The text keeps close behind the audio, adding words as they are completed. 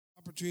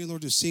opportunity,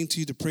 Lord, to sing to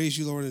you, to praise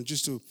you, Lord, and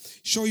just to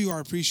show you our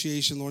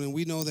appreciation, Lord. And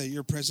we know that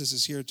your presence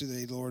is here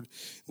today, Lord.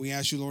 We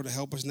ask you, Lord, to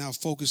help us now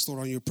focus,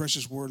 Lord, on your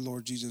precious word,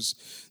 Lord Jesus,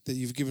 that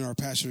you've given our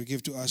pastor to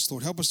give to us,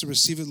 Lord. Help us to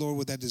receive it, Lord,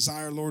 with that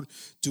desire, Lord,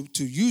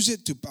 to use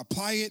it, to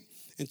apply it,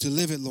 and to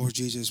live it, Lord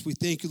Jesus. We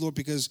thank you, Lord,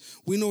 because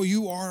we know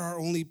you are our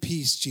only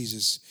peace,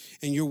 Jesus.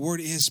 And your word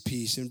is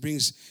peace and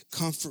brings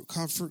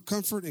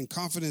comfort and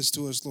confidence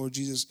to us, Lord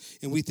Jesus.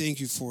 And we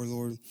thank you for it,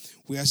 Lord.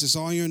 We ask this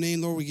all in your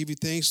name, Lord. We give you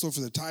thanks, Lord, for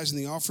the tithes and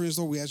the offerings,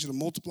 Lord. We ask you to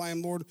multiply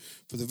them, Lord,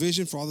 for the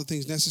vision, for all the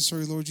things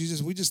necessary, Lord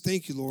Jesus. We just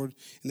thank you, Lord.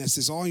 And that's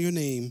this all in your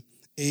name.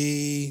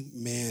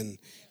 Amen.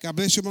 God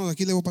bless you, hermanos.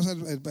 Aquí le voy a pasar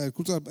el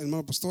culto al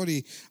hermano pastor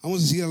y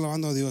vamos a seguir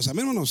alabando a Dios.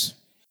 Amén, hermanos.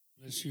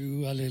 Bless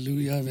you,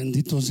 aleluya,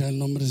 bendito sea el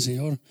nombre del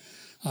Señor.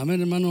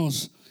 Amén,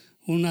 hermanos.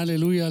 Un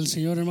aleluya al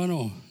Señor,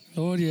 hermano.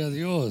 Gloria a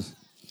Dios.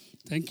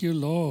 Thank you,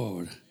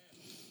 Lord.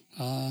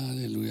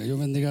 Aleluya. Yo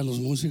bendiga a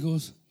los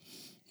músicos.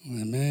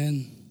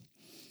 Amén.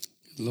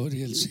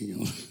 Gloria al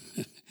Señor.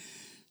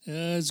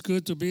 It's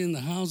good to be in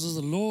the house of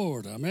the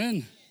Lord.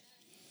 Amén.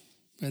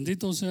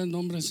 Bendito sea el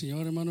nombre del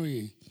Señor, hermano.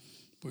 Y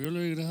pues yo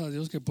le doy gracias a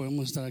Dios que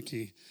podemos estar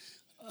aquí.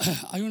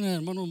 Hay unos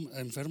hermanos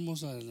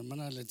enfermos, la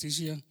hermana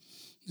Leticia.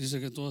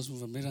 Dice que toda su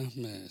familia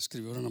me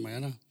escribió en la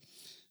mañana.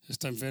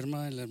 Está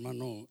enferma, el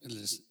hermano,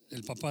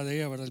 el papá de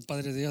ella, ¿verdad? El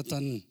padre de ella está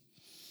en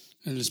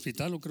el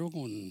hospital, creo,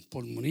 con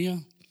pulmonía.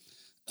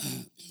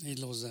 Y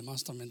los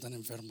demás también están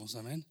enfermos,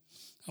 amén.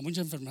 Hay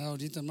mucha enfermedad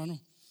ahorita,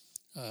 hermano.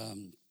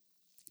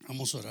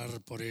 Vamos a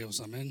orar por ellos,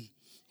 amén.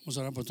 Vamos a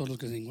orar por todos los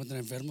que se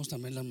encuentran enfermos.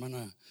 También la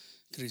hermana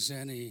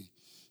Cristian y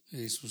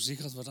sus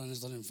hijas, ¿verdad?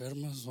 Están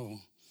enfermas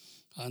o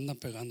andan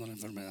pegando la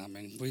enfermedad,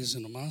 amén. Cuídense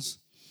nomás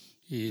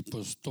y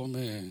pues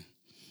tome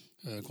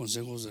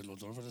consejos del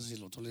doctor, ¿verdad? Si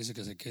el doctor le dice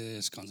que se quede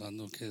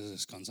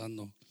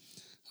descansando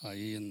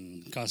ahí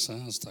en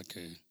casa hasta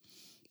que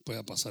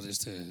pueda pasar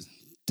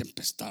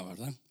tempestad,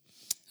 ¿verdad?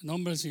 En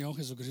nombre del Señor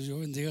Jesucristo, yo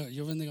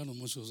bendiga a los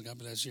músicos. God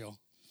bless you.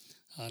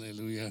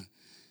 Hallelujah.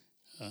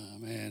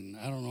 Man,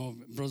 I don't know,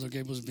 Brother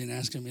Gable's been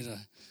asking me to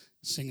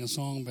sing a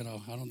song, but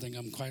I don't think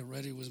I'm quite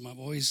ready with my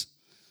voice.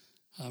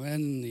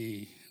 Amen.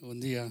 Y un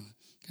día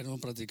queremos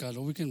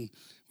practicarlo. We can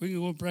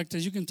go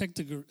practice. You can take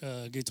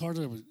the guitar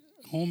to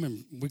home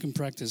and we can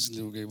practice,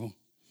 little Gable.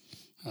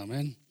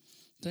 Amén.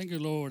 Thank you,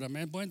 Lord.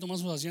 Amén. Pueden tomar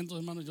sus asientos,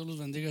 hermanos. Dios los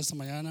bendiga esta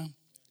mañana.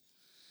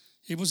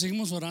 Y pues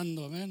seguimos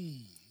orando,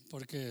 amén.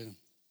 Porque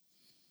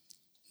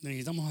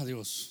necesitamos a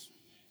Dios.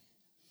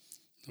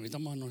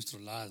 Necesitamos a nuestro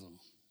lado.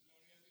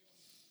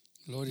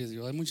 Gloria a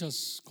Dios. Hay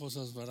muchas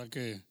cosas para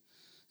que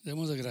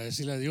debemos de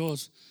agradecerle a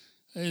Dios.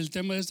 El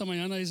tema de esta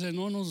mañana dice,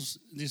 no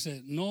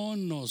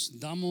nos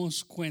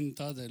damos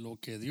cuenta de lo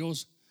que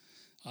Dios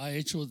ha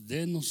hecho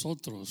de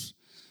nosotros.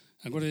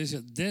 Acuérdense,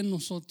 dice, de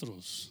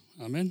nosotros,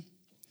 amén.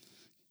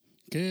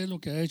 ¿Qué es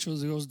lo que ha hecho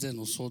Dios de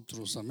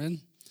nosotros?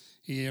 Amén.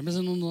 Y a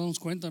veces no nos damos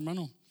cuenta,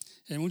 hermano.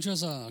 En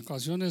muchas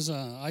ocasiones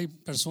hay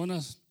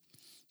personas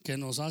que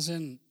nos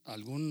hacen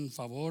algún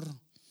favor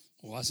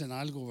o hacen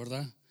algo,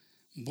 ¿verdad?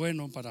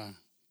 Bueno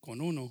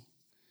con uno.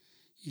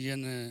 Y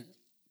en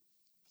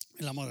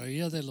la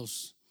mayoría de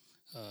los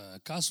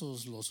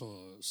casos, los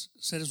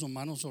seres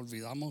humanos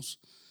olvidamos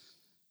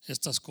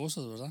estas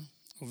cosas, ¿verdad?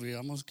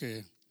 Olvidamos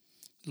que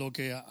lo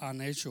que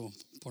han hecho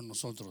por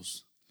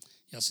nosotros.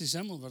 Y así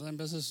hacemos, ¿verdad? En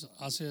veces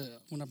hace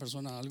una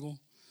persona algo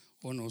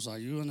o nos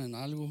ayudan en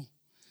algo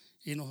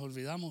y nos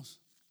olvidamos.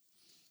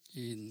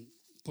 Y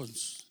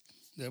pues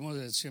debemos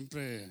de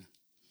siempre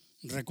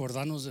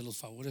recordarnos de los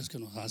favores que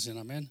nos hacen,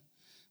 amén.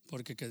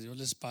 Porque que Dios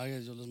les pague,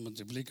 Dios les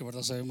multiplique,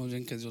 ¿verdad? Sabemos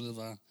bien que Dios les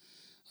va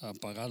a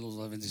pagar, los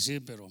va a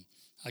bendecir, pero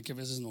hay que a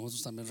veces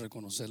nosotros también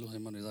reconocerlos,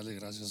 hermano, y darle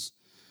gracias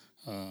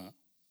a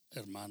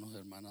hermanos,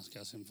 hermanas que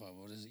hacen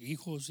favores,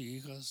 hijos y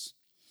hijas.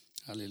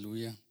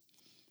 Aleluya.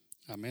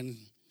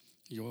 Amén.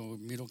 Yo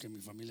miro que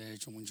mi familia ha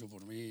hecho mucho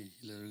por mí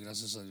y le doy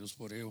gracias a Dios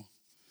por ello.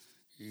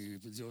 Y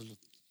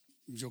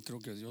yo creo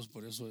que Dios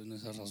por eso, en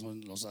esa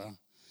razón, los ha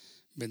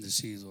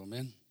bendecido.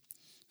 Amén.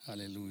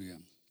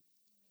 Aleluya.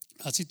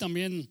 Así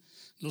también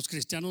los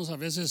cristianos a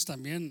veces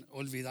también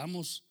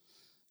olvidamos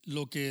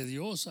lo que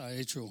Dios ha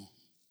hecho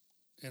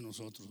en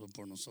nosotros o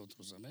por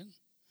nosotros. Amén.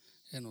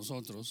 En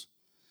nosotros.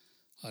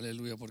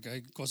 Aleluya. Porque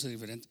hay cosas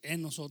diferentes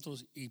en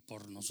nosotros y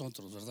por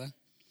nosotros, ¿verdad?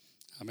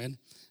 Amén.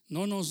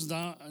 No nos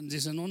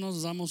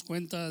damos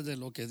cuenta de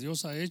lo que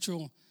Dios ha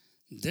hecho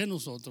de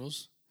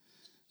nosotros.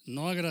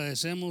 No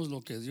agradecemos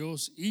lo que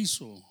Dios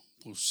hizo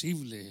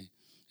posible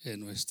en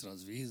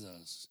nuestras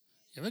vidas.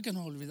 Ya ve que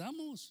nos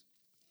olvidamos.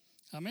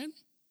 Amén.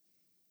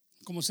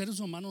 Como seres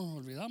humanos nos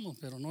olvidamos,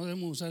 pero no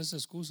debemos usar esa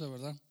excusa,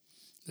 ¿verdad?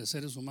 De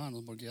seres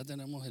humanos, porque ya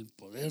tenemos el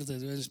poder de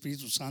Dios, el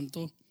Espíritu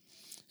Santo,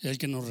 el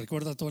que nos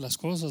recuerda todas las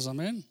cosas.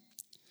 Amén.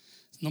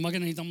 No más que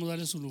necesitamos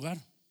darle su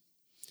lugar.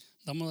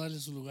 Vamos a darle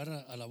su lugar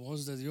a la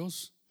voz de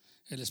Dios,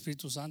 el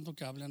Espíritu Santo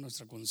que habla en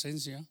nuestra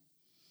conciencia.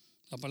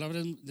 La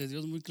palabra de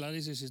Dios muy clara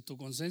dice, si tu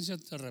conciencia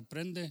te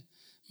reprende,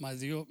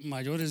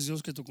 mayor es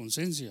Dios que tu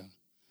conciencia.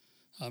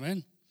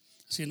 Amén.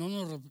 Si no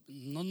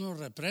nos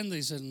reprende,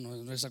 dice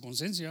nuestra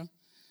conciencia,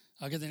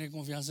 hay que tener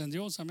confianza en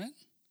Dios. Amén.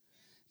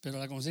 Pero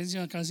la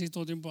conciencia casi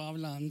todo el tiempo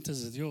habla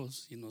antes de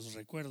Dios y nos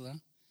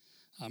recuerda.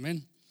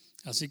 Amén.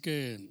 Así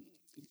que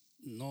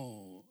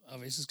no, a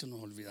veces que nos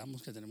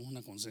olvidamos que tenemos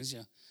una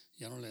conciencia,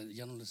 ya no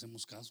le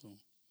hacemos caso,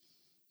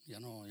 ya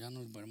no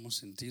le ponemos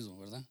sentido,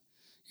 ¿verdad?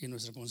 Y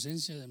nuestra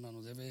conciencia,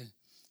 hermano, debe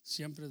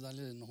siempre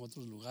darle a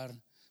nosotros lugar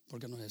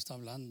porque nos está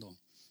hablando.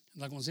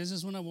 La conciencia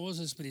es una voz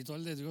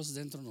espiritual de Dios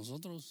dentro de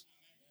nosotros.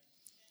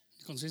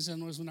 La conciencia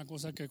no es una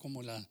cosa que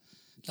como las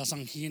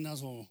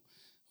anginas o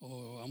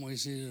vamos a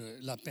decir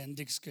el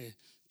apéndice que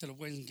te lo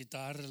pueden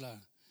quitar,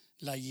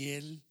 la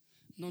hiel.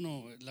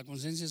 No, la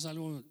conciencia es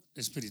algo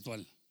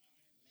espiritual.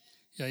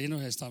 Y ahí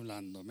nos está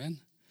hablando,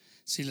 amén.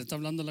 Si le está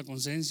hablando la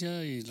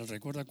conciencia y le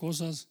recuerda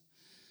cosas,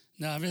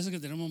 a veces que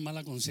tenemos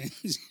mala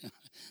conciencia,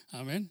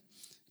 amén.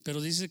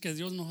 Pero dice que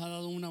Dios nos ha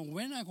dado una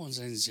buena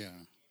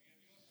conciencia.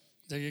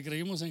 De que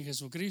creímos en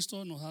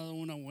Jesucristo, nos ha dado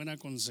una buena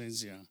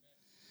conciencia.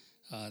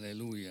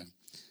 Aleluya.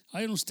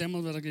 Hay unos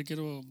temas, ¿verdad?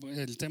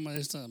 El tema de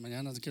esta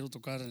mañana quiero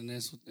tocar en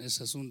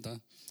ese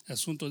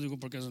asunto, digo,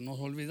 porque nos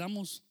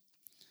olvidamos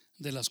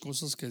de las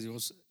cosas que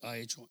Dios ha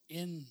hecho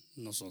en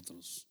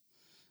nosotros.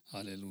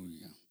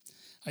 Aleluya.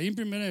 Ahí en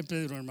 1 de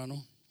Pedro,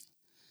 hermano,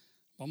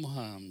 vamos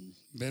a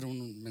ver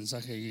un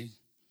mensaje ahí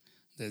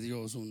de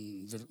Dios,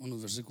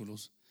 unos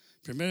versículos.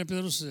 1 de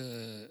Pedro,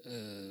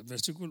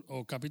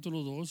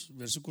 capítulo 2,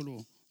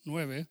 versículo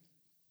 9.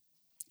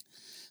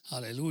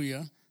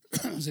 Aleluya.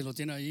 Si lo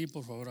tiene ahí,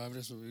 por favor,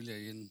 abre su Biblia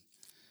ahí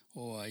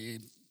o ahí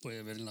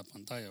puede ver en la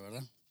pantalla,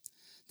 ¿verdad?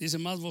 Dice,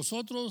 mas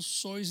vosotros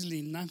sois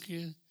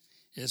linaje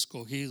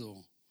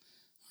escogido,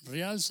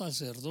 real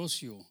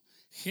sacerdocio,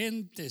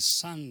 gente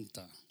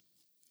santa.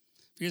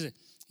 Fíjese,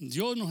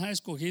 Dios nos ha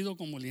escogido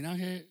como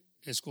linaje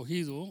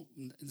escogido,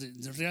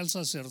 de real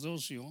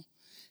sacerdocio,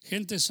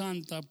 gente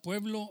santa,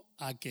 pueblo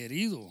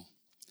aquerido,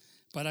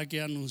 para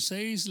que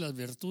anunciéis las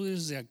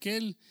virtudes de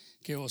aquel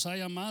que os ha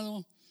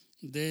llamado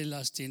de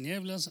las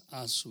tinieblas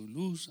a su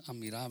luz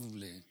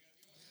admirable.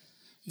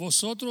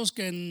 Nosotros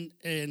que en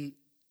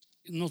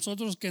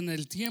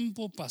el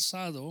tiempo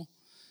pasado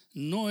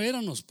no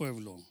éramos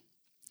pueblo,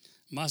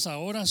 mas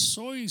ahora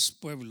sois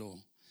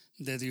pueblo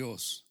de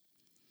Dios,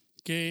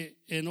 que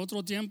en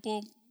otro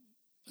tiempo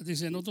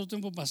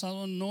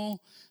pasado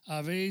no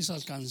habéis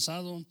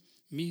alcanzado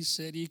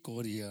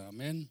misericordia,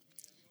 amén.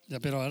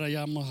 Pero ahora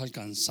ya hemos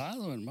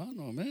alcanzado,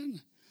 hermano,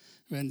 amén.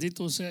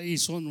 Bendito sea, y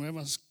son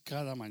nuevas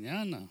cada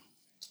mañana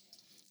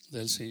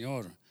del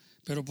Señor.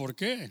 ¿Pero por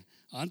qué?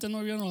 Antes no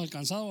habíamos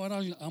alcanzado,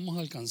 ahora hemos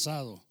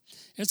alcanzado.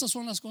 Estas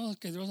son las cosas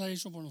que Dios ha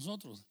hecho por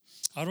nosotros.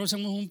 Ahora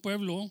somos un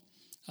pueblo,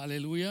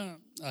 aleluya,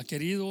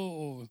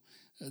 querido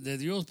de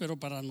Dios, pero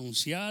para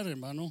anunciar,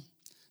 hermano,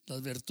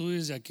 las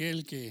virtudes de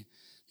aquel que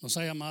nos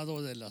ha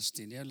llamado de las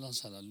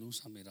tinieblas a la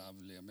luz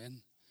admirable,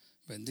 amén.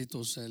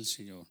 Bendito sea el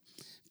Señor.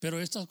 Pero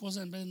estas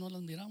cosas en vez no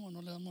las miramos,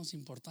 no le damos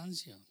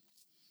importancia.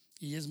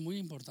 Y es muy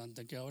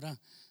importante que ahora,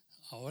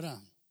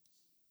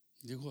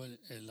 dijo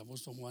el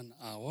apóstol Juan,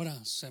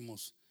 ahora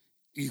somos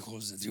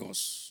hijos de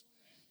Dios.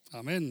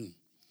 Amén.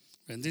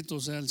 Bendito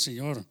sea el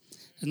Señor.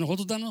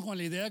 Nosotros estamos con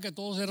la idea que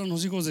todos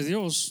éramos hijos de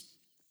Dios,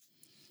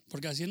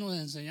 porque así nos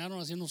enseñaron,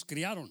 así nos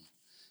criaron.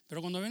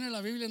 Pero cuando viene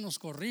la Biblia nos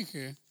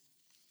corrige.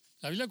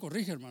 La Biblia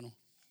corrige, hermano.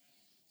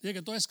 Dice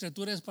que toda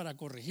escritura es para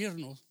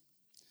corregirnos,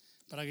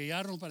 para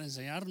guiarnos, para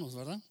enseñarnos,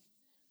 ¿verdad?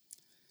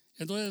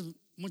 Entonces,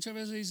 muchas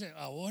veces dice,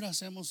 ahora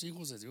somos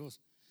hijos de Dios.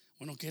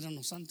 Bueno, ¿qué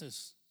éramos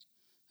antes?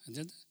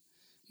 ¿Entiendes?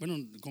 Bueno,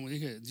 como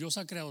dije, Dios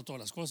ha creado todas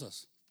las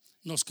cosas.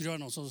 Nos crió a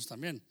nosotros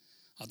también.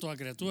 A toda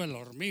criatura, la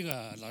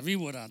hormiga, la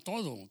víbora,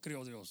 todo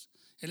creó Dios.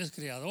 Él es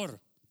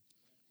creador.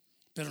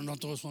 Pero no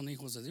todos son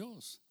hijos de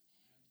Dios.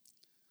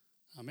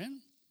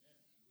 Amén.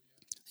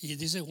 Y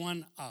dice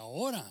Juan,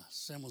 ahora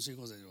somos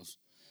hijos de Dios.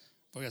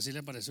 Porque así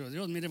le pareció a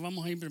Dios. Mire,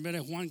 vamos a ir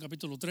 1 Juan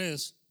capítulo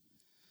 3.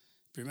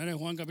 1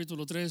 Juan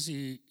capítulo 3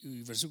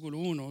 y versículo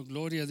 1.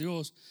 Gloria a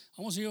Dios.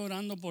 Vamos a ir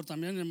orando por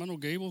también el hermano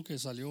Gable que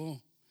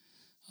salió,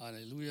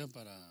 aleluya,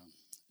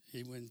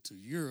 he went to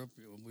Europe.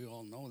 We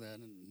all know that.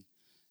 And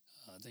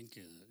I think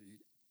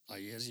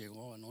ayer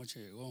llegó, anoche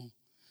llegó.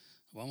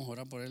 Vamos a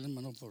orar por él,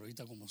 hermano, por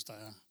ahorita como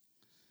está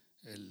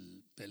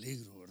el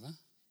peligro, ¿verdad?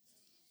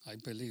 Hay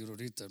peligro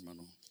ahorita,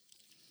 hermano.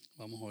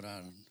 Vamos a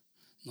orar.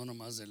 No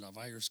nomás de la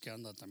virus que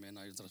anda, también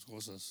hay otras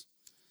cosas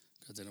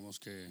que tenemos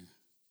que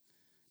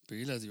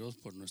pedirle a Dios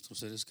por nuestros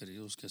seres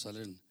queridos que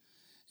salen.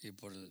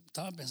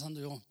 Estaba pensando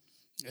yo,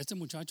 este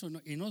muchacho,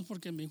 y no es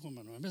porque es mi hijo,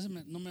 hermano. A veces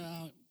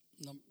no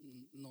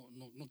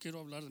quiero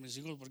hablar de mis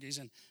hijos porque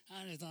dicen,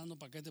 le está dando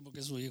paquete porque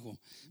es su hijo.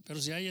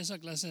 Pero si hay esa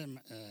clase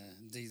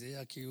de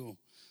idea aquí o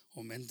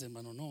mente,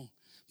 hermano, no.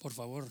 Por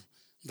favor,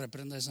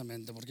 reprenda esa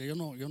mente, porque yo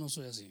no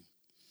soy así.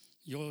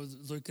 Yo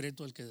doy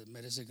crédito al que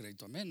merece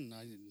crédito. Amén.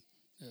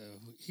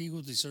 He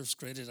who deserves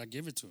credit, I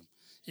give it to him.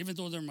 Even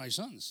though they're my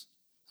sons.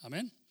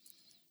 Amen.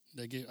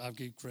 I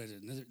give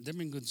credit. They've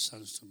been good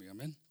sons to me.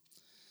 Amen.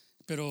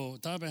 Pero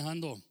estaba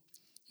pensando,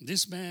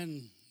 this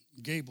man,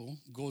 Gable,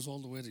 goes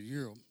all the way to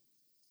Europe.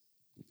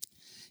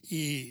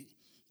 Y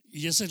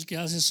es el que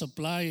hace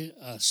supply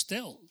a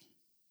Stell.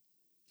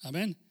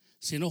 Amen.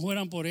 Si no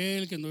fueran por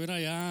él, que no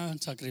hubiera ya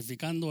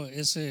sacrificando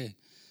ese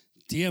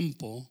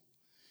tiempo,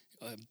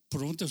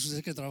 pregúntese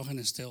usted que trabaja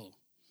en Stell,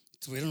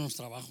 ¿tuviéramos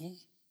trabajo?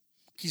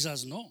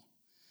 Quizás no,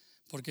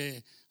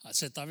 porque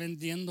se está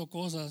vendiendo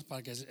cosas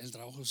para que el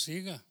trabajo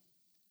siga.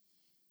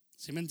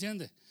 ¿Sí me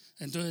entiende?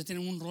 Entonces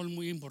tienen un rol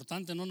muy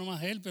importante, no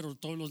nomás él, pero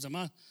todos los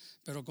demás.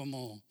 Pero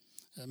como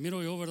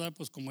miro yo, ¿verdad?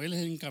 Pues como él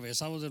es el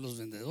encabezado de los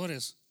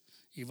vendedores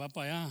y va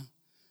para allá,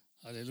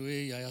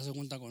 aleluya, y allá se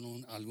junta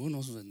con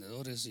algunos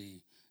vendedores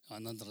y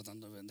andan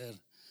tratando de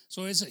vender.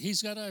 So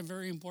he's got a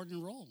very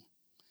important role.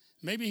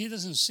 Maybe he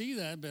doesn't see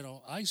that, but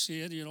I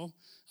see it,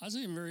 I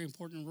see a very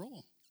important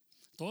role.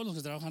 Todos los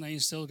que trabajan ahí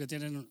still, que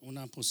tienen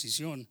una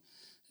posición,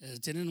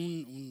 tienen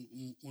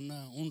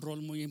un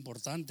rol muy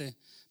importante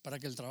para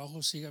que el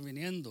trabajo siga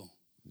viniendo.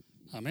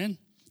 Amén.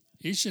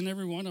 Each and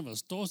every one of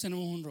us, todos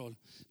tenemos un rol,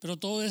 pero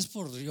todo es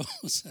por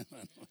Dios,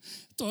 hermano.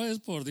 Todo es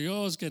por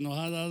Dios que nos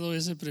ha dado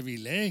ese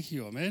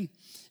privilegio, amén.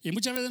 Y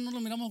muchas veces no lo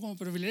miramos como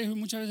privilegio y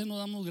muchas veces no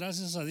damos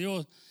gracias a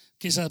Dios,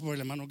 quizás por el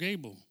hermano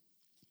Gable,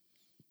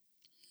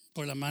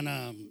 por la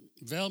hermana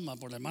Velma,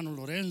 por el hermano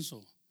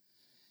Lorenzo.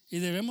 Y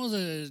debemos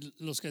de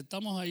los que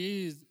estamos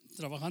ahí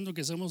trabajando,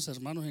 que somos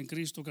hermanos en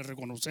Cristo, que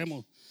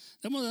reconocemos,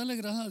 debemos darle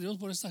gracias a Dios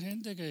por esta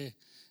gente que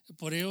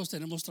por ellos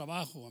tenemos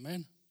trabajo,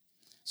 amén.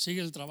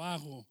 Sigue el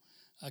trabajo,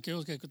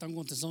 aquellos que están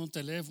contestando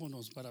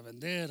teléfonos para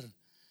vender,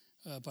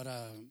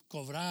 para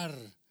cobrar,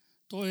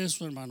 todo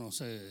eso, hermano,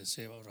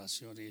 se va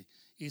oración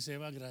y se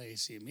va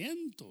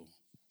agradecimiento,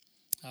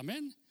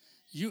 amén.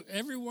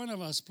 Every one of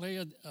us play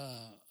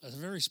a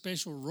very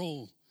special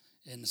role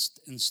in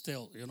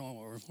Still,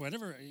 or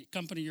whatever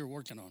company you're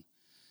working on.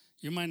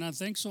 You might not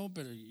think so,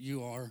 but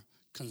you are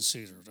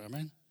considered.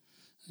 Amén.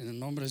 En el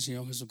nombre del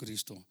Señor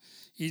Jesucristo.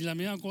 Y la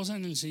misma cosa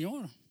en el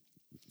Señor.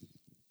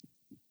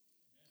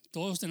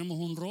 Todos tenemos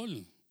un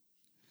rol.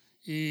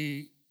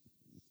 Y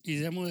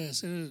debemos de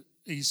ser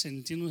y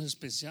sentirnos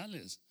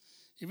especiales.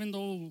 Even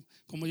though,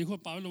 como dijo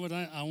Pablo,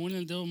 ¿verdad? Aún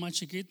el dedo más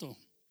chiquito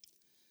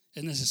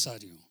es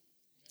necesario.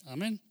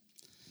 Amén.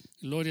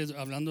 Gloria,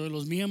 hablando de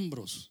los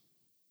miembros.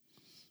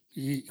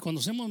 Y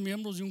cuando somos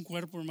miembros de un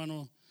cuerpo,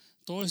 hermano,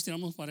 todos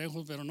estiramos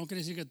parejos, pero no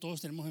quiere decir que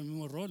todos tenemos el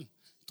mismo rol.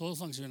 Todos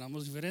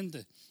funcionamos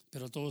diferente,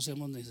 pero todos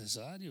somos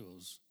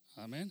necesarios.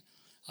 Amén.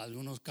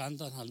 Algunos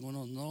cantan,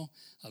 algunos no,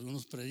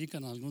 algunos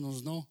predican,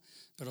 algunos no,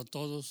 pero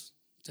todos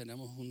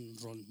tenemos un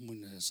rol muy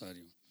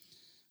necesario.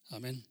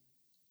 Amén.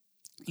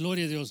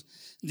 Gloria a Dios.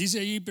 Dice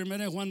ahí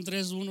 1 Juan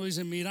 3:1,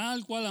 dice,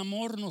 mirad cuál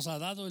amor nos ha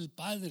dado el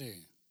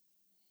Padre.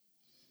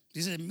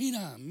 Dice,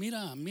 mira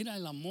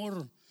el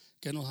amor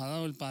que nos ha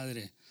dado el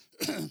Padre.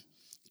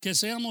 Que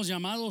seamos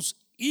llamados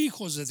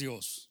hijos de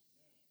Dios.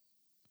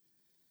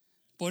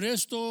 Por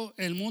esto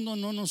el mundo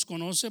no nos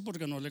conoce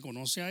porque no le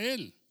conoce a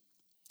Él.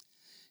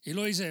 Y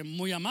lo dice,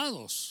 muy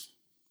amados.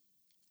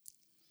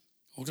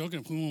 Yo creo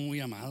que fuimos muy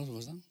amados,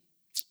 ¿verdad?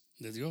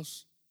 De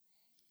Dios.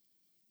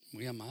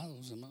 Muy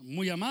amados, hermano.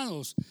 Muy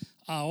amados.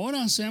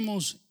 Ahora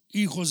somos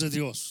hijos de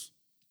Dios.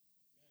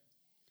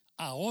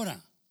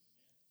 Ahora.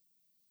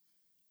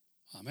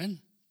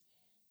 Amén.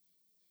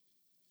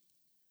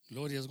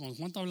 Gloria. Cuando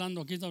Juan está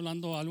hablando aquí, está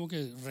hablando algo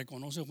que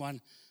reconoce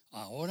Juan.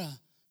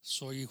 Ahora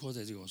soy hijo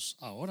de Dios.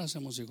 Ahora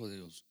somos hijos de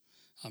Dios.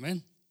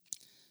 Amén.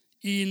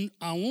 Y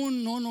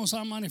aún no nos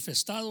ha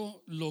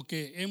manifestado lo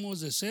que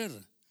hemos de ser,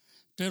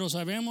 pero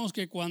sabemos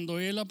que cuando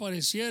Él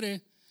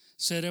apareciere,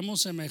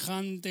 seremos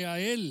semejante a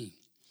Él,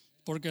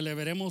 porque le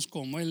veremos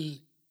como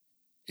Él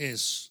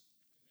es.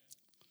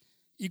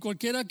 Y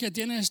cualquiera que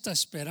tiene esta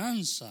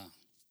esperanza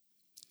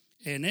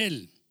en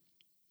Él,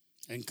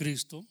 en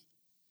Cristo,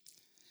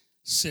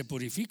 se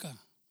purifica,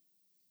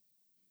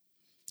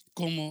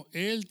 como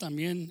Él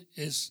también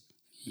es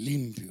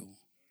limpio.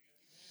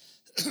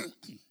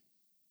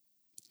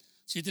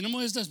 Si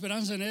tenemos esta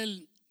esperanza en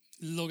Él,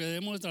 lo que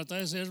debemos de tratar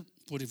de ser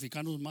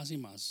purificarnos más y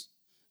más,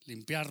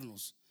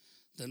 limpiarnos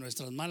de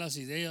nuestras malas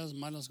ideas,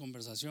 malas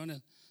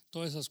conversaciones,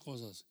 todas esas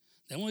cosas.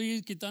 Debemos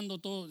ir quitando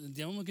todo,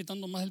 debemos ir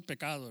quitando más el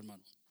pecado,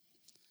 hermano.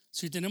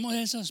 Si tenemos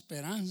esa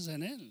esperanza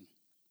en Él.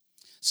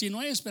 Si no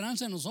hay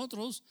esperanza en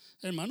nosotros,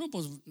 hermano,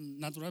 pues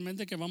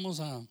naturalmente que vamos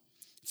a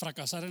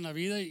fracasar en la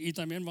vida y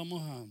también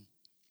vamos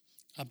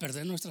a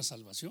perder nuestra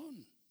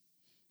salvación.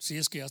 Si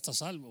es que ya está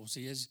salvo,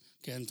 si es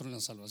que entró en la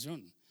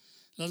salvación.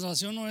 La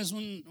salvación no es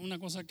una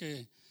cosa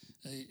que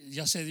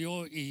ya se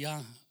dio y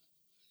ya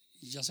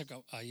se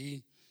acabó,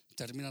 ahí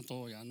termina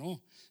todo ya. No,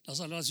 la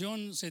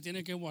salvación se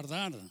tiene que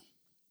guardar,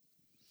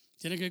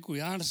 tiene que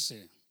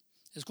cuidarse.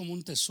 Es como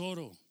un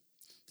tesoro.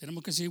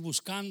 Tenemos que seguir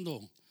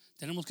buscando.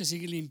 Tenemos que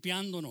seguir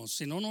limpiándonos.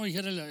 Si no, no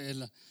dijera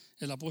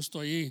el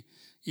apóstol ahí.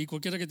 Y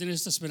cualquiera que tiene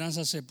esta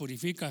esperanza se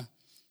purifica,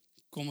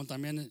 como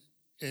también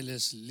Él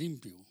es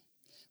limpio.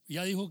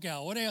 Ya dijo que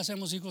ahora ya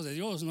somos hijos de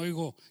Dios. No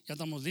dijo, ya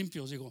estamos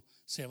limpios. Dijo,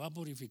 se va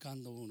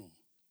purificando uno.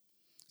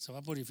 Se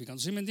va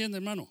purificando. ¿Sí me entiende,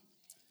 hermano?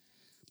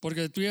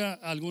 Porque tú ya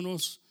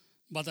algunos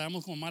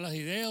batallamos con malas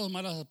ideas,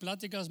 malas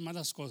pláticas,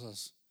 malas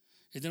cosas.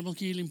 Y tenemos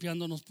que ir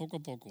limpiándonos poco a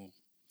poco.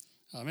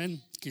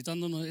 Amén.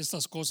 Quitándonos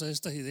estas cosas,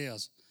 estas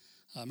ideas.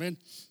 Amén.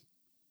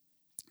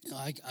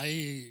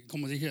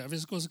 Como dije, a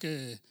veces cosas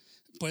que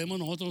podemos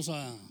nosotros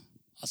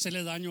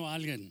hacerle daño a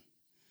alguien.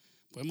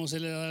 Podemos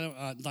hacerle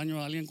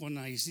daño a alguien con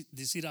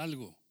decir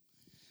algo.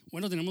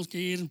 Bueno, tenemos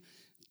que ir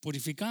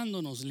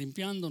purificándonos,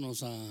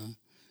 limpiándonos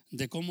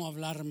de cómo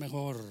hablar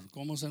mejor,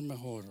 cómo ser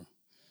mejor.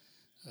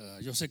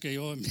 Yo sé que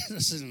yo en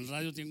el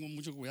radio tengo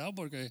mucho cuidado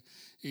porque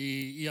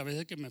y a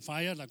veces que me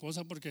falla la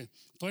cosa porque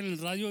estoy en el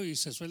radio y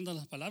se sueltan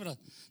las palabras.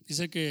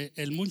 Dice que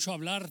el mucho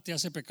hablar te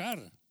hace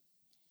pecar.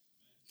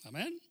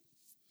 Amén.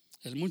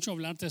 El mucho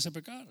hablar te hace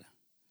pecar.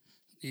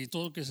 Y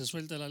todo que se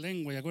suelta la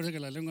lengua. Y acuérdate que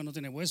la lengua no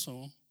tiene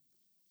hueso.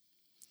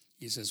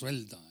 Y se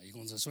suelta. Y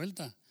cuando se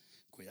suelta,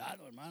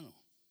 cuidado, hermano.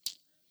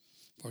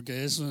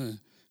 Porque eso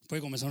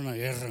puede comenzar una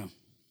guerra.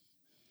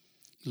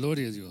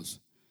 Gloria a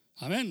Dios.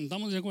 Amén.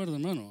 ¿Estamos de acuerdo,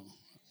 hermano?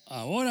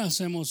 Ahora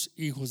somos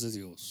hijos de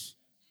Dios.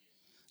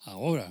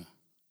 Ahora.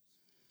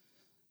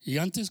 Y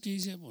antes que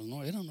dice, pues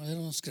no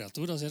éramos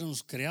criaturas,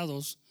 éramos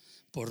creados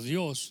por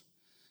Dios.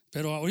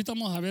 Pero ahorita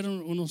vamos a ver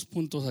unos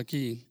puntos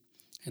aquí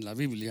en la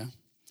Biblia.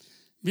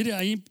 Mire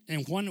ahí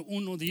en Juan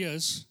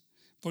 1:10,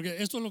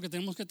 porque esto es lo que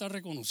tenemos que estar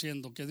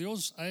reconociendo, que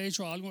Dios ha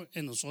hecho algo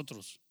en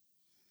nosotros.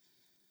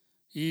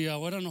 Y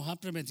ahora nos ha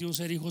permitido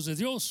ser hijos de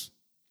Dios.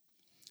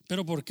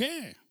 ¿Pero por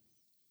qué?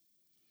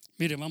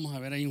 Mire, vamos a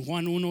ver ahí en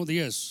Juan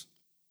 1:10.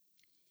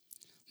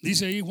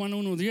 Dice ahí Juan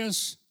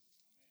 1:10,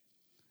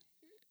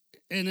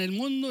 en el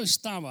mundo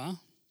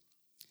estaba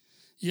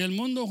y el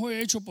mundo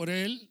fue hecho por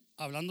él,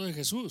 hablando de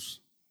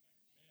Jesús.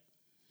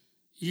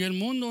 Y el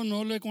mundo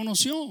no le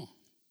conoció.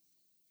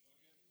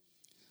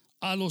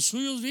 A los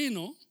suyos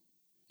vino,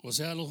 o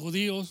sea, a los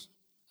judíos,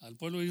 al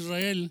pueblo de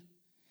Israel,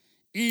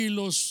 y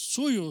los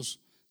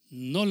suyos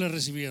no le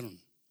recibieron.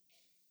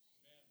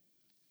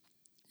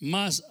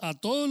 Mas a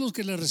todos los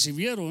que le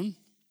recibieron,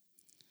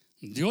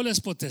 dióles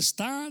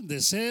potestad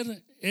de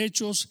ser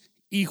hechos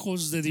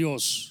hijos de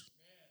Dios,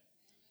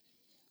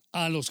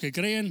 a los que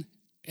creen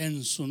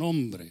en su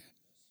nombre.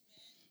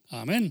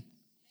 Amén.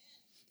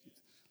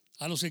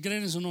 A los que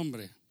creen en su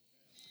nombre.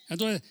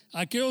 Entonces,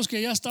 aquellos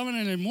que ya estaban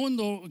en el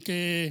mundo,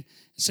 que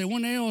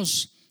según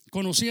ellos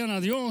conocían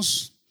a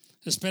Dios,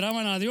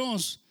 esperaban a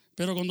Dios,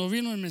 pero cuando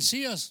vino el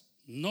Mesías,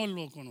 no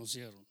lo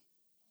conocieron.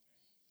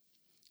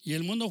 Y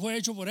el mundo fue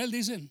hecho por él,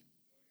 dicen.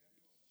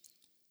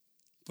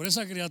 Por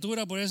esa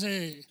criatura, por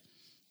ese,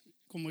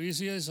 como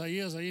decía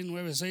Isaías ahí en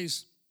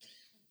 9:6,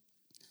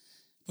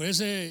 por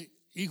ese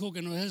hijo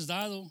que nos es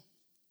dado,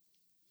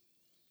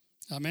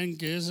 amén,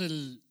 que es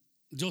el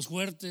Dios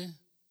fuerte,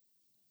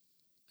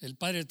 el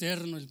Padre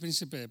eterno, el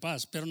príncipe de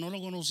paz, pero no lo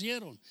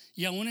conocieron.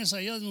 Y aún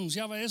Isaías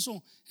denunciaba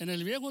eso en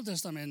el Viejo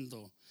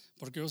Testamento,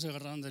 porque ellos se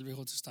agarraron del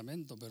Viejo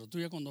Testamento. Pero tú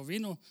ya cuando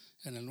vino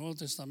en el Nuevo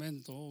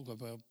Testamento,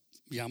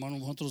 llamamos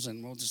nosotros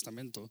el Nuevo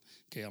Testamento,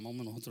 que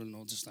llamamos nosotros el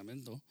Nuevo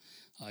Testamento,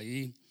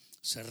 ahí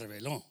se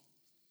reveló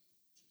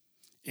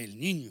el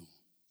niño.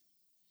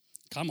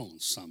 Come on,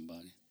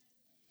 somebody.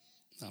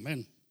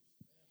 Amén.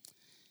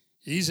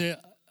 Y dice,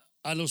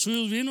 a los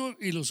suyos vino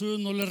y los suyos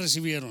no le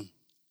recibieron.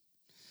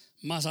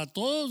 Mas a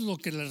todos los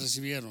que le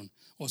recibieron,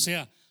 o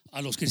sea,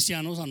 a los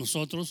cristianos, a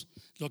nosotros,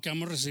 los que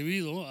hemos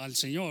recibido al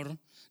Señor,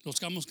 los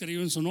que hemos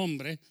creído en su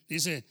nombre,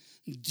 dice,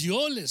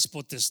 dióles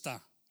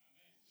potestad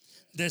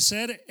de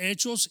ser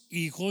hechos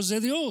hijos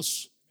de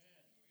Dios.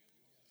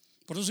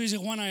 Por eso dice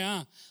Juan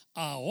allá,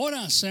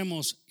 ahora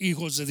somos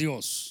hijos de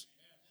Dios.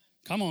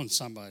 Come on,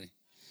 somebody.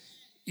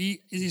 Y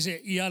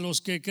dice, y a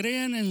los que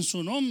creen en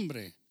su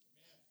nombre,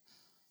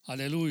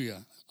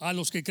 aleluya, a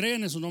los que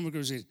creen en su nombre,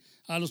 quiero decir,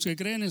 a los que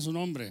creen en su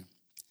nombre,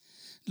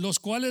 los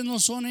cuales no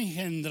son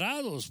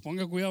engendrados,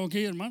 ponga cuidado aquí,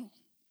 hermano,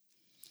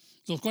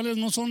 los cuales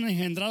no son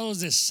engendrados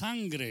de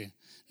sangre,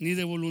 ni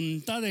de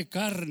voluntad de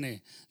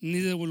carne, ni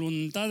de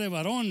voluntad de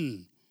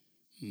varón,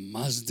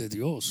 mas de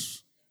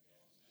Dios.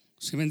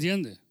 ¿Sí me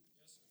entiende?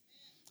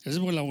 Es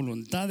por la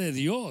voluntad de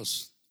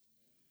Dios.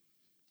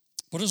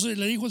 Por eso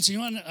le dijo el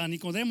Señor a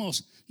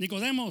Nicodemos,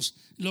 Nicodemos,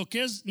 lo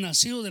que es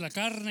nacido de la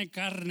carne,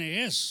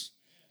 carne es.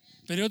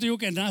 Pero yo te digo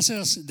que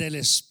naces del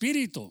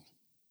Espíritu.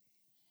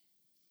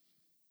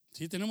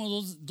 Sí,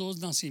 tenemos dos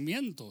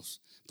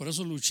nacimientos. Por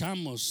eso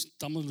luchamos,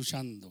 estamos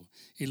luchando.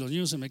 Y los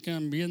niños se me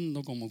quedan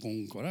viendo como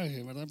con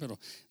coraje, ¿verdad? Pero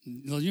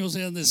los niños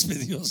sean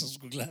despedidos a su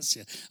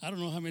gracia. I don't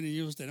know how many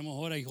niños tenemos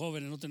ahora y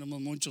jóvenes, no tenemos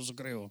muchos,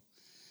 creo.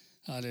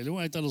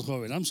 Aleluya, ahí están los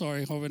jóvenes. I'm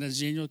sorry, jóvenes,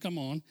 niños, come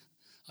on.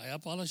 I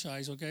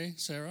apologize, okay,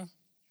 Sarah?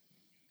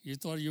 You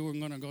thought you were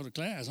going to go to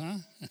class, huh?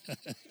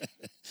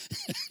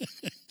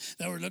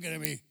 They were looking at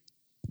me.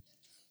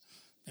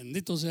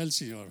 Bendito sea el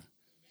Señor.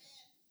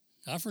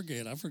 I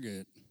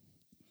forget.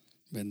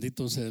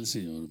 Bendito sea el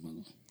Señor,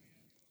 hermano.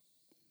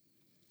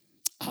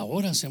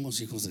 Ahora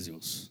somos hijos de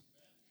Dios.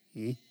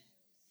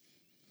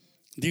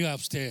 Diga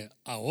usted,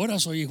 ahora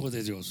soy hijo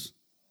de Dios.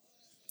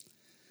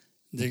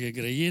 De que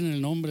creí en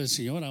el nombre del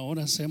Señor,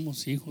 ahora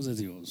somos hijos de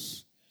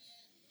Dios.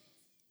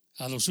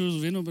 A los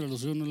suyos vino, pero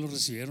los suyos no lo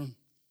recibieron.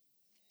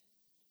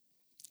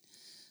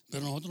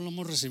 Pero nosotros lo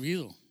hemos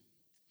recibido.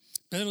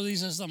 Pedro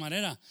dice de esta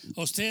manera,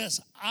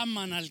 ustedes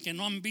aman al que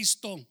no han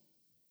visto.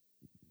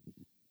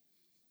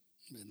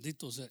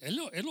 Bendito sea. Él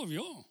lo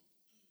vio.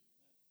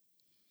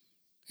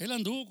 Él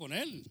anduvo con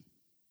él,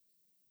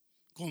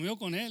 comió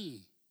con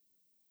él.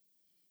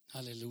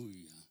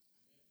 Aleluya.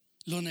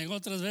 Lo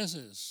negó 3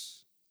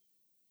 veces.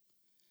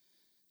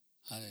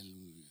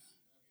 Aleluya.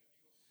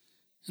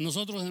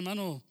 Nosotros,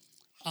 hermanos,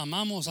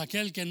 amamos a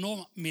aquel que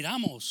no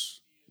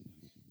miramos.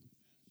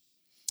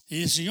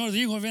 Y el Señor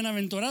dijo: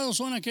 bienaventurados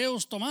son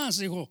aquellos, Tomás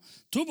dijo,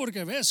 tú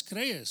porque ves,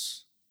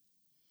 crees.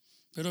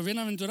 Pero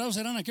bienaventurados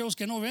serán aquellos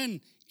que no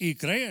ven y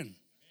creen.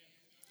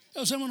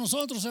 Eso somos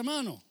nosotros,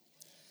 hermano.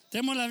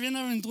 Tenemos la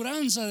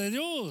bienaventuranza de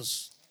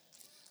Dios.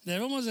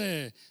 Debemos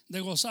de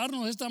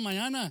gozarnos esta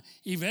mañana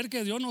y ver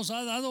que Dios nos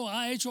ha dado,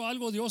 ha hecho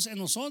algo Dios en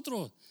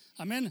nosotros.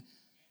 Amén.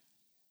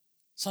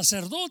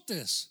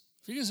 Sacerdotes,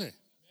 fíjese.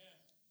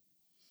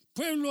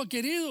 Pueblo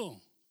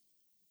querido.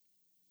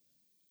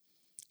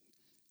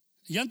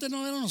 Y antes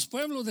no éramos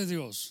pueblos de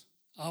Dios.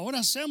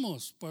 Ahora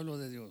hacemos pueblo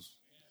de Dios.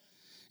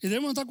 Y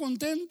debemos estar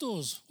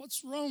contentos.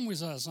 What's wrong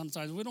with us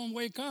sometimes? We don't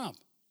wake up.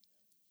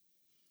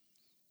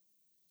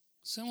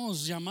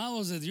 Somos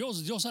llamados de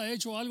Dios. Dios ha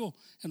hecho algo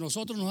en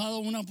nosotros, nos ha dado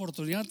una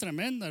oportunidad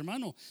tremenda,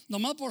 hermano.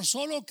 Nomás por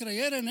solo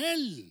creer en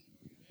Él.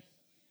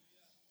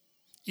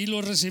 Y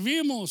lo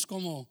recibimos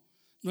como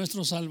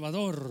nuestro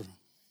Salvador.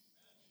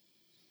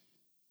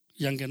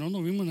 Y aunque no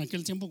nos vimos en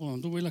aquel tiempo cuando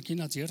anduvo Él aquí en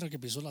la tierra, que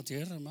pisó la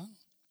tierra, hermano.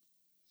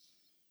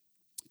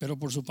 Pero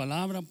por su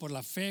palabra, por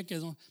la fe que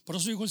por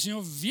eso dijo el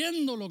Señor,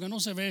 viendo lo que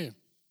no se ve.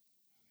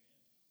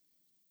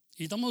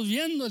 Y estamos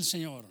viendo el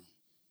Señor,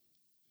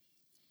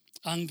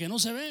 aunque no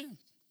se ve.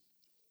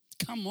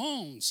 Come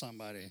on,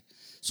 somebody.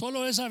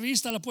 Solo esa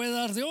vista la puede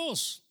dar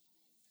Dios.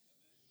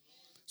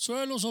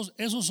 Solo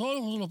esos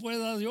ojos los puede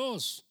dar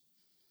Dios.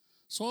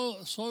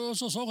 Solo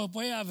esos ojos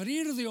puede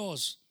abrir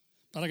Dios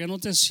para que no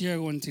esté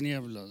ciego en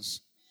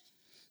tinieblas.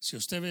 Si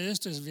usted ve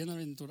esto, es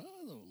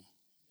bienaventurado.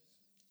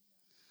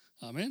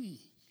 Amén.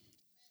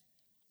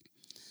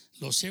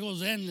 Los ciegos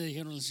ven, le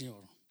dijeron al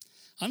Señor.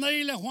 Anda a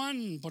dile a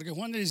Juan, porque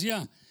Juan le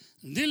decía,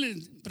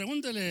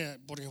 pregúntele,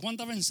 porque Juan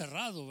estaba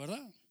encerrado,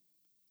 ¿verdad?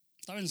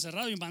 Estaba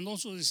encerrado y mandó a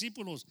sus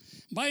discípulos,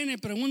 vayan y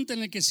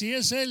pregúntenle que si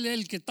es Él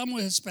el que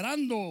estamos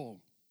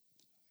esperando.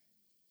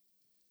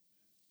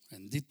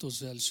 Bendito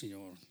sea el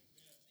Señor.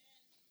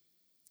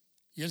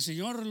 Y el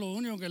Señor lo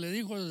único que le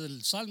dijo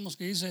del Salmos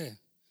que dice,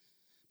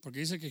 porque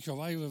dice que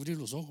Jehová iba a abrir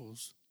los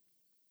ojos.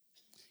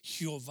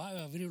 Jehová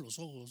iba a abrir los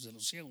ojos de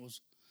los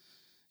ciegos.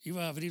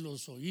 Iba a abrir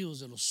los oídos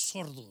de los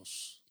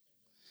sordos.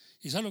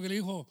 ¿Y sabe lo que le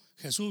dijo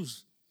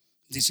Jesús?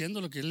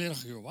 Diciéndole que Él era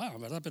Jehová,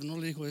 ¿verdad? Pero no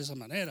le dijo de esa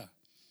manera.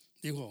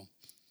 Dijo,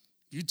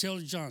 you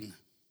tell John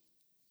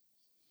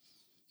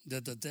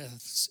that the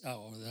deaf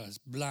or the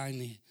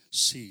blind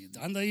see.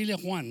 Anda a dile a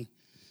Juan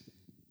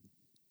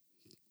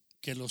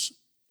que los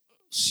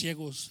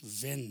ciegos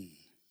ven.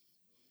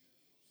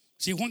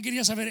 Si Juan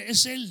quería saber,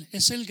 es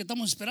Él que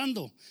estamos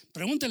esperando.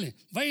 Pregúntele,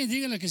 vaya y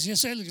dígale que si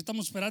es Él el que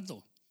estamos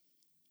esperando.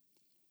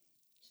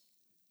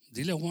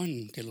 Dile a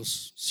Juan que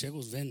los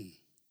ciegos ven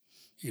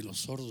y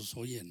los sordos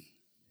oyen.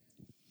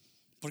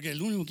 Porque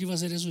el único que iba a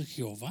hacer eso es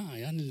Jehová.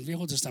 Allá en el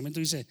Viejo Testamento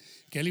dice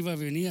que Él iba a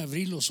venir a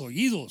abrir los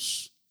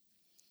oídos,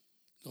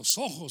 los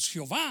ojos,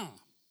 Jehová.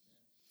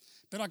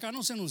 Pero acá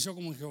no se anunció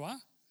como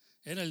Jehová,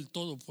 era el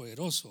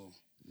Todopoderoso.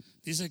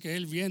 Dice que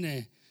Él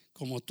viene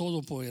como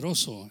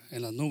Todopoderoso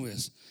en las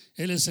nubes.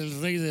 Él es el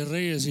Rey de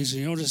Reyes y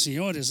Señores de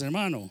Señores,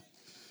 hermano.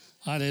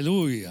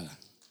 Aleluya.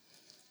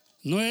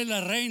 No es la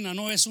reina,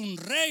 no es un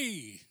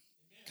rey.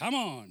 Come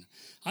on.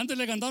 Antes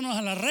le cantamos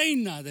a la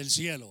reina del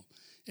cielo.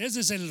 Ese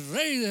es el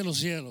rey de los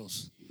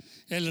cielos,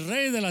 el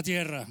rey de la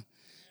tierra.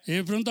 Y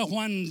le pregunta a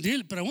Juan,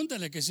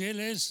 pregúntale que si Él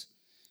es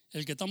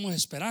el que estamos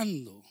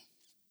esperando.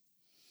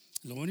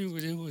 Lo único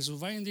que dijo Jesús,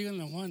 vayan,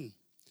 díganle a Juan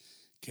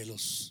que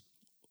los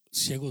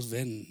ciegos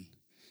ven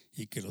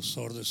y que los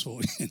sordos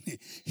oyen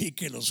y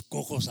que los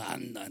cojos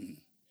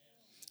andan.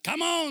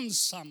 Come on,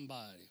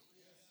 somebody.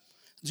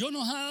 Dios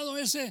nos ha dado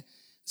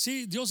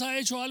sí, Dios ha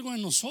hecho algo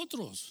en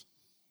nosotros.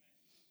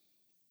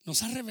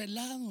 Nos ha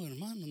revelado,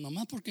 hermano,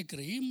 nomás porque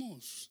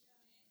creímos.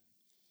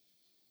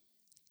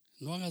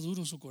 No haga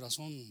duro su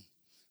corazón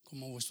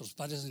como vuestros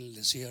padres en el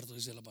desierto,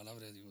 dice la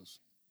palabra de Dios,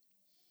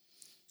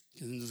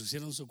 que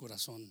endurecieron su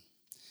corazón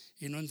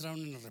y no entraron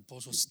en el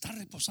reposo. ¿Está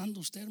reposando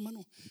usted,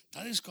 hermano?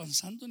 ¿Está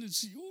descansando en el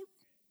Señor?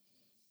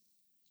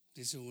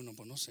 Dice uno,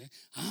 pues no sé.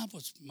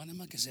 Pues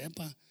más que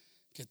sepa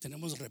que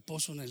tenemos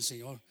reposo en el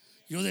Señor.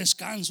 Yo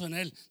descanso en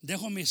Él,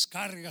 dejo mis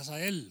cargas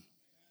a Él,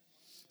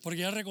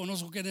 porque ya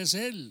reconozco que eres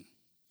Él.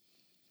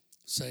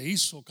 Se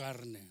hizo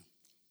carne.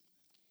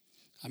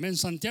 Amén.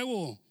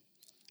 Santiago,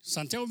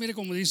 mire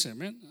cómo dice,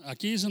 amén.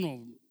 Aquí dice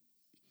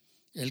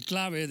el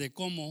clave de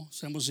cómo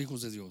somos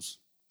hijos de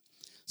Dios.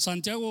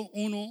 Santiago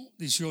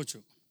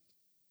 1:18.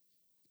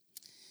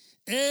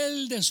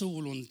 Él de su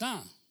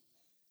voluntad,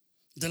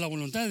 de la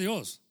voluntad de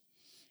Dios,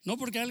 no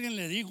porque alguien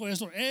le dijo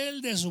esto,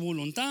 Él de su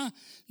voluntad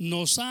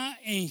nos ha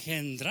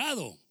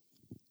engendrado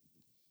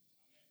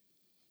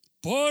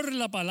por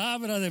la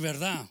palabra de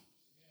verdad.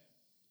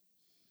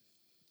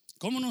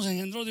 ¿Cómo nos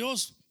engendró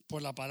Dios?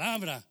 Por la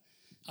palabra.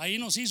 Ahí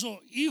nos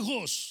hizo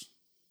hijos.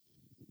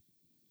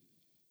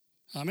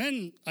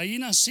 Amén. Ahí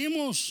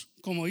nacimos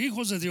como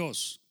hijos de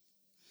Dios,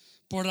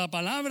 por la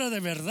palabra de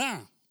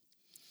verdad,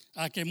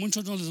 a que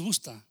muchos no les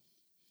gusta,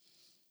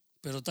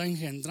 pero está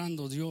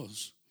engendrando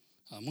Dios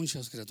a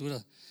muchas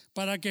criaturas,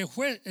 para que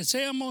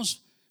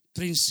seamos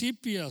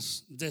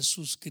principios de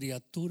sus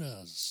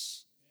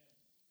criaturas.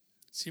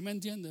 ¿Sí me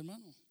entiende,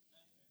 hermano?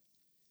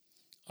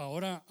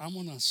 Ahora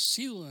hemos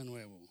nacido de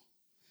nuevo.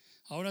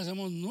 Ahora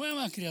somos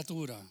nueva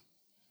criatura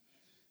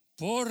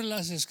por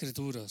las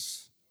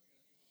Escrituras.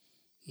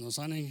 Nos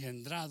han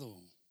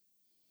engendrado.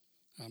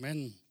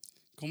 Amén.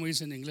 ¿Cómo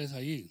dice en inglés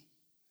ahí?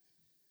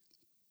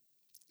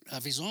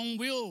 Of his own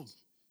will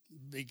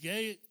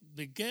beget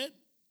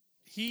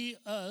he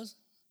us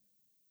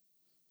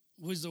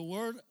with the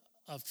word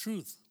of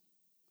truth,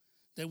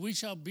 that we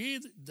shall be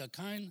the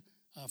kind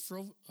of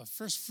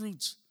first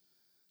fruits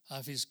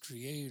of his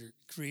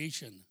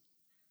creation.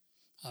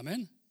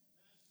 Amén.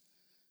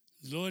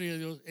 Gloria a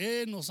Dios.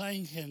 Él nos ha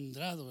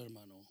engendrado,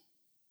 hermano.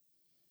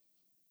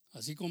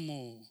 Así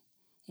como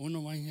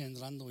uno va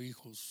engendrando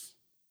hijos,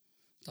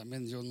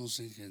 también Dios nos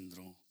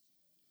engendró.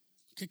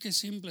 Qué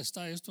simple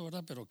está esto,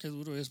 ¿verdad? Pero qué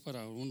duro es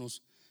para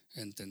unos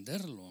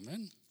entenderlo,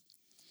 amén.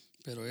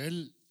 Pero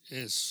Él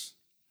es.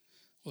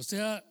 ¿Usted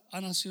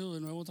ha nacido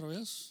de nuevo otra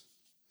vez?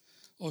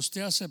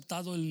 ¿Usted ha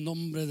aceptado el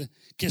nombre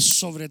que es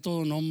sobre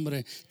todo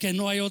nombre, que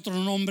no hay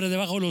otro nombre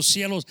debajo de los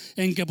cielos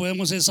en que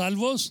podemos ser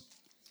salvos?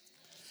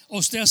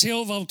 ¿Usted ha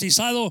sido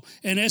bautizado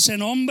en ese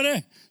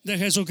nombre de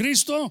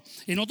Jesucristo?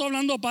 Y no estoy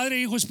hablando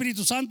Padre, Hijo,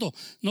 Espíritu Santo.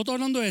 No estoy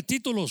hablando de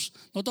títulos.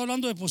 No estoy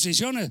hablando de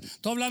posiciones.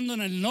 Estoy hablando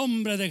en el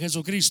nombre de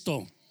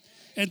Jesucristo.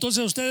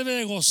 Entonces usted debe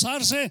de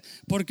gozarse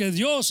porque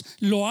Dios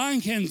lo ha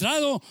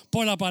engendrado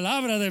por la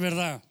palabra de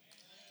verdad.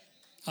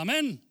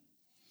 Amén.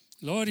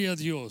 Gloria a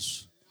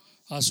Dios.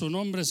 A su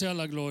nombre sea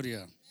la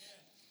gloria.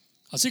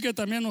 Así que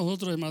también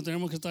nosotros, hermanos,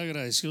 tenemos que estar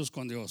agradecidos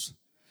con Dios.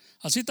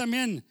 Así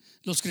también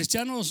los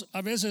cristianos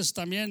a veces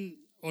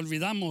también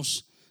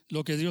olvidamos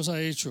lo que Dios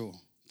ha hecho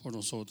por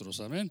nosotros,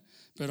 amén.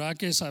 Pero hay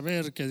que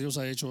saber que Dios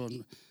ha hecho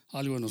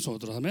algo en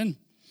nosotros, amén.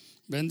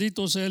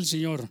 Bendito sea el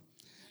Señor.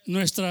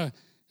 Nuestra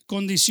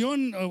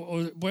condición,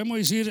 podemos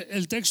decir,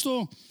 el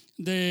texto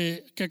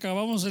que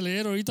acabamos de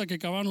leer ahorita,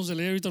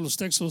 los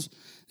textos,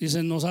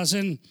 dicen, nos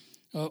hacen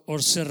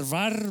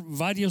observar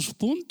varios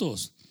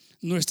puntos.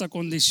 Nuestra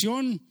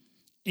condición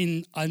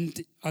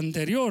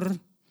anterior,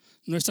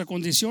 nuestra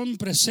condición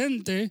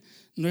presente,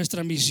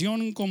 nuestra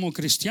misión como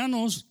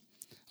cristianos.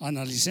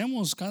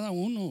 Analicemos cada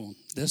uno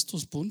de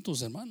estos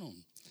puntos, hermano,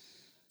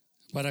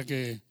 para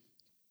que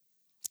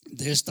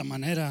de esta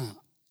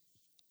manera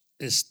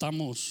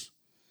estamos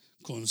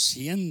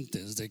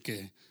conscientes de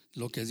que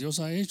lo que Dios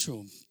ha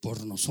hecho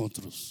por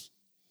nosotros.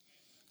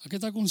 Hay que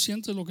estar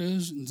conscientes de lo que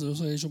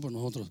Dios ha hecho por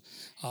nosotros.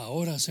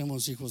 Ahora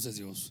somos hijos de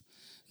Dios.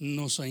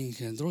 Nos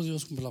engendró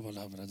Dios por la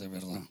palabra de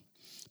verdad.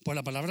 Por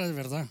la palabra de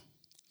verdad.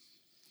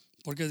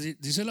 Porque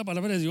dice la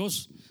palabra de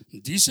Dios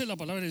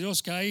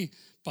que hay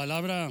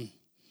palabra,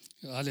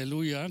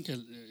 aleluya,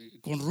 que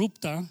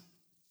corrupta,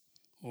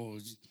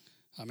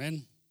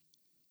 amén.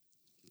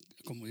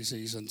 Como dice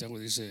ahí Santiago,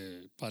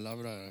 dice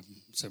palabra,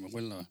 se me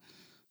fue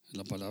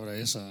la palabra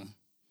esa,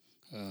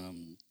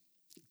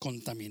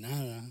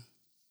 contaminada.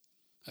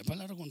 Hay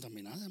palabra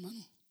contaminada,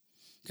 hermano,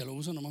 que lo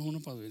usa nomás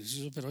uno para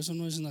beneficio, pero eso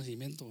no es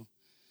nacimiento.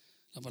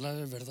 La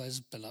palabra de verdad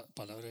es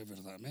palabra de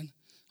verdad, amén.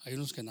 Hay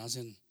unos que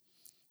nacen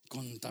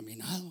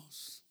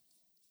contaminados.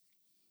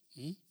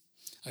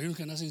 Hay unos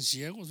que nacen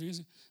ciegos,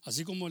 fíjense.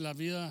 Así como la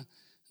vida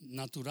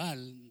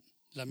natural,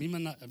 la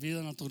misma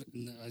vida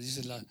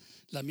dice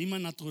la misma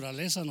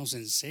naturaleza nos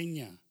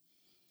enseña.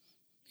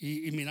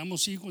 Y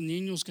miramos hijos,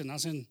 niños que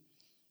nacen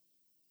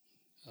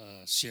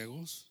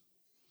ciegos,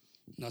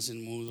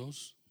 nacen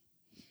mudos,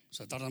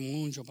 se tardan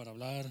mucho para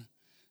hablar,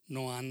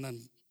 no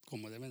andan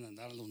como deben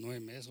andar a los 9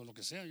 meses o lo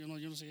que sea. Yo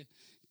no sé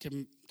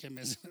qué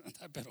meses deben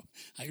andar, pero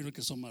hay unos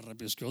que son más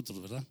rápidos que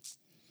otros, ¿verdad?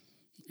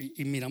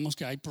 Y miramos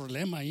que hay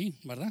problema ahí,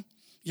 ¿verdad?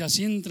 Y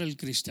así entre el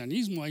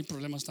cristianismo hay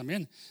problemas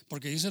también,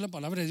 porque dice la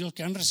palabra de Dios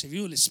que han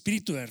recibido el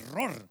espíritu de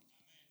error.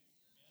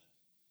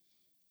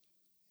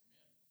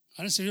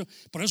 Han recibido,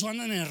 por eso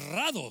andan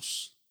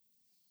errados.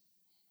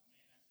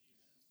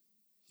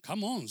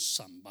 Come on,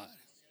 somebody.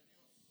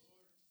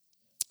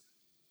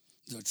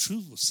 The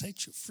truth will set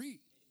you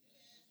free.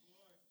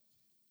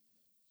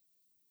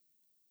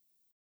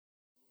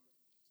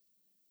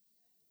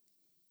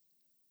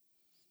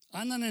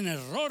 Andan en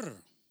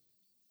error.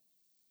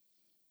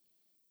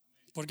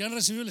 Porque han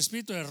recibido el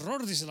espíritu de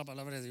error, dice la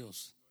palabra de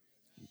Dios.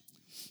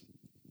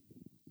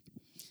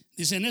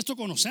 Dice, en esto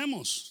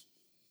conocemos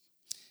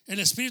el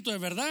espíritu de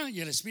verdad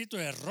y el espíritu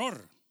de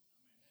error.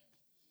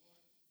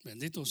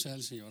 Bendito sea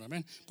el Señor,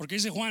 amén. Porque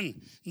dice Juan,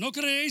 no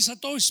creéis a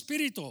todo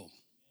espíritu,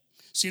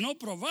 sino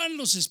probar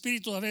los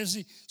espíritus a ver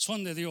si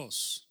son de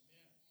Dios.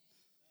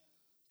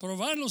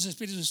 Probar los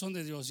espíritus si son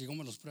de Dios. ¿Y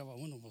cómo los prueba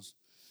uno? Pues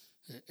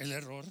el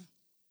error.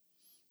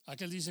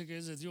 Aquel dice que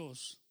es de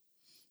Dios,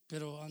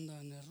 pero anda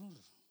en error.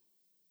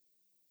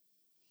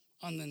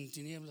 Anda en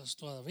tinieblas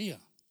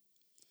todavía.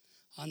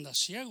 Anda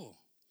ciego.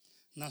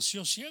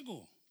 Nació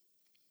ciego.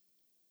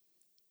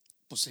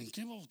 Pues ¿en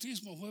qué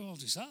bautismo fue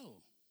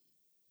bautizado?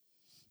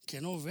 Que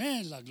no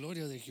ve la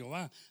gloria de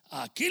Jehová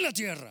aquí en la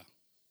tierra.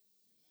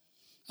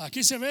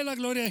 Aquí se ve la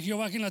gloria de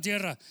Jehová aquí en la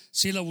tierra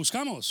si la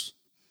buscamos.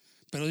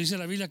 Pero dice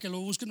la Biblia que lo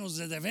busquemos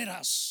de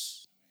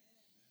veras.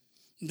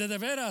 De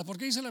veras. ¿Por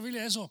qué dice la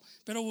Biblia eso?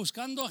 Pero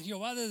buscando a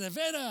Jehová de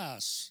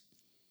veras.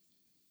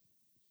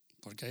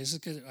 Porque a veces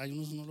que hay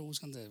unos no lo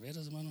buscan de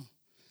veras, hermano.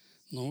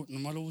 No,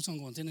 nomás lo buscan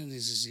cuando tienen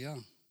necesidad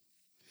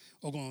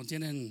o cuando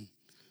tienen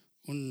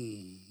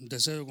un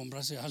deseo de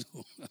comprarse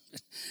algo.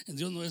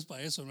 Dios no es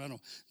para eso,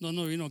 hermano.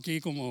 No vino aquí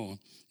como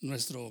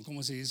nuestro,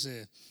 ¿cómo se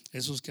dice?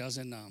 Esos que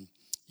hacen,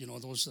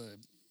 those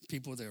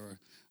people that are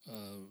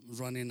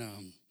running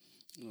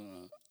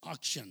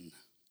auction.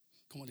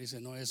 ¿Cómo dice?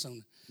 No es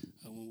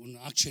un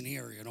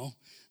auctioneer, you know.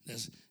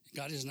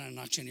 God is not an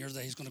auctioneer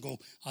that he's going to go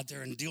out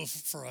there and deal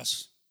for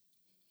us.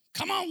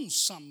 Come on,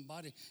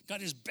 somebody.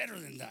 God is better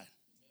than that.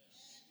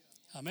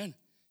 Amen.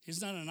 He's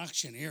not an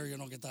auctioneer, you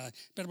know, que está.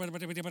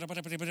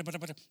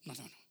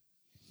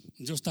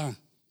 No.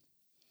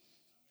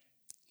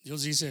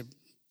 Dios dice,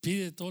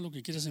 pide todo lo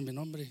que quieras en mi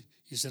nombre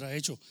y será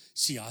hecho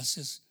si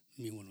haces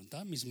mi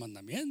voluntad, mis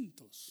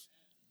mandamientos.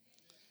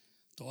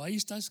 Todo ahí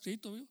está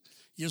escrito, ¿vio?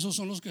 Y esos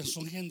son los que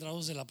son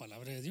engendrados de la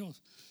palabra de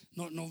Dios.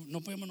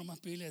 No podemos nomás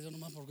pedirle a Dios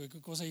nomás porque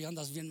qué cosa y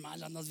andas bien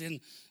mal, andas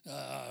bien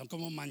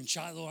como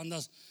manchado,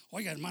 andas.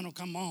 Oiga, hermano,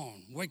 come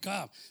on, wake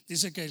up.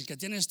 Dice que el que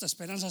tiene esta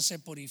esperanza se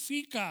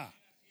purifica.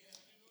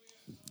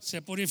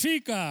 Se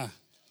purifica.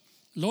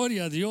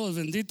 Gloria a Dios,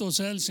 bendito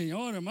sea el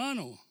Señor,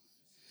 hermano.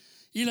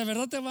 Y la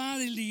verdad te va a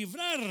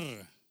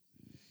librar.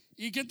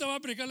 ¿Y quién te va a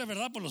predicar la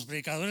verdad? Por los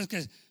predicadores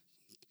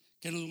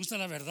que nos gusta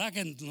la verdad,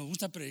 que nos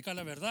gusta predicar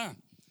la verdad.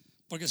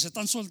 Porque se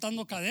están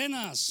soltando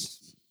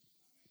cadenas.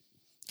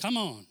 Come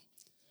on.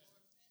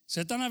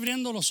 Se están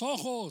abriendo los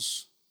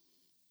ojos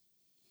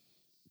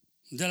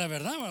de la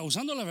verdad.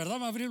 Usando la verdad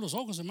va a abrir los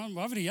ojos, hermano.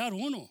 Va a brillar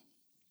uno.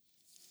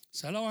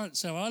 Se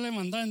va a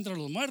levantar entre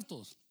los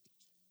muertos.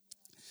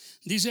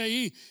 Dice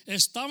ahí,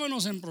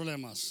 estábamos en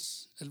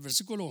problemas. El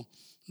versículo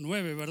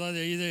 9, ¿verdad?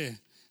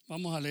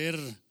 Vamos a leer,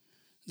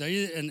 de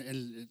ahí en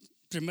el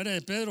 1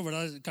 de Pedro,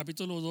 ¿verdad?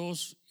 Capítulo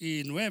 2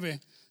 y 9,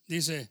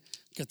 dice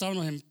que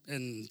estábamos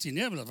en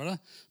tinieblas,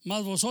 ¿verdad?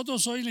 Mas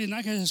vosotros sois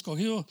linaje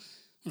escogido,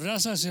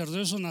 raza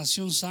sacerdocio,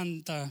 nación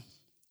santa,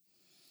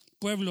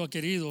 pueblo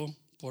querido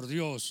por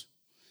Dios,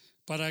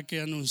 para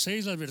que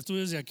anunciéis las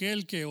virtudes de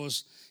aquel que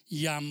os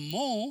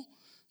llamó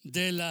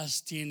de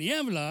las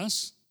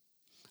tinieblas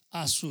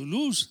a su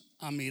luz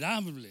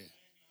admirable.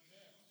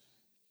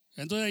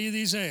 Entonces ahí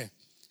dice,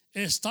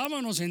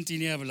 estábamos en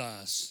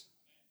tinieblas.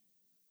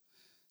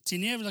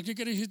 Tinieblas, ¿qué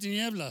quiere decir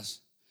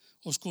tinieblas?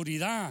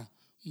 Oscuridad,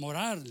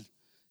 moral,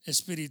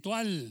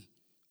 espiritual,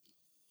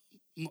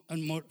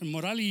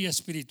 moral y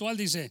espiritual,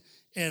 dice,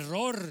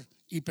 error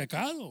y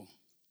pecado.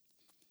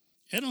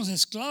 Éramos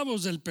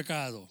esclavos del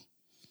pecado.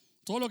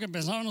 Todo lo que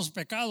pensábamos,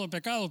 pecado.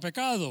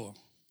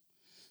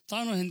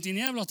 Estábamos en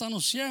tinieblas,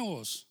 estábamos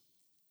ciegos.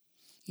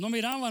 No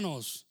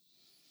mirábamos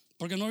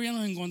porque no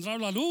habíamos encontrado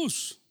la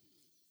luz.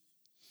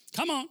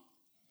 Come on.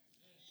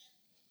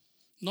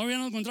 No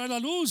habíamos encontrado la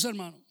luz,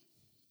 hermano.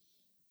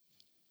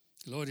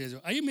 Gloria a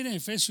Dios. Ahí miren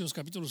Efesios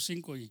capítulo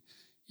 5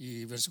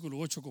 y versículo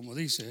 8, como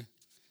dice,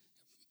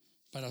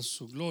 para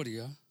su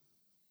gloria.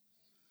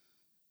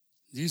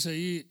 Dice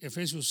ahí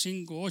Efesios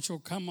 5,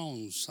 8, come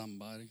on,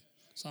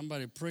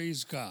 somebody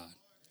praise God.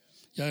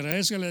 Y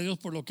agradezcale a Dios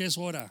por lo que es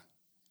ahora.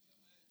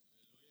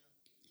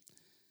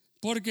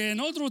 Porque en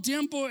otro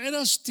tiempo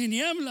eras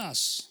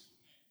tinieblas,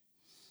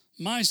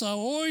 mas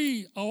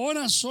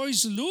ahora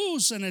sois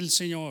luz en el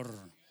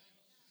Señor.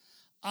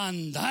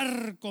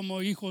 Andar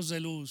como hijos de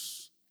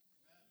luz.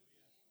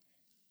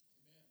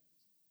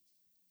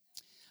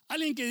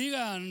 Alguien que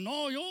diga,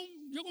 no,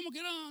 yo como que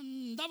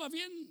andaba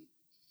bien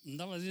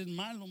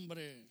mal,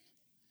 hombre.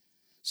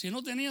 Si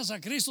no tenías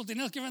a Cristo,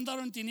 tenías que andar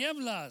en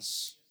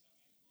tinieblas.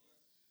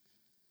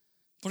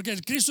 Porque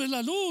el Cristo es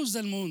la luz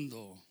del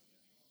mundo.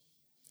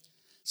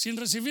 Sin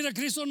recibir a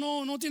Cristo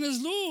no tienes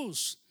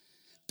luz.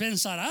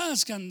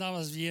 Pensarás que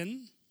andabas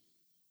bien.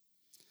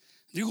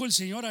 Dijo el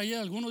Señor ayer,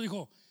 alguno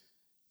dijo,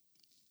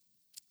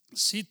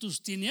 si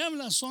tus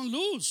tinieblas son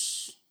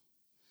luz,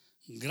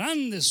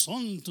 grandes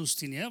son tus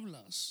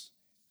tinieblas.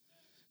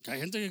 Que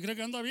hay gente que cree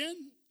que anda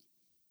bien,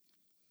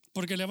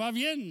 porque le va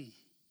bien,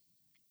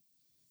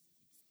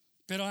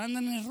 pero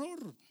anda en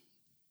error.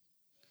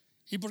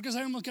 ¿Y por qué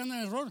sabemos que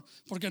anda en error?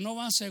 Porque no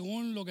va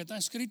según lo que está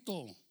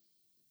escrito.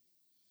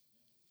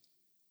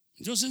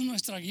 Dios es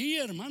nuestra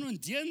guía, hermano,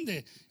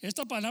 entiende.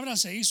 Esta palabra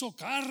se hizo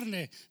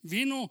carne,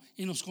 vino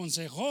y nos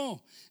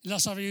aconsejó. La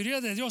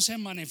sabiduría de Dios se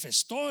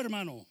manifestó,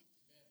 hermano.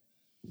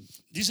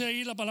 Dice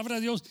ahí la palabra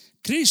de Dios,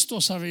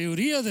 Cristo,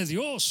 sabiduría de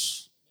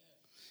Dios.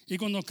 Y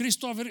cuando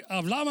Cristo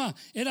hablaba,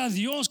 era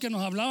Dios que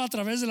nos hablaba a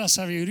través de la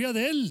sabiduría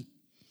de Él,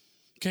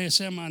 que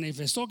se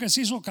manifestó, que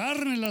se hizo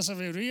carne la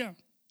sabiduría.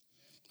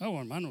 Oh,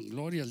 hermano,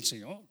 gloria al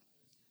Señor.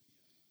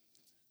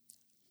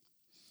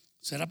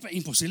 ¿Será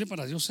imposible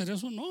para Dios ser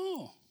eso?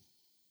 No.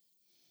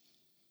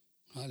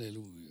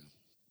 Aleluya.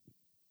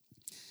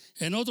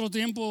 En otro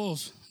tiempo,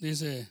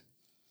 dice,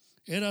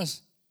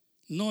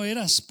 no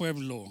eras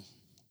pueblo,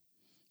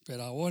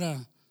 pero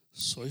ahora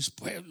sois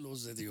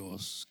pueblos de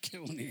Dios.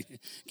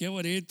 Qué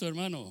bonito,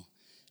 hermano.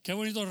 Qué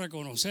bonito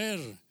reconocer.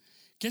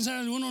 ¿Quién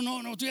sabe? Uno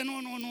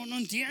no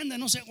entiende,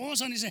 no se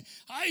goza, ni dice,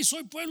 ay,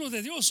 soy pueblo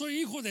de Dios, soy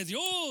hijo de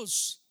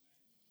Dios.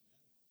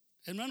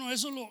 Hermano,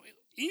 eso es lo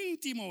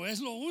íntimo, es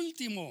lo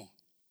último.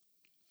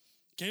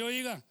 Que yo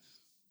diga,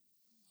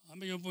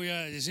 yo voy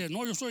a decir,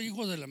 no, yo soy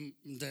hijo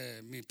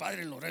de mi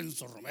padre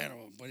Lorenzo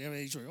Romero, podría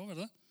haber dicho yo,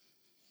 ¿verdad?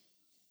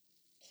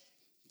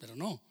 Pero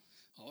no,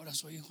 ahora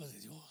soy hijo de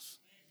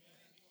Dios.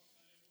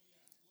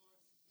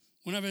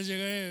 Una vez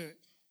llegué,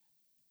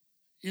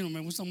 y me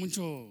gusta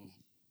mucho,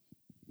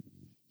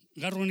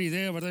 agarro una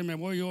idea, ¿verdad? Y me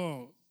voy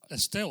yo a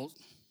Stealth,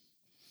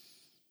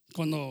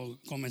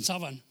 cuando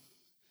comenzaban.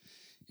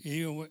 Y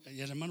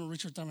el hermano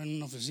Richard estaba en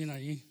una oficina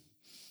allí.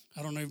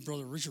 I don't know if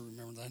Brother Richard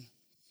remember that.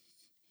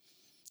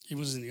 He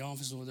was in the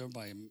office over there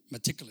by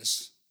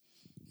Meticulous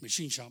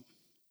Machine Shop.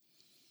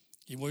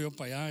 Y voy yo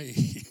para allá y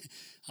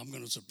I'm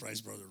going to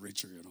surprise Brother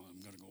Richard,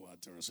 I'm going to go out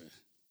there and say,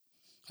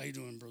 how you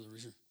doing, Brother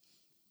Richard?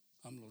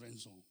 I'm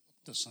Lorenzo,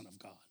 the son of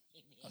God,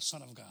 a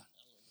son of God.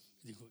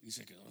 Y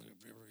se quedó,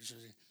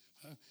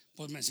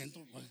 pues me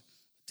siento,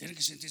 tiene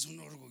que sentirse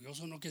uno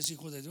orgulloso, ¿no? Que es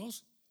hijo de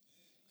Dios.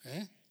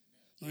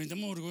 Nos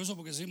sentimos orgullosos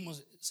porque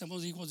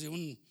somos hijos de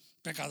un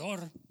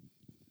pecador.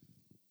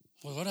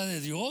 Pues ahora de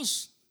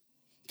Dios,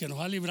 que nos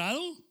ha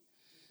librado.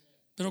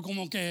 Pero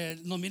como que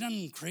nos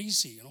miran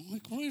crazy,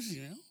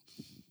 crazy,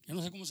 Yo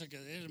no sé cómo se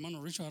quedó el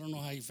hermano Richard, I don't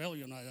know how he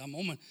felt, at that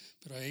moment.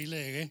 Pero ahí le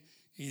llegué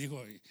y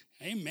dijo,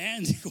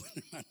 amen,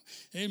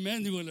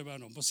 dijo el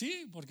hermano. Pues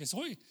sí, porque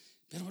soy.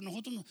 Pero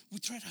nosotros no, we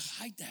try to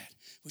hide that.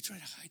 We try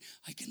to hide.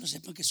 Hay que no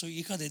sepan que soy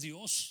hija de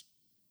Dios.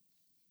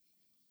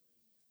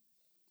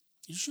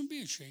 You shouldn't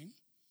be ashamed.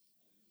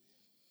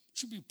 You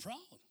should be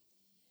proud.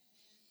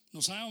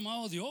 Nos ha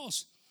llamado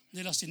Dios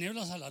de las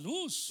tinieblas a la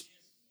luz.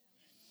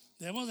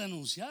 Debemos de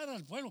anunciar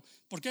al pueblo.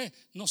 ¿Por qué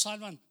no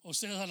salvan a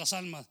ustedes a las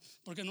almas?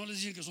 Porque no les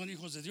dicen que son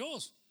hijos de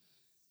Dios.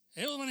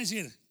 Ellos van a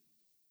decir,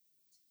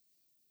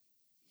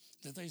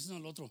 le está diciendo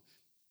al otro,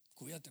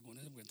 cuídate con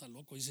él porque está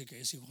loco, dice que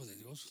es hijo de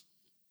Dios.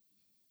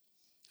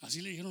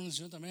 Así le dijeron al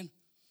Señor también,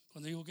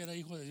 cuando dijo que era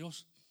hijo de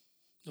Dios.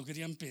 Lo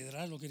querían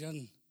pedrar,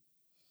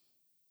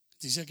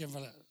 dice que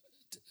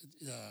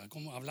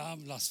como hablaba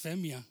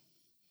blasfemia,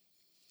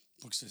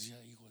 porque se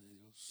decía hijo de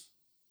Dios.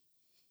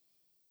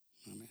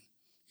 Amén.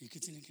 ¿Y qué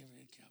tiene que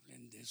ver que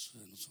hablen de eso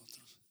de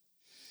nosotros?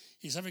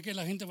 Y sabe que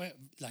la gente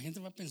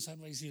va a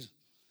pensar, va a decir,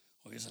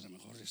 oye, a lo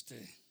mejor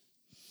este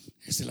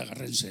la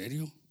agarra en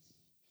serio.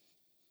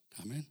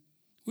 Amén.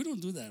 We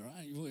don't do that,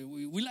 right?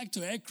 We like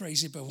to act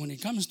crazy, but when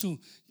it comes to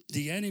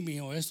the enemy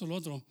o esto o lo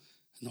otro,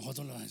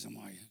 nosotros lo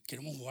decimos,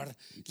 queremos jugar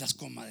las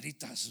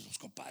comadritas, los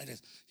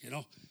compadres,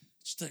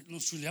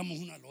 nos chuleamos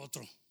uno al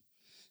otro.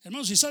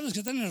 Hermano, si sabes que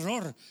está en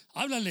error,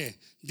 háblale,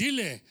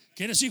 dile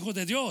que eres hijo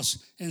de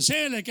Dios,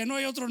 enséñale que no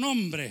hay otro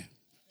nombre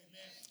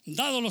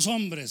dado a los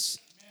hombres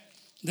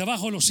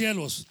debajo de los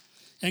cielos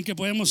en que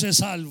podemos ser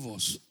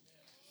salvos.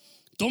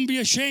 Don't be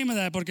ashamed of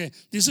that, porque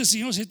dice el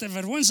Señor, si te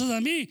avergüenzas de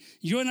mí,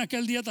 yo en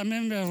aquel día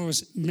también me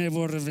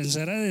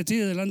avergonzaré de ti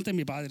delante de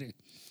mi Padre.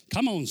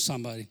 Come on,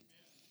 somebody.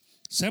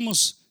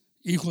 Seamos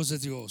hijos de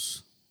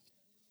Dios.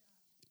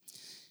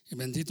 Y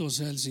bendito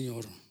sea el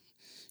Señor.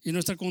 Y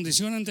nuestra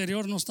condición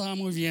anterior no estaba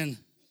muy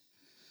bien.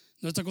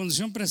 Nuestra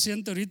condición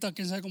presente ahorita,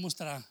 quién sabe cómo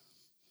estará.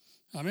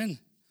 Amén.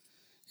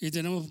 Y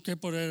tenemos que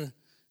poder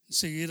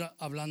seguir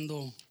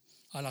hablando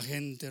a la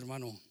gente,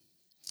 hermano.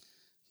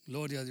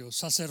 Gloria a Dios.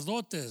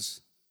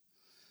 Sacerdotes,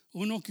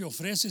 uno que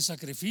ofrece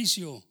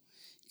sacrificio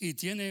y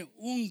tiene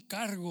un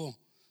cargo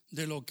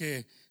de lo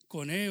que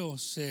con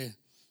ellos se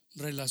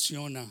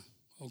relaciona,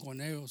 o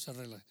con ellos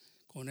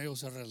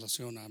se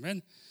relaciona.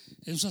 Amén.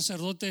 Es un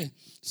sacerdote,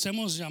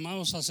 somos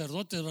llamados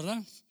sacerdotes,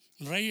 ¿verdad?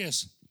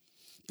 Reyes.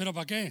 ¿Pero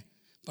para qué?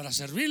 Para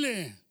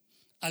servirle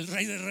al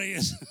Rey de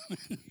Reyes.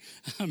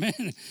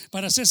 Amén.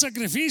 Para hacer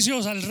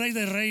sacrificios al Rey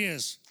de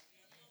Reyes.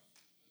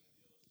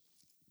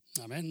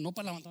 Amén. No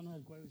para levantarnos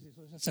el cuello y decir,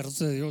 soy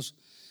sacerdote de Dios.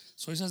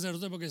 Soy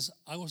sacerdote porque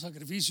hago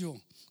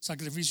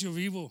sacrificio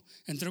vivo.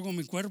 Entrego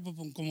mi cuerpo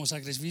como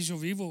sacrificio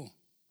vivo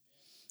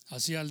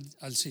hacia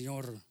al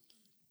Señor.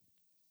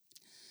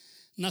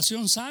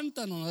 Nación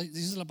santa, nos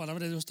dice la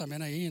palabra de Dios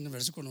también ahí, en el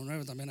versículo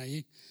 9 también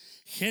ahí.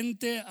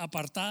 Gente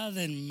apartada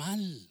del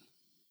mal.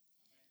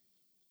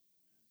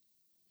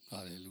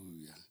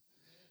 Aleluya.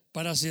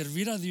 Para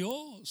servir a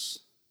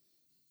Dios.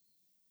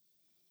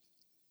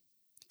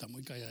 Están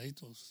muy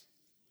calladitos.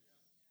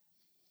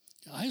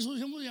 A eso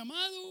somos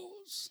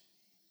llamados.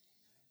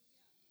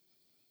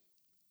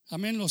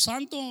 Amén. Los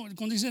santos,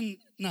 cuando dicen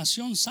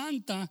nación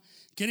santa,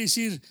 quiere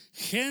decir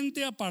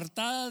gente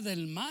apartada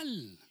del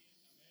mal.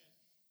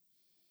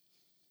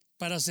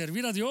 Para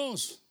servir a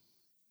Dios.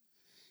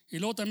 Y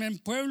luego también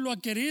pueblo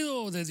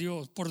adquirido de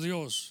Dios, por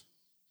Dios.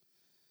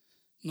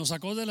 Nos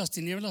sacó de las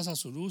tinieblas a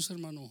su luz,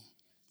 hermano.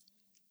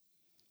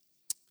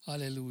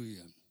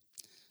 Aleluya.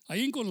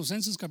 Ahí en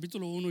Colosenses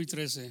capítulo 1 y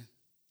 13.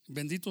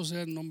 Bendito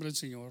sea el nombre del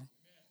Señor.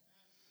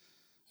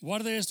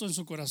 Guarde esto en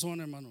su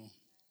corazón, hermano.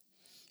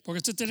 Porque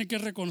usted tiene que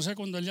reconocer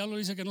cuando el diablo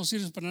dice que no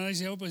sirves para nada.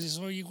 Dice, oh, pues si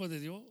soy hijo de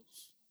Dios,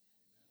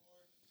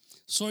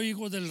 soy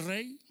hijo del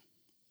Rey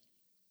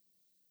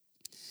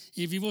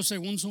y vivo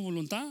según su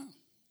voluntad.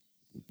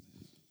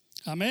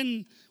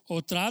 Amén.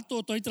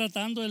 Estoy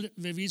tratando de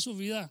vivir su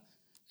vida.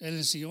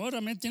 El Señor,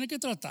 amén, tiene que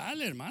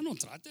tratarle, hermano.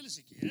 Trátele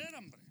si quiere,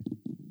 hombre.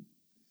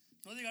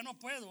 No diga no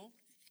puedo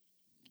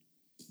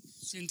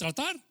sin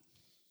tratar.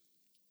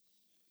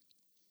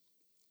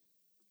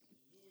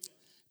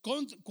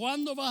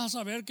 ¿Cuándo vas a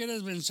saber que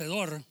eres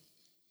vencedor?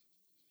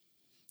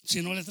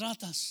 Si no le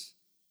tratas,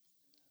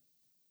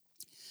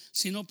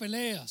 si no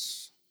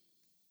peleas.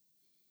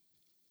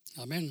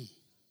 Amén.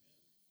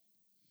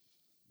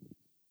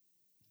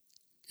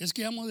 Es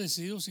que hemos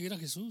decidido seguir a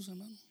Jesús,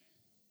 hermano.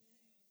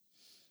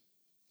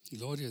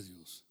 Gloria a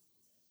Dios.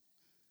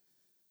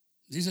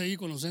 Dice ahí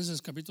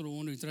Colosenses capítulo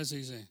 1 y 13,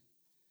 dice,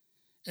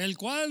 el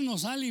cual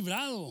nos ha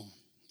librado.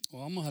 O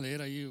vamos a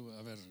leer ahí,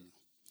 a ver,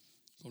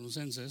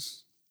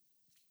 Colosenses.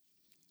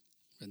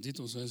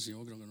 Bendito sea el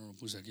Señor, creo que no lo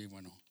puse aquí.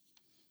 Bueno,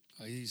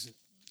 ahí dice,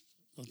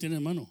 ¿lo tiene,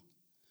 hermano?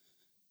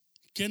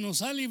 Que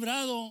nos ha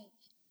librado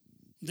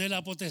de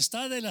la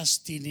potestad de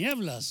las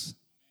tinieblas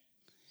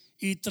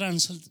y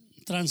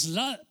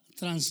trasladado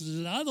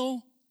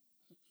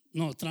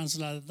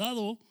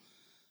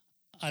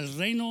al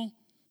reino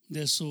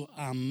de su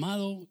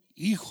amado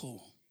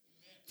Hijo.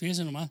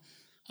 Fíjense nomás,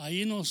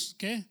 ahí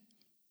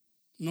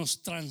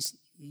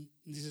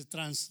dice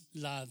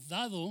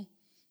trasladado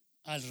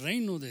al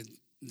reino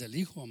del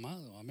Hijo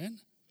amado.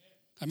 Amén.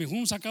 A mí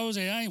fuimos sacados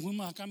de allá y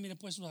fuimos acá, mire,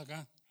 puestos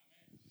acá,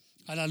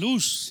 a la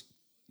luz.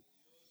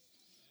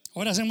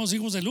 Ahora somos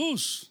hijos de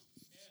luz.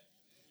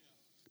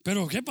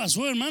 Pero ¿qué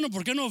pasó, hermano?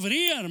 ¿Por qué no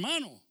brilla,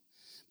 hermano?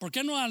 ¿Por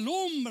qué no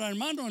alumbra,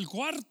 hermano, el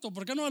cuarto?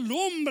 ¿Por qué no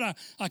alumbra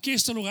aquí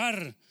este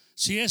lugar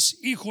si es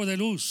hijo de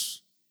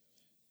luz?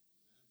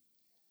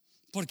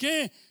 ¿Por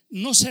qué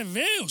no se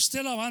ve usted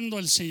alabando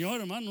al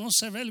Señor, hermano? No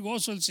se ve el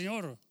gozo del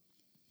Señor.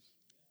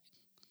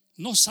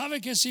 No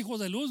sabe que es hijo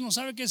de luz, no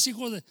sabe que es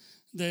hijo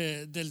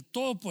del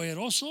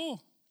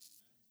Todopoderoso.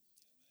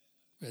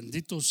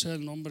 Bendito sea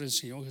el nombre del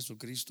Señor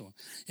Jesucristo.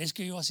 Es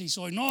que yo así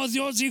soy. No,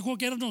 Dios dijo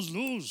que éramos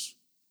luz.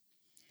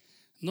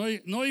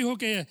 No dijo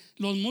que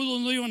los mudos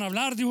no iban a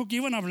hablar, dijo que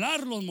iban a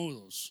hablar los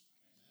mudos.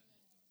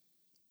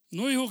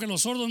 No dijo que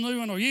los sordos no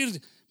iban a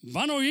oír,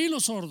 van a oír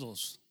los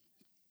sordos.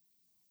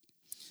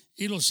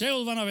 Y los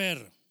ciegos van a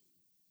ver.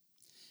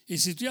 Y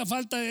si todavía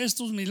falta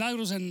estos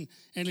milagros en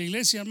la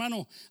iglesia,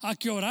 hermano, hay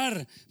que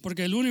orar,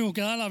 porque el único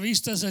que da la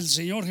vista es el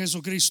Señor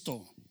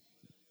Jesucristo.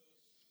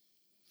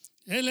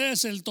 Él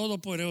es el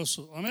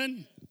Todopoderoso.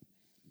 Amén.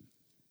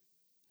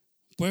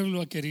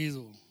 Pueblo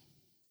querido,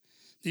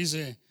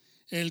 dice,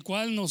 el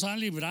cual nos ha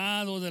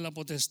librado de la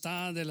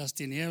potestad de las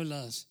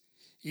tinieblas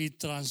y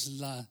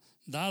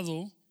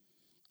trasladado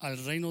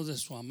al reino de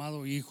su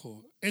amado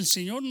Hijo. El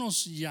Señor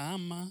nos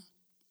llama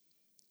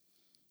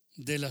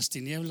de las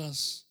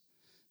tinieblas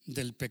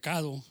del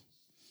pecado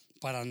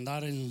para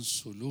andar en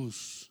su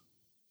luz.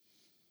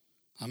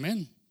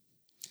 Amén.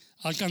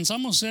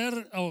 Alcanzamos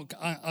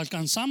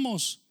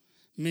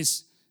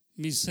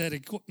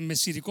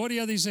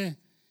misericordia, dice,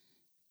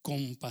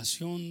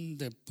 compasión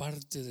de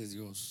parte de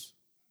Dios.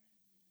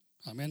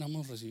 Amén.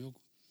 Hemos recibido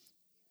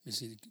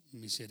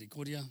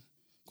misericordia,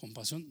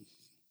 compasión.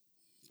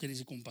 ¿Qué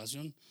dice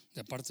compasión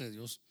de parte de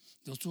Dios?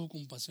 Dios tuvo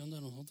compasión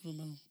de nosotros,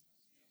 hermano.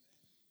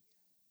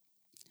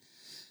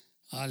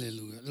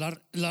 Aleluya.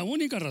 La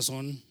única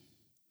razón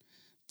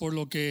por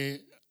lo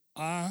que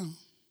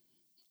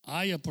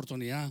hay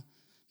oportunidad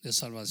de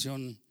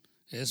salvación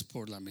es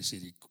por la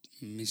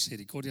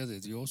misericordia de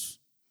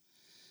Dios.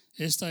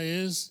 Esta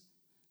es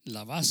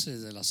la base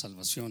de la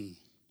salvación.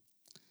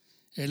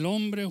 El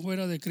hombre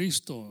fuera de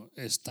Cristo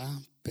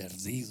está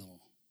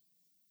perdido.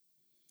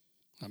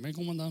 Amén.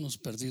 ¿Cómo andamos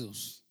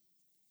perdidos?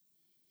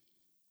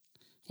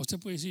 Usted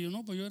puede decir,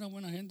 no, pues yo era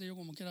buena gente, yo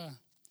como quiera,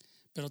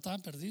 pero estaba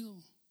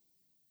perdido.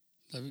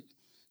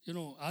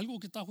 Algo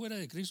que está fuera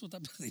de Cristo está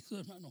perdido,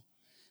 hermano,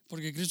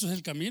 porque Cristo es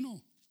el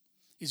camino.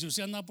 Y si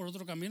usted anda por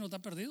otro camino, está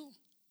perdido.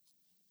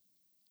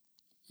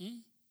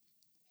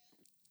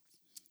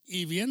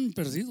 Y bien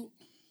perdido.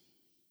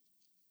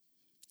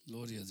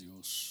 Gloria a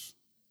Dios.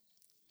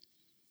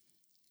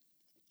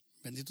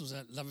 Bendito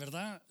sea. La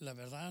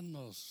verdad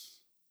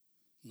nos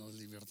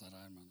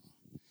libertará, hermano.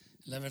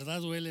 La verdad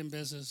duele en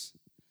veces.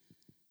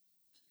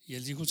 Y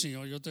él dijo,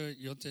 Señor, yo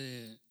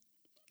te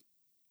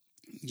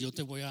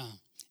voy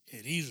a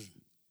herir,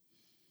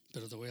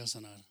 pero te voy a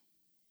sanar.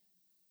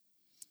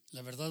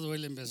 La verdad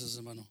duele en veces,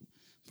 hermano,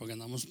 porque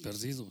andamos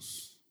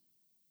perdidos.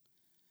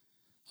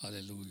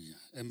 Aleluya.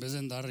 En vez de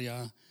andar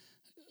ya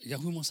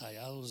fuimos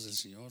hallados del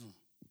Señor.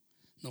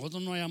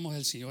 Nosotros no hallamos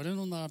al Señor, Él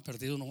no andaba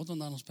perdido, nosotros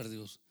andábamos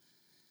perdidos.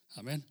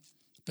 Amén.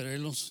 Pero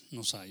Él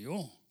nos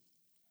halló.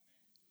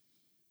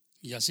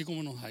 Y así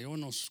como nos halló,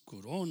 nos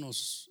curó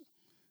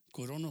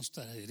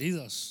nuestras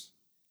heridas.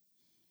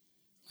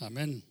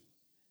 Amén.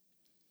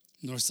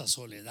 Nuestra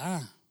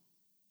soledad,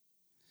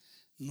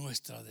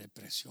 nuestra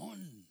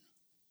depresión,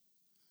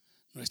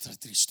 nuestra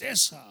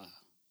tristeza.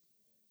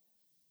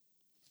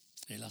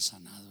 Él ha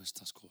sanado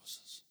estas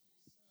cosas.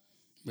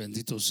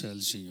 Bendito sea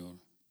el Señor.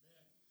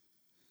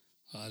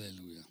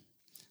 Aleluya.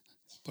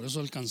 Por eso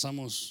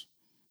alcanzamos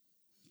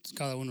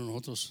cada uno de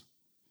nosotros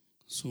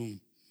su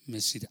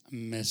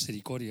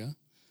misericordia.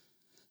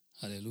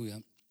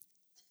 Aleluya.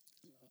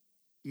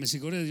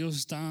 Misericordia de Dios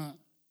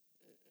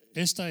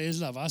esta es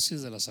la base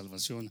de la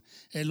salvación.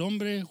 El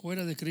hombre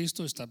fuera de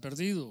Cristo está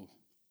perdido.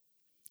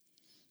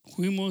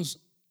 Fuimos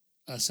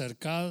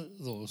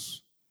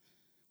acercados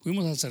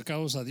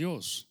a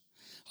Dios.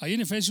 Ahí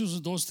en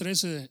Efesios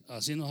 2:13,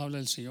 así nos habla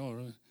el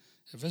Señor.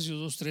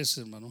 Efesios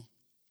 2:13, hermano.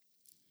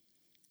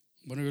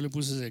 Bueno, yo le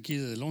puse de aquí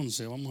desde el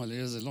 11, vamos a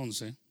leer desde el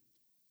 11.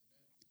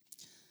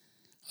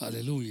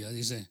 Aleluya,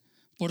 dice: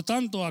 por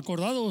tanto,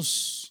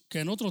 acordados que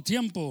en otro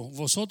tiempo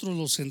vosotros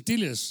los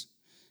gentiles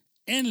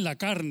en la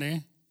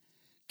carne,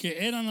 que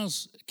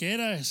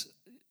erais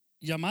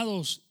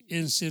llamados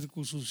en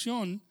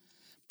circuncisión,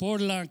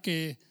 por la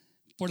que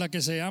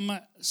se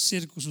llama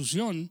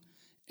circuncisión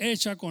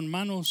hecha con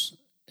manos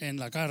en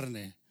la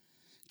carne,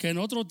 que en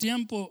otro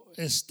tiempo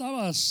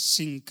estabas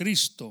sin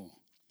Cristo.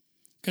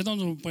 ¿Qué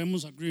tanto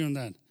podemos agree on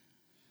that?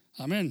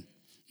 Amén.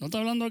 No está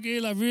hablando aquí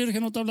de la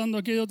Virgen, no está hablando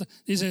aquí de otra.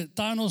 Dice,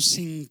 estábamos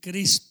sin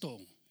Cristo,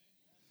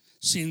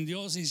 sin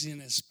Dios y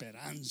sin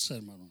esperanza,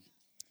 hermano.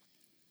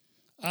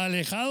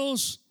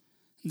 Alejados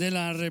de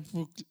la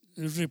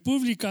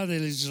República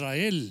de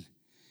Israel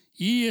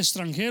y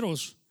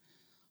extranjeros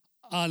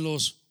a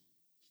los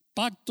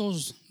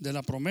pactos de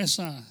la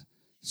promesa,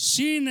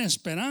 sin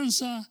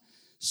esperanza,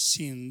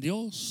 sin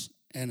Dios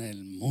en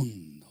el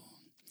mundo.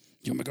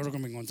 Yo me acuerdo que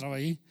me encontraba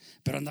ahí,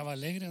 pero andaba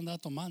alegre, andaba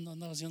tomando,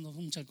 andaba haciendo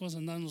muchas cosas,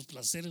 andaba en los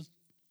placeres,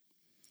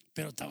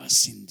 pero estaba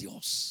sin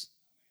Dios,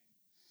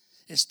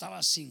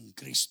 estaba sin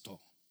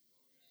Cristo,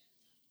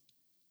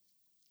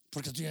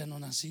 porque tú ya no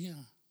nacía,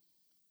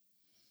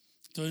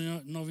 tú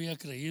no había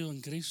creído en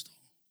Cristo,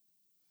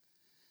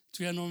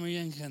 tú ya no me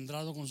había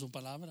engendrado con su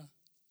palabra,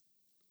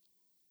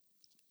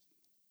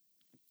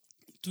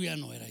 tú ya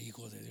no eras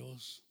hijo de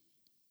Dios.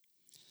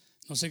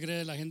 No se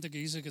cree la gente que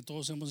dice que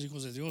todos somos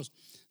hijos de Dios.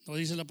 No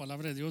dice la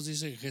palabra de Dios,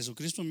 dice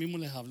Jesucristo mismo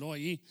les habló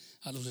ahí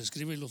a los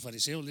escribas y los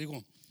fariseos. Le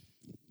dijo,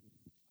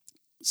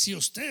 si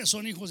ustedes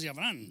son hijos de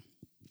Abraham,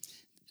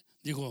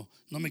 dijo,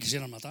 no me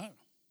quisieran matar.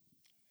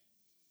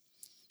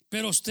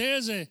 Pero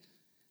ustedes de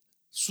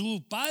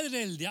su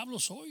padre el diablo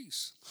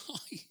sois.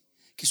 Ay,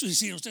 ¿qué quiso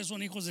decir? Ustedes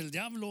son hijos del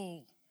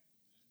diablo.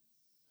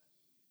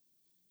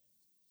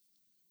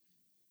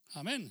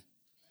 Amén.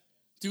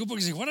 Digo,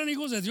 porque si fueran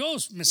hijos de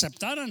Dios, me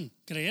aceptaran,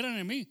 creyeran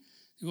en mí.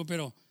 Digo,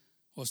 pero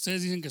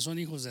ustedes dicen que son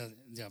hijos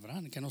de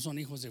Abraham, que no son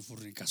hijos de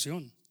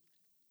fornicación.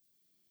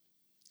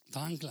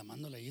 Estaban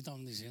clamándole ahí,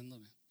 estaban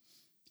diciéndole,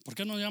 ¿por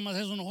qué no llamas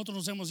eso? Nosotros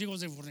no somos hijos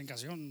de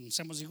fornicación,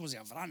 somos hijos de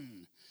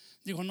Abraham.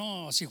 Digo,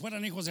 no, si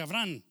fueran hijos de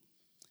Abraham,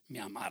 me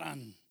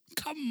amaran.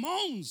 Come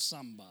on,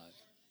 somebody.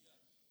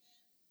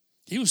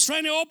 He was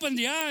trying to open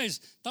the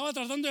eyes. Estaba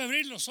tratando de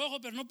abrir los ojos,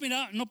 pero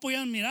no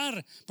podían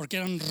mirar porque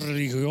eran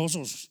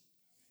religiosos.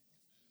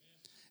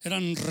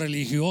 Eran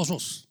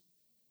religiosos.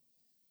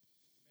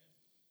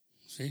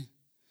 ¿Sí?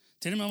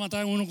 Tiene más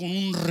matar a uno con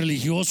un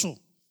religioso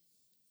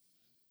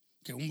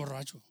que un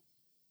borracho,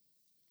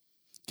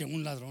 que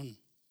un ladrón.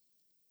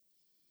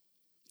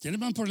 Tiene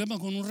más problemas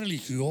con un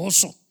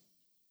religioso.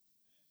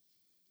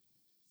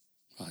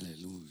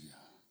 Aleluya.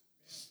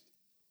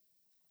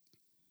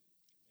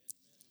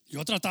 Yo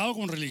he tratado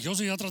con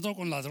religiosos, yo he tratado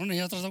con ladrones,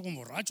 yo he tratado con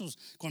borrachos,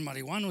 con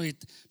marihuanos y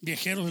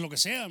viejeros y lo que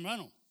sea,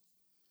 hermano.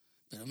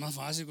 Pero es más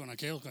fácil con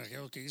aquellos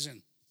que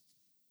dicen.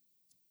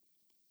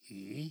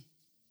 Y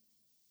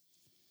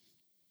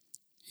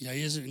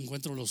ahí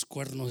encuentro los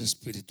cuernos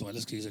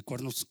espirituales que dice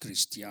cuernos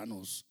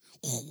cristianos.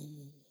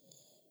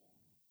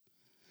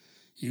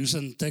 Y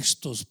usan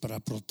textos para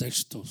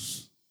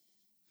protextos.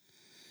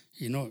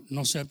 Y no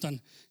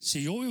aceptan.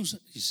 Si yo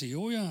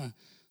voy a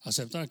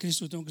aceptar a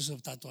Cristo, tengo que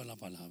aceptar toda la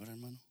palabra,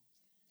 hermano.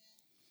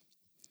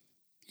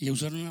 Y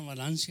usar una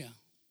balanza.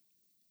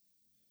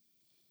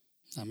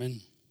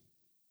 Amén.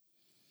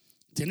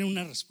 Tiene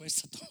una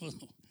respuesta a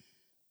todo.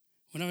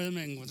 Una vez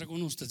me encontré con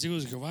unos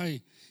testigos de Jehová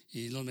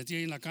y los metí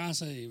ahí en la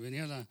casa y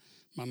venía la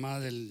mamá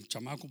del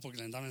chamaco porque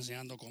le andaba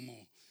enseñando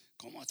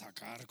cómo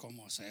atacar,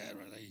 cómo hacer,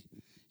 ¿verdad?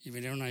 Y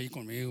vinieron ahí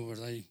conmigo,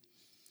 ¿verdad?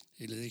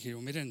 Y le dije yo,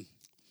 miren,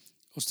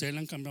 ustedes le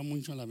han cambiado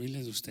mucho a la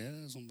Biblia de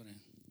ustedes, hombre.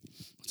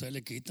 Ustedes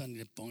le quitan y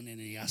le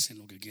ponen y hacen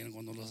lo que quieren.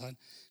 Cuando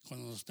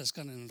los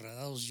pescan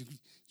enredados,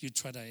 you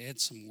try to add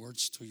some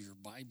words to your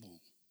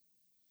Bible.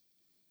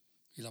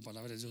 Y la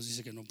palabra de Dios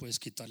dice que no puedes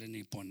quitarle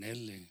ni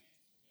ponerle.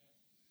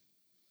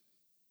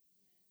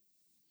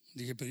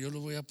 Dije, pero yo lo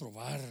voy a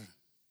probar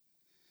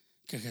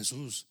que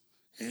Jesús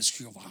es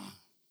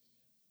Jehová.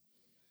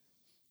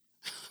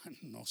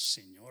 No,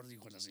 Señor,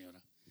 dijo la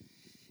señora.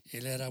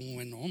 Él era un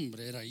buen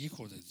hombre, era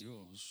hijo de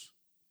Dios.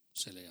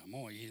 Se le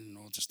llamó ahí en el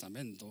Nuevo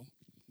Testamento.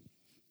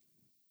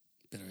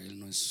 Pero él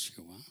no es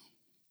Jehová.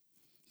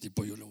 Dije,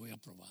 pues yo lo voy a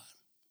probar.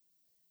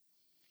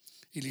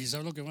 Y le dije,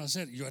 ¿sabes lo que va a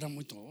hacer? Yo era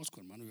muy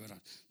tosco, hermano.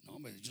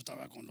 Yo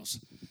estaba con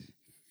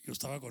Yo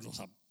estaba con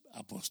los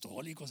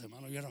apostólicos,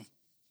 hermano, y era,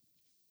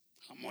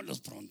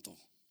 vámonos pronto.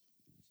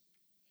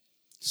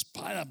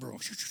 Espada, bro.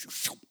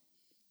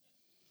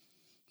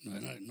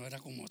 No era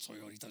como soy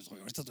ahorita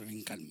estoy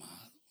bien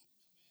calmado.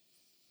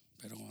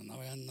 Pero cuando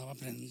andaba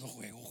aprendiendo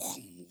juego,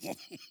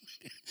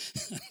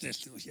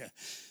 aleluya,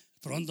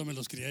 pronto me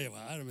los quería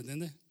llevar, ¿me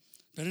entiende?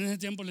 Pero en ese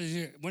tiempo le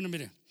dije, bueno,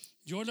 mire,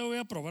 yo le voy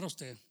a probar a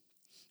usted.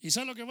 ¿Y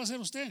sabe lo que va a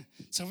hacer usted?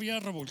 Se voy a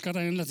revolcar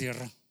ahí en la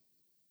tierra.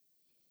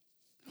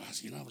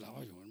 Así no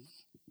hablaba yo, hermano.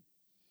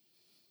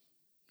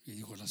 Y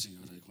dijo la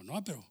señora, dijo,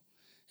 no, pero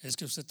es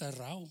que usted está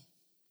errado.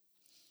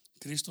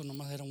 Cristo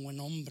nomás era un buen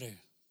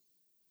hombre.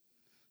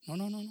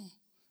 No.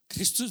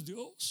 Cristo es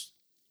Dios.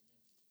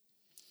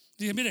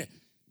 Dije, mire,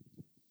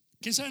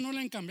 quizás no le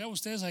han cambiado a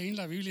ustedes ahí en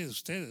la Biblia de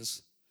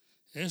ustedes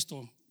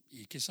esto,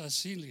 y quizás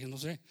sí, le dije, no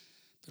sé,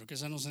 pero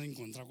quizás no se han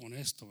encontrado con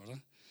esto,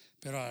 ¿verdad?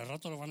 Pero al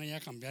rato lo van a ir a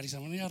cambiar y se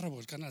van a ir a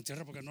revolcar en la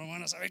tierra porque no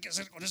van a saber qué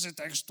hacer con ese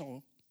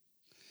texto.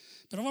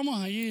 Pero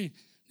vamos allí,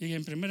 dije,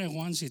 en 1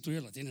 Juan, si tú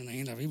ya la tienen ahí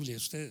en la Biblia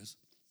ustedes.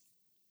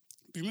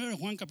 1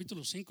 Juan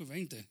capítulo 5 y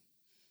 20.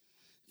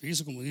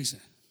 Fíjese cómo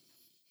dice.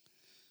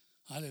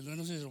 Aleluya,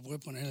 no sé si lo puede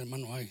poner,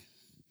 hermano, ahí.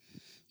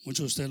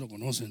 Muchos de ustedes lo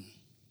conocen.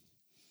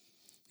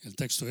 El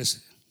texto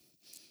ese.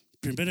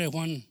 1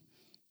 Juan,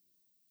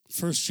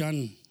 1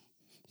 John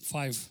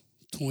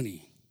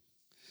 5:20.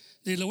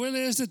 Y le voy a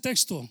leer este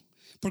texto,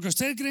 porque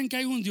ustedes creen que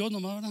hay un Dios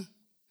nomás, ¿verdad?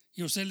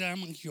 Y ustedes le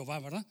llaman Jehová,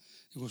 ¿verdad?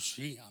 Digo,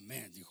 sí,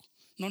 amén. Dijo,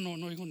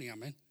 no dijo ni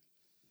amén.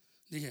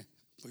 Dije,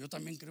 pues yo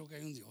también creo que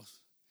hay un Dios.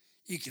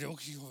 Y creo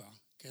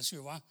que es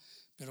Jehová,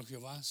 pero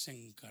Jehová se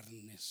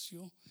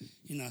encarneció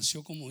y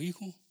nació como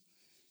hijo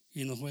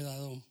y nos fue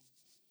dado,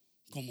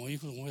 como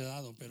hijo nos fue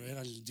dado, pero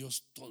era el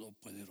Dios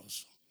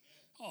todopoderoso.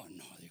 Oh,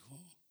 no, dijo.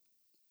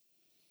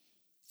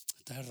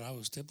 Está errado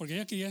usted, porque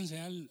ella quería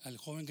enseñar al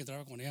joven que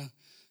trabaja con ella,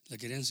 le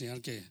quería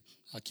enseñar que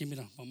aquí,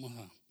 mira,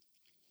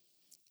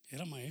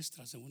 era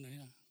maestra según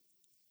ella.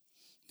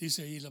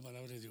 Dice ahí la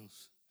palabra de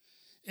Dios.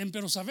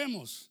 Pero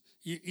sabemos,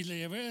 y le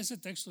llevé ese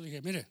texto,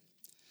 dije, mire,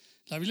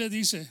 la Biblia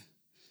dice,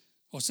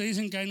 ustedes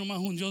dicen que hay nomás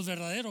un Dios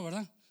verdadero,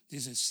 ¿verdad?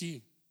 Dice,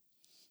 sí.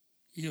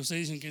 Y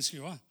ustedes dicen que es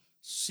Jehová.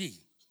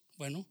 Sí.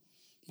 Bueno,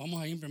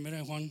 vamos ahí en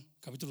 1 Juan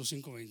capítulo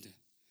 5:20.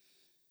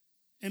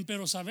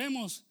 Pero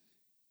sabemos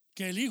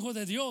que el Hijo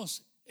de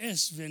Dios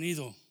es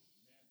venido,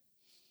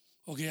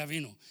 o que ya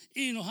vino,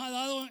 y nos ha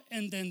dado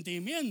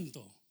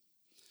entendimiento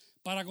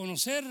para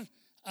conocer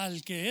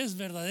al que es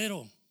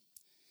verdadero.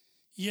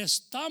 Y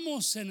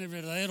estamos en el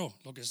verdadero.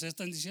 Lo que ustedes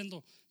están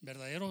diciendo,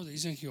 verdadero,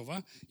 dicen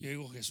Jehová, yo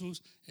digo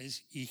Jesús,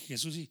 y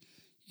Jesús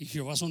y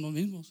Jehová son los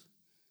mismos.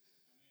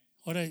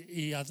 Ahora,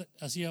 y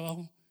así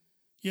abajo.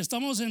 Y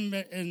estamos en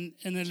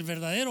el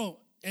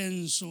verdadero,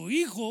 en su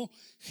Hijo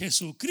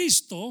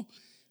Jesucristo.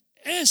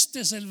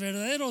 Este es el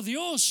verdadero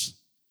Dios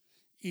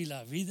y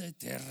la vida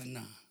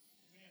eterna.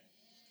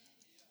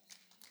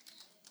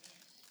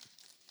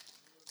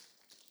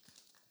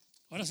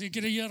 Ahora sí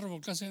quiere ir a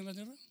revolcarse en la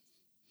tierra,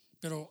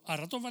 pero a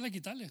rato van a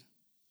quitarle.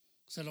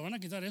 Se lo van a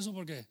quitar eso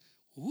porque,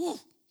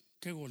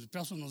 qué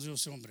golpeazo nos dio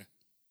ese hombre.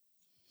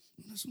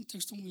 No es un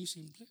texto muy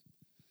simple.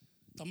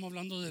 Estamos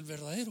hablando del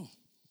verdadero.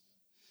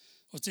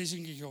 Ustedes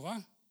dicen que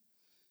Jehová,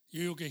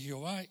 yo digo que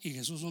Jehová y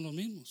Jesús son los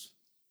mismos.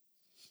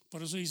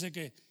 Por eso dice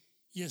que,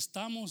 y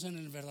estamos en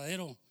el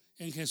verdadero,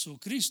 en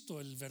Jesucristo,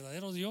 el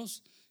verdadero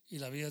Dios y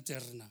la vida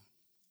eterna.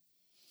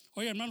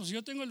 Oye, hermanos, si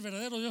yo tengo el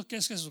verdadero Dios que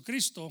es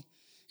Jesucristo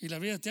y la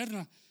vida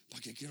eterna,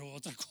 ¿para qué quiero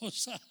otra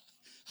cosa?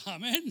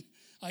 Amén.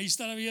 Ahí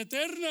está la vida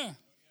eterna.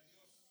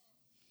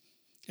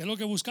 Es lo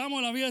que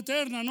buscamos, la vida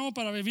eterna, ¿no?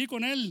 Para vivir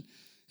con Él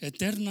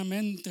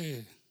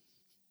eternamente.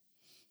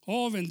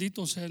 Oh,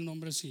 bendito sea el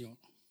nombre del Señor.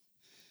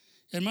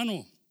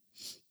 Hermano,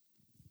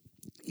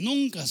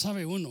 nunca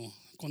sabe uno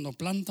cuando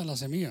planta la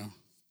semilla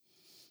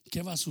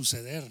qué va a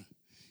suceder.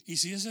 Y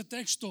si ese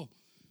texto,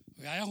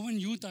 allá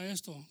en Utah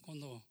esto,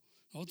 cuando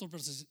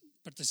nosotros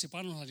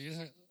participamos en la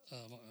iglesia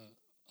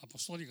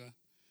apostólica,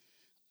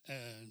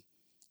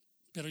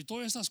 pero y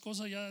todas estas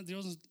cosas ya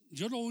Dios,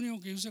 yo lo único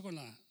que hice con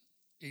la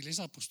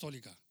iglesia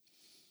apostólica,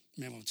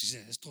 me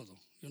bauticé, es todo.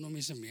 Yo no me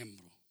hice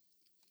miembro.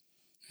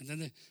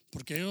 ¿Entiendes?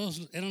 Porque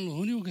ellos eran los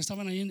únicos que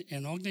estaban ahí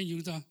en Ogden,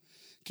 Utah,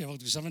 que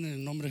bautizaban en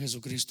el nombre de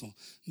Jesucristo.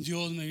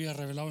 Dios me había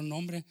revelado el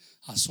nombre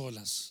a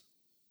solas.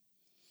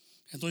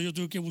 Entonces yo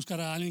tuve que buscar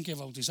a alguien que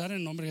bautizara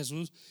en el nombre de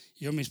Jesús.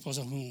 Y yo y mi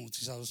esposa fuimos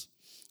bautizados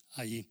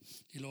allí.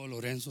 Y luego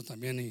Lorenzo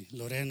también y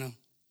Lorena.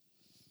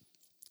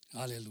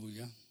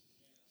 Aleluya.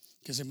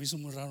 Que se me hizo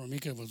muy raro a mí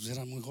que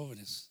bautizaran muy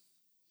jóvenes.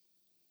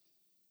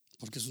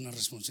 Porque es una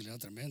responsabilidad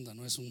tremenda,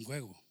 no es un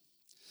juego.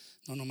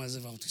 No nomás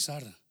de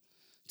bautizar.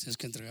 Tienes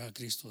que entregar a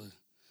Cristo,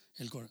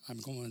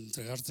 como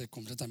entregarte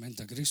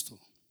completamente a Cristo.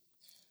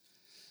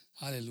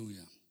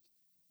 Aleluya.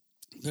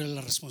 Pero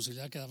la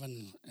responsabilidad quedaba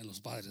en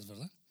los padres,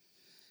 ¿verdad?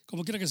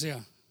 Como quiera que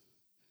sea.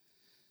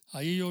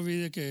 Ahí yo vi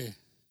de que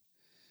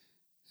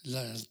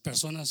la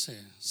persona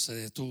se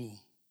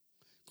detuvo.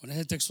 Con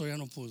ese texto ya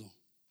no pudo.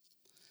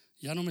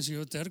 Ya no me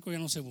siguió terco, ya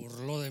no se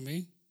burló de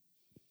mí.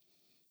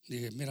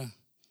 Dije, mira,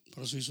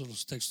 por eso hizo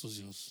los textos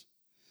Dios.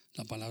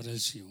 la palabra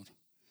del Señor.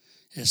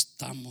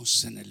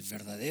 Estamos en el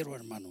verdadero,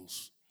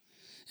 hermanos,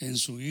 en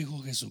su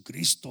Hijo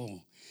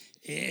Jesucristo.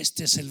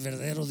 Este es el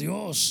verdadero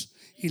Dios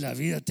y la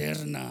vida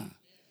eterna.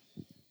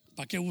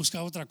 ¿Para qué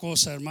busca otra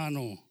cosa,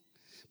 hermano?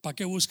 ¿Para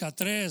qué busca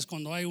tres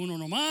cuando hay uno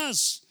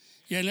nomás?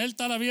 Y en Él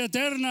está la vida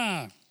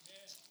eterna.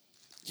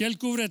 Y Él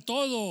cubre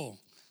todo.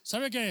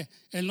 ¿Sabe que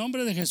el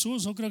nombre de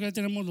Jesús? Yo creo que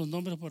tenemos los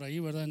nombres por ahí,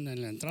 ¿verdad?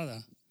 En la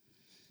entrada.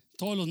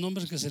 Todos los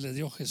nombres que se le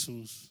dio a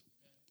Jesús.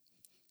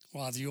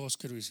 O a Dios,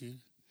 quiero decir.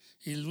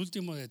 Y el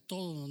último de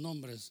todos los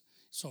nombres,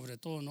 sobre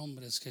todo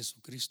nombre, es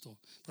Jesucristo.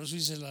 Por eso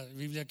dice la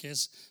Biblia que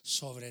es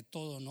sobre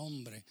todo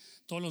nombre.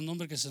 Todos los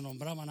nombres que se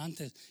nombraban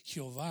antes,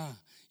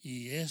 Jehová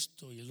y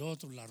esto y el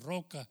otro, la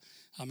roca,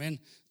 amén.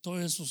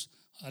 Todos esos,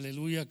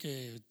 aleluya,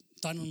 que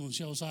tan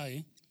anunciados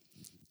hay.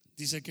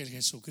 Dice que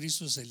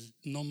Jesucristo es el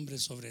nombre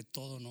sobre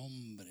todo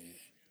nombre.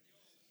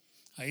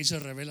 Ahí se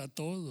revela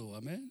todo,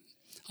 amén.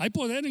 Hay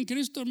poder en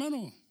Cristo,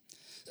 hermano.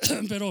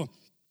 Pero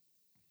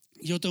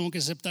yo tengo que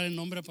aceptar el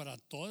nombre para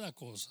toda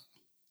cosa,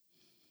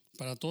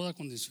 para toda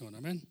condición,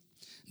 amén.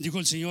 Dijo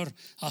el Señor: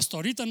 hasta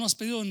ahorita no has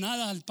pedido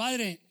nada al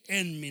Padre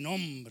en mi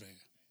nombre.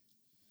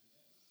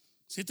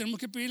 Sí, tenemos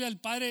que pedirle al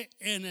Padre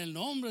en el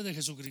nombre de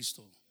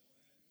Jesucristo.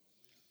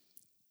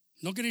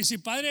 No quiere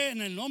decir Padre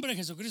en el nombre de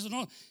Jesucristo,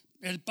 no.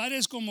 El Padre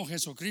es como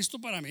Jesucristo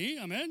para mí,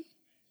 amén.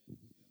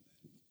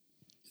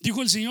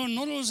 Dijo el Señor: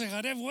 no los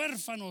dejaré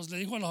huérfanos, le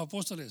dijo a los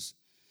apóstoles.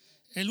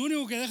 El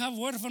único que deja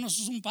huérfanos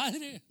es un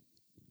padre.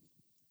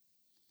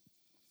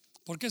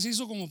 ¿Por qué se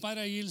hizo como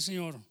padre ahí el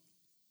Señor?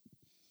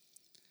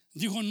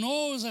 Dijo: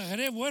 no os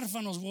dejaré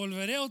huérfanos,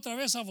 volveré otra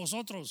vez a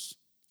vosotros.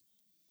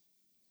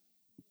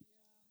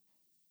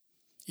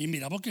 Y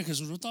miramos que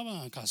Jesús no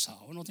estaba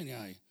casado, no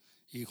tenía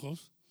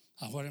hijos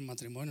a jugar en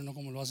matrimonio, no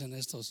como lo hacen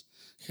estas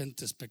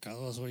gentes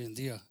pecadoras hoy en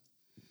día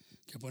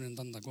que ponen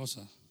tanta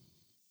cosa.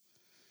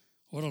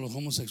 Ahora los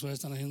homosexuales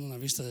están haciendo una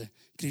vista de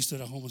Cristo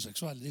era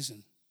homosexual,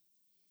 dicen.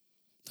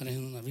 Están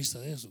haciendo una vista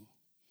de eso.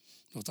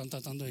 Lo están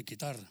tratando de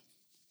quitar.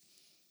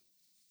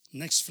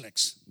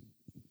 Netflix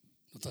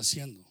lo está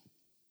haciendo.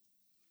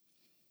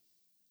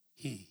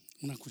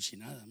 Una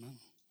cochinada, hermano.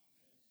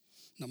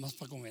 Nada más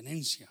para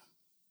conveniencia.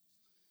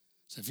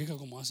 Se fija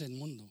cómo hace el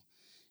mundo.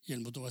 Y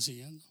el mundo va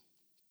siguiendo.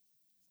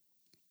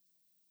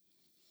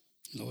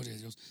 Gloria a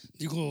Dios.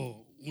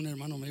 Dijo un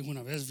hermano, me dijo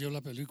una vez, vio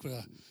la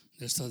película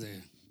de esta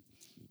de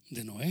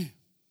Noé.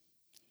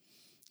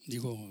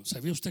 Digo,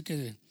 ¿sabía usted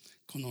que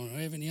cuando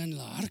Noé venía en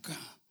la arca,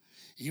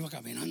 iba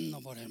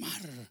caminando por el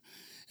mar,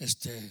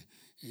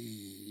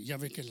 y ya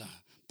ve que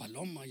la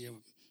paloma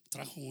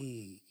trajo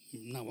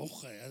una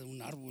hoja de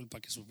un árbol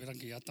para que supieran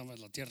que ya estaba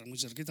la tierra muy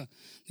cerquita?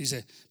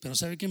 Dice, pero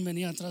 ¿sabe quién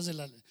venía atrás de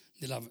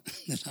la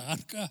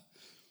arca?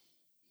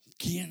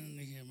 ¿Quién?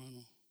 Dije,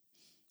 hermano,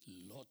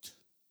 Lot,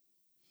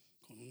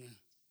 con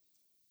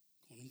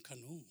un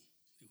canú.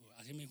 Digo,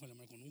 así me dijo el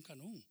hermano, con un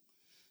canú.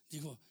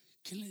 Digo,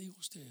 ¿qué le dijo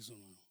usted eso,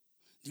 hermano?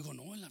 Digo,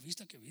 no, en la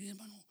vista que vi,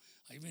 hermano,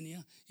 ahí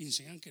venía y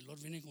enseñan que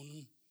Lot viene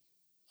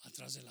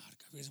atrás de la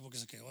arca, porque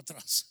se quedó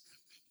atrás.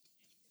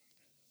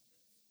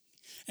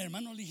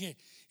 Hermano, le dije,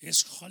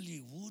 es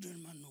Hollywood,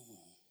 hermano.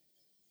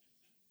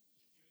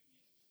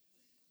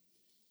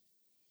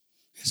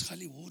 Es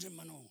Hollywood,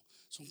 hermano.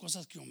 Son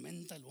cosas que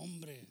aumenta el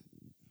hombre.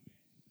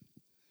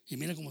 Y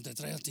mira cómo te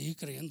trae a ti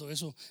creyendo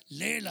eso.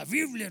 Lee la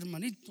Biblia,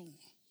 hermanito.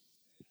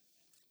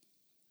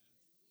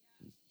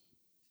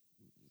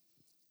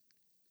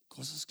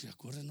 Cosas que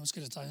ocurren, no es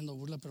que le estaba haciendo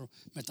burla, pero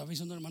me estaba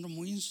diciendo, hermano,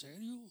 muy en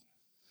serio.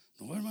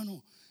 No,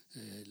 hermano,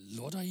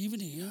 Lot ahí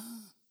venía.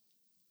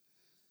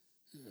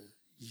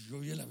 Y yo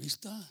vi a la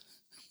vista.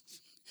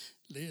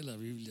 Lee la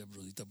Biblia,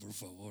 brodita, por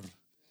favor.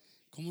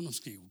 ¿Cómo nos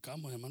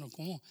equivocamos, hermano?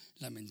 ¿Cómo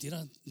la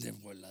mentira de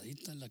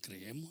voladita la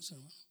creemos,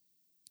 hermano?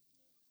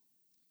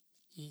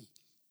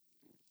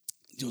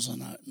 Dios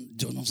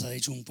nos ha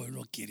hecho un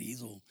pueblo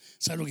querido.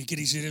 ¿Sabe lo que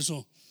quiere decir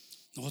eso?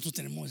 Nosotros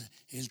tenemos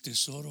el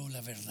tesoro,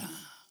 la verdad.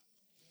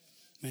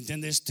 ¿Me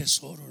entiende? Es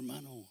tesoro,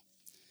 hermano.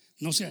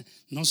 No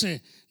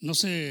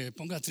se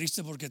ponga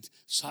triste porque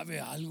sabe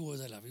algo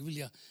de la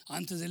Biblia.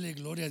 Antes dele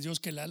gloria a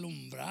Dios que le ha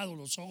alumbrado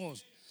los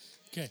ojos,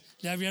 que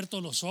le ha abierto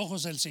los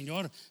ojos el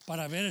Señor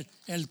para ver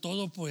el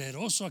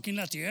Todopoderoso aquí en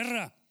la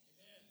tierra.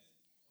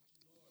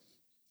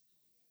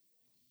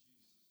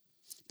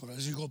 Por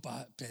eso dijo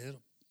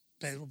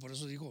Pedro, por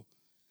eso dijo,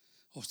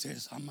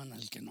 ustedes aman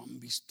al que no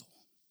han visto.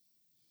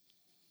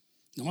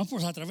 Nomás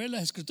por a través de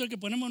las escrituras que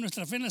ponemos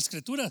nuestra fe en las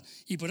escrituras,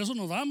 y por eso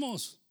nos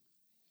vamos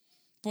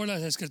por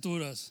las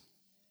escrituras.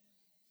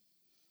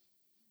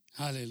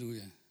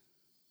 Aleluya.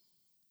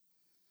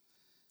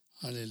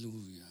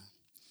 Aleluya.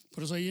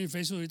 Por eso ahí en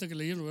Facebook ahorita que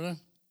leyeron,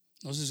 ¿verdad?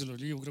 No sé si lo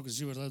leí, yo creo que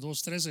sí, ¿verdad?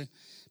 2:13.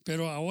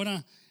 Pero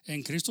ahora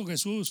en Cristo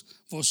Jesús,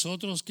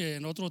 vosotros que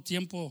en otro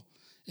tiempo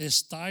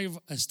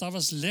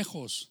estabas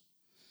lejos,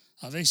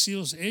 habéis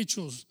sido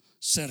hechos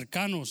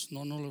cercanos,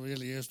 no lo voy a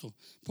leer esto,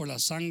 por la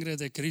sangre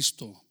de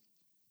Cristo.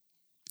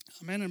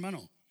 Amén,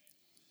 hermano.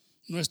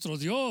 Nuestro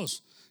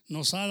Dios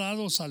nos ha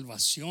dado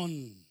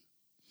salvación,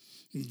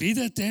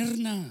 vida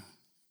eterna.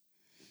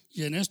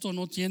 Y en esto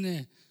no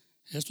tiene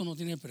Esto no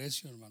tiene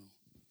precio, hermano.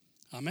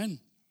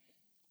 Amén.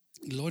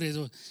 Gloria a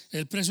Dios.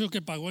 El precio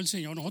que pagó el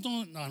Señor, a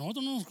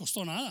nosotros no nos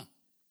costó nada,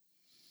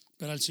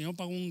 pero el Señor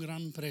pagó un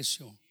gran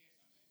precio.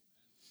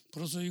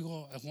 Por eso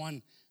digo a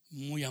Juan,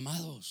 muy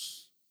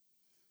amados.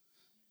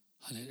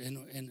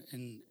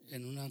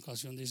 En una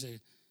ocasión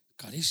dice,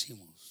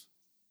 carísimos.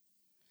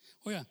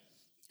 Oiga,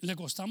 ¿le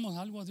costamos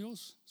algo a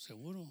Dios?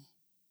 Seguro.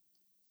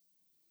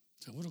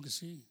 Seguro que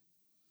sí.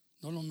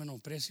 No lo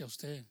menosprecia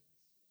usted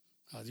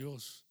a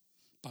Dios.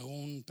 Pagó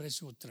un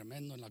precio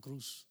tremendo en la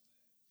cruz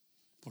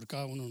por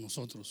cada uno de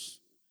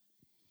nosotros.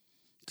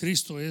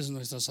 Cristo es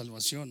nuestra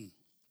salvación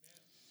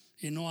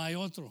y no hay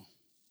otro.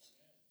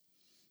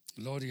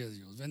 Gloria a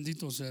Dios.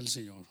 Bendito sea el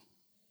Señor.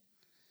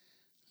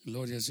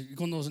 Gloria a Dios. Y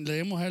cuando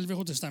leemos el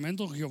Viejo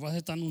Testamento, Jehová se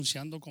está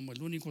anunciando como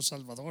el único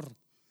Salvador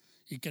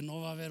y que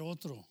no va a haber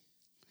otro.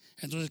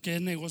 Entonces, ¿qué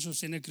negocios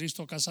tiene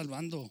Cristo acá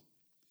salvando?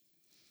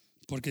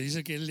 Porque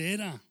dice que Él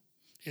era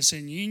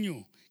ese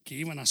niño que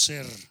iban a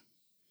ser.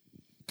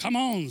 Come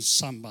on,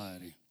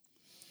 somebody.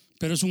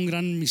 Pero es un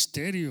gran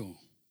misterio.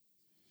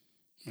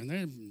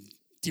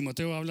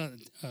 Timoteo habla,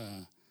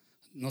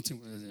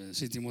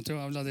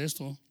 Timoteo habla de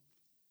esto.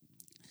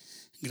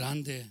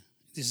 Grande,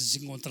 dice,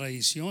 sin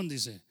contradicción,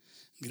 dice,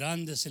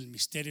 grande es el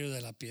misterio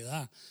de la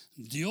piedad.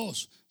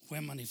 Dios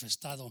fue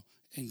manifestado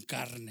en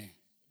carne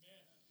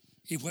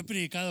y fue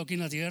predicado aquí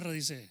en la tierra,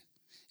 dice,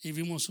 y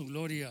vimos su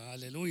gloria,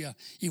 aleluya,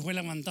 y fue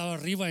levantado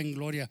arriba en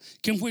gloria.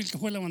 ¿Quién fue el que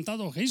fue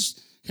levantado?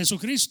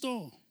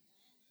 Jesucristo,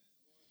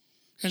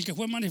 el que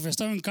fue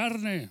manifestado en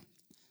carne,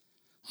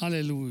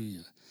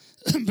 aleluya.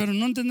 Pero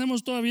no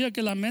entendemos todavía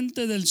que la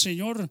mente del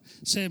Señor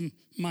se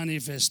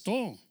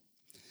manifestó,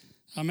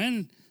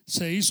 amén.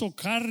 Se hizo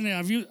carne,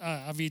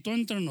 habitó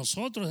entre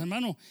nosotros,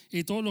 hermano,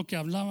 y todo lo que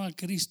hablaba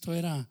Cristo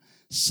era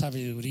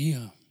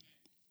sabiduría.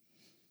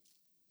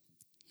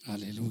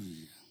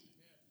 Aleluya.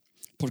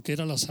 Porque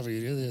era la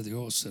sabiduría de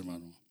Dios,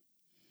 hermano.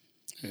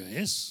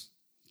 Es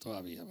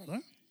todavía,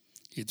 ¿verdad?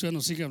 Y tú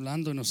nos sigue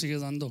hablando y nos sigue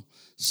dando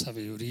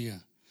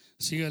sabiduría.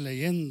 Siga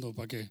leyendo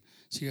para que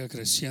siga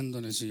creciendo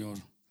en el Señor.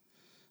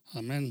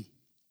 Amén.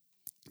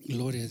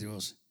 Gloria a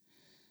Dios.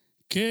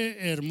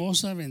 Qué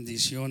hermosas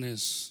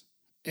bendiciones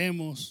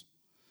hemos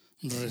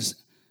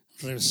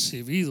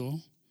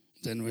recibido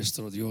de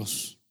nuestro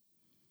Dios.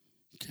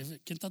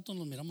 ¿Qué tanto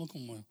nos miramos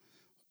como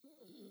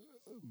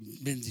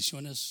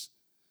bendiciones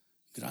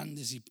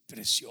grandes y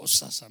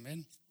preciosas?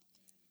 Amén.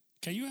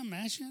 Can you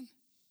imagine?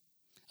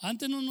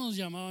 Antes no nos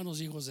llamaban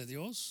los hijos de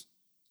Dios.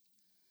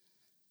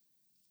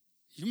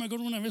 Yo me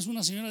acuerdo una vez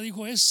una señora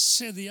dijo,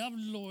 ese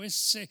diablo,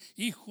 ese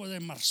hijo de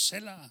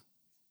Marcela.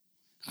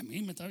 A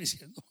mí me estaba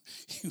diciendo,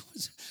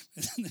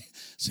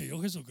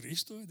 Señor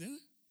Jesucristo,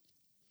 ¿entiendes?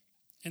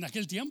 En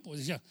aquel tiempo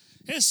decía,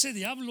 ese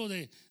diablo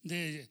de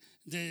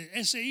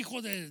ese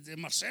hijo de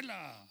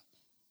Marcela.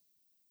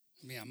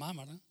 Mi mamá,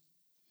 ¿verdad?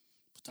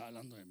 Pues estaba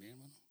hablando de mí,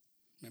 hermano.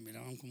 Me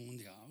miraban como un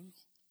diablo.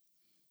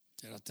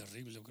 Era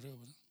terrible, yo creo,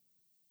 ¿verdad?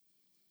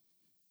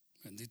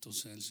 Bendito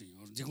sea el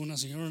Señor. Dijo una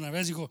señora una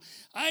vez, dijo,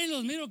 ay,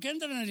 los miro que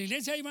entran a la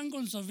iglesia, ahí van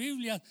con sus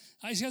Biblias,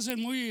 ahí se hacen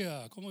muy,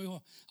 ¿cómo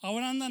dijo?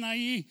 Ahora andan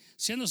ahí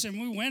siéndose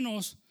muy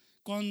buenos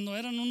cuando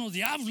eran unos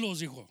diablos,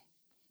 dijo.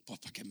 Pues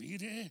para que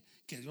mire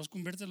que Dios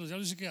convierte a los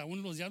diablos y que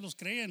aún los diablos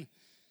creen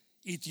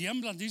y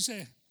tiemblan,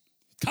 dice,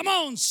 come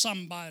on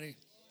somebody.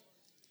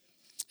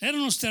 Eran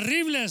unos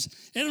terribles,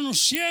 eran unos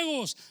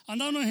ciegos,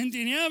 andábamos en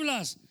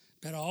tinieblas,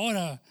 pero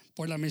ahora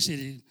por la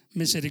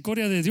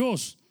misericordia de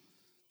Dios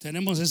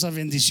tenemos esas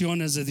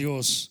bendiciones de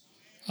Dios.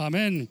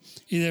 Amén.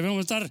 Y debemos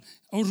estar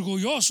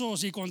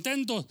orgullosos y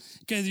contentos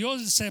que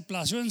Dios se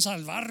plació en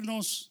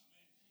salvarnos.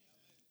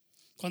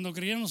 Cuando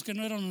creíamos que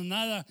no éramos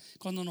nada,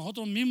 cuando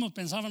nosotros mismos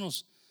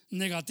pensábamos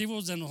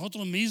negativos de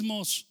nosotros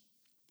mismos.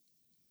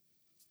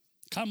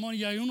 Come on,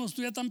 y hay unos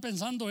ya están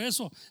pensando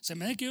eso. Se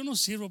me da que yo no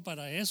sirvo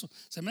para eso.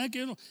 Se me da que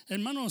yo no,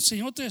 hermano, el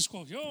Señor te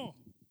escogió.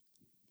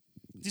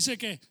 Dice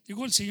que,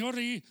 dijo el Señor,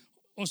 y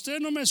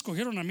ustedes no me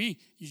escogieron a mí,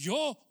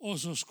 yo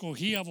os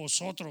escogí a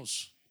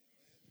vosotros.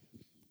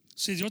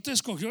 Si Dios te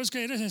escogió es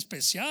que eres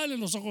especial en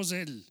los ojos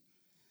de Él.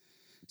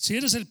 Si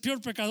eres el peor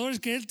pecador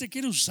es que Él te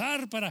quiere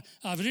usar para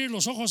abrir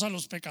los ojos a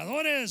los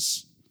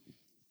pecadores.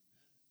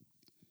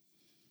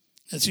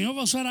 El Señor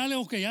va a usar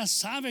algo que ya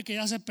sabe que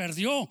ya se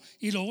perdió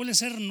y lo vuelve a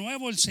ser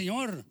nuevo el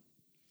Señor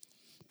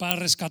para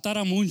rescatar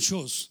a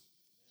muchos.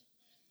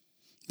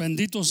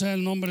 Bendito sea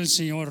el nombre del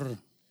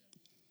Señor.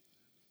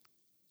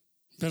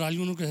 Pero hay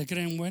algunos que se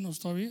creen buenos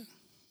todavía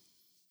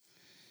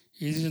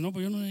y dicen, no,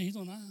 pues yo no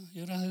necesito nada,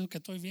 yo gracias a Dios que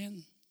estoy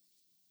bien,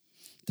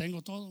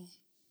 tengo todo,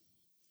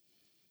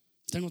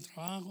 tengo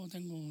trabajo,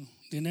 tengo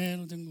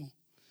dinero,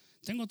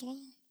 tengo todo,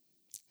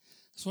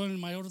 soy el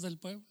mayor del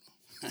pueblo.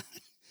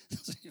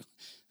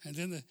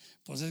 ¿Entiendes?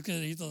 Pues es que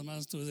necesitas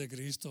más tú de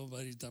Cristo,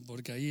 barita,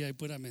 porque ahí hay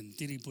pura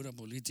mentira y pura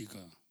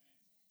política.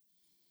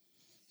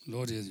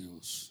 Gloria a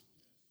Dios.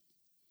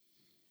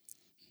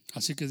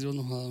 Así que Dios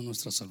nos ha dado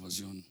nuestra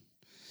salvación.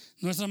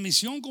 Nuestra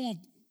misión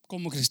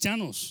como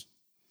cristianos,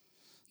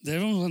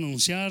 debemos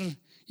anunciar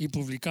y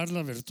publicar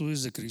las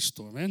virtudes de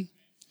Cristo. Amén.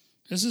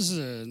 Esa es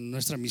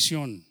nuestra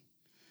misión.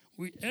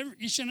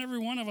 Each and every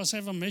one of us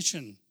have a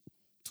mission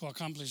to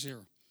accomplish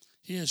here.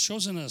 He has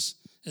chosen us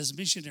as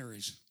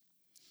missionaries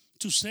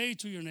to say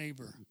to your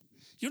neighbor,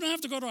 you don't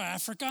have to go to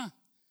Africa.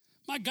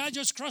 My God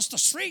just crossed the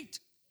street.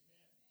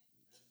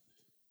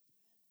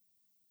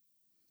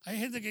 Hay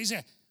gente que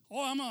dice,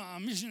 oh, I'm a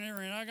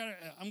missionary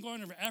and I'm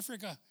going to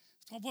Africa.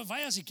 No, pues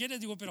vaya si quieres,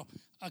 digo, pero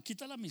aquí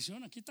está la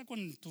misión, aquí está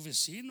con tu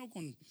vecino,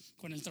 con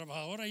el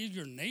trabajador ahí,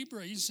 your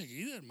neighbor ahí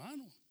enseguida,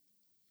 hermano.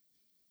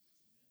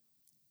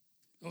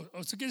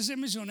 ¿Usted quiere ser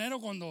misionero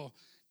cuando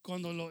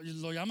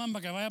lo llaman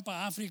para que vaya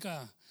para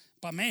África,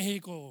 para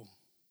México?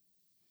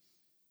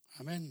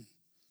 Amén.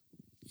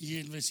 Y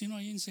el vecino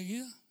ahí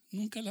enseguida,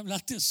 nunca le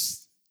hablaste.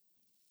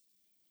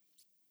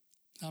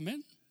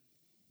 Amén.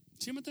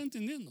 ¿Sí me está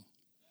entendiendo?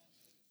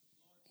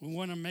 We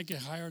want to make it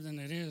higher than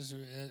it is.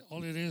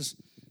 All it is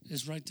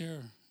right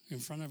there in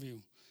front of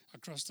you,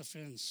 across the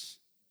fence.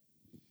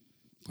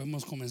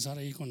 Podemos comenzar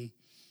ahí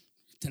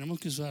tenemos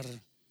que usar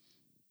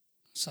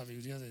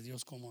sabiduría de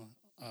Dios como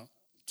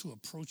to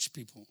approach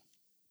people.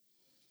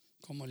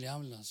 Cómo le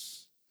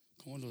hablas,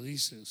 cómo lo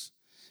dices.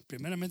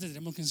 Primeramente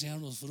tenemos que enseñar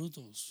los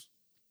frutos.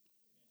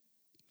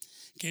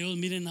 Que ellos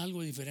miren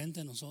algo diferente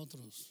a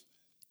nosotros.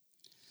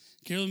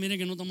 Que ellos miren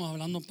que no estamos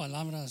hablando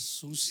palabras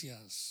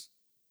sucias.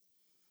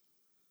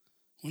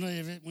 Una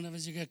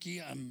vez llegué aquí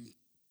a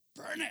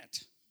burn it.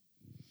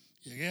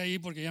 Llegué ahí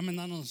porque ya me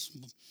andaban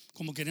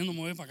como queriendo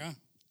mover para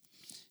acá.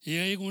 Y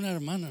llegué ahí con una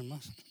hermana,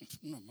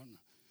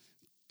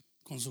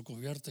 con su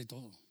cubierta y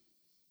todo.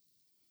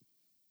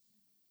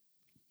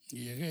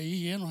 Y llegué ahí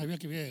y ella no sabía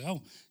que había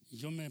llegado. Y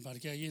yo me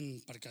parqué ahí en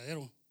el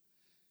parqueadero.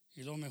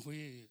 Y luego me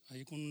fui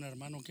ahí con un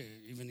hermano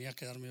y venía a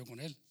quedarme yo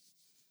con él.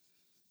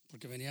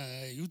 Porque venía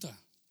de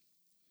Utah.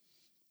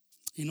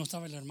 Y no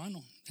estaba el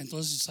hermano.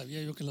 Entonces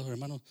sabía yo que los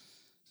hermanos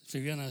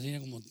vivían así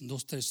como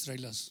 2, 3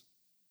 trailers.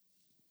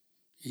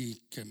 Y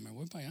que me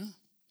voy para allá.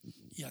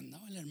 Y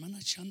andaba la hermana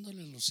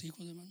echándole los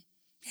hijos de mano.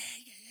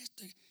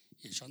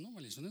 Y echando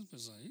maldiciones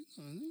pues ahí.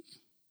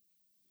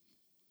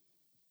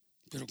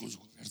 Pero con su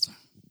cubierta.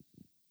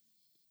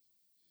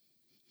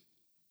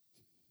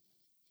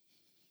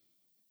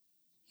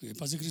 Y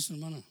paz de Cristo,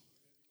 hermana.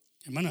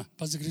 Hermana,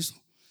 paz de Cristo.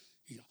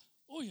 Y yo,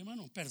 oye,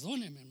 hermano,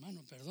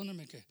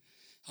 perdóneme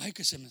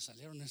que se me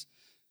salieron.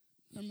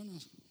 Hermano,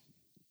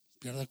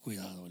 pierda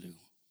cuidado, le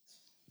digo.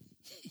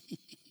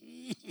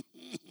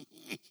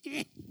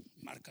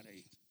 Márcale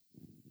ahí.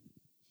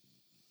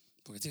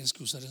 Porque tienes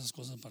que usar esas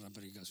cosas para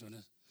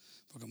predicaciones.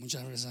 Porque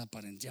muchas veces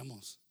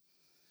aparenteamos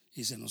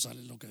y se nos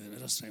sale lo que de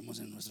veras traemos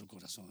en nuestro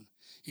corazón.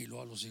 Y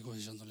luego a los hijos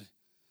echándole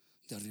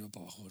de arriba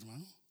para abajo,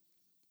 hermano.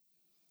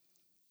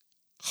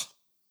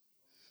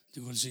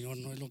 Digo, el Señor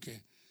no es lo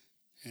que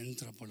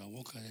entra por la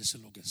boca, es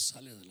lo que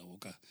sale de la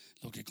boca,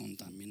 lo que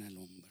contamina al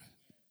hombre.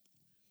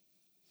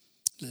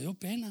 Le dio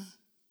pena,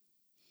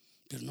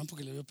 pero no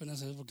porque le dio pena,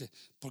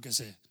 porque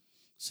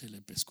se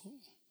le pescó.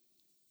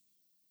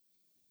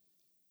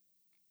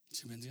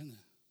 ¿Sí me entiende?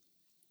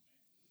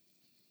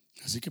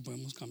 Así que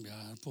podemos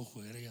cambiar por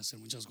fuera y hacer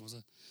muchas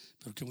cosas,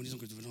 pero qué bonito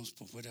que tuviéramos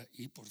por fuera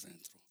y por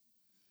dentro.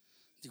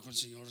 Dijo el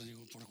Señor,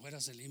 por fuera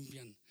se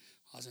limpian,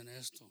 hacen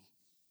esto.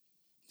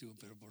 Digo,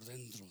 pero por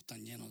dentro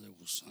están llenos de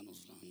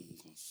gusanos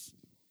blancos.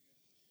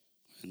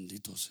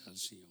 Bendito sea el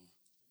Señor.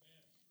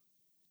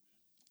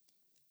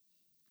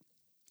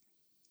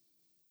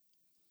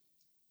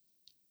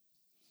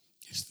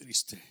 Es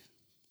triste.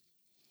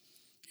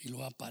 Y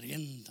lo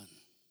aparentan.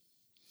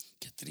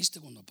 Qué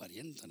triste cuando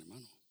aparentan,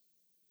 hermano.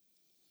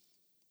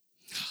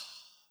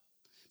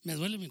 Me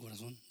duele mi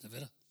corazón, de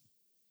veras.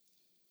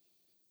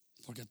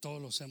 Porque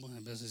todos lo hacemos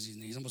en veces y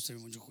necesitamos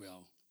tener mucho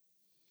cuidado.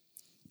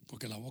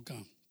 Porque la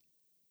boca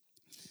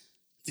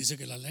dice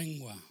que la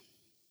lengua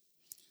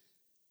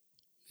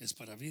es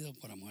para vida o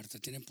para muerte.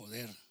 Tiene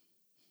poder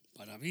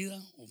para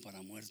vida o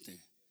para muerte.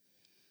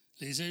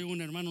 Le dice a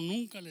un hermano,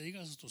 nunca le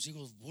digas a tus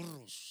hijos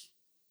burros.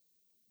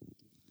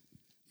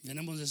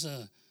 Venimos de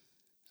esa,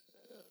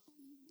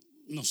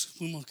 nos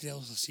fuimos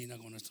criados así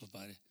con nuestros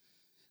padres.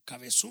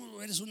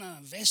 Cabezudo, eres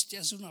una bestia,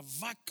 eres una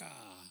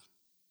vaca.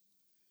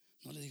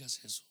 No le digas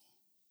eso.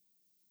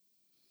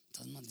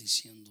 Estás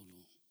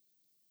maldiciéndolo.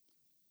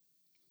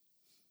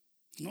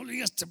 No le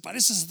digas, te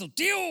pareces a tu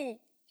tío.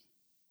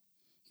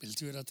 El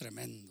tío era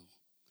tremendo.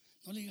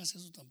 No le digas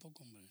eso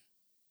tampoco, hombre.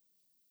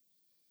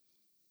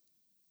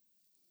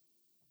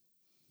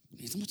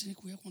 Necesitamos tener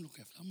cuidado con lo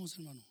que hablamos,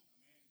 hermano.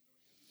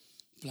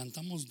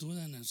 Plantamos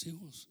duda en los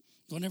hijos.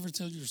 Don't ever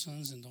tell your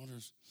sons and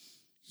daughters,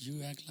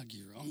 you act like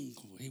your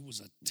uncle. He was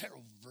a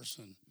terrible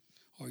person.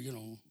 Or, you're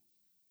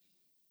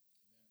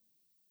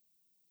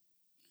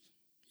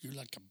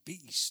like a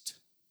beast.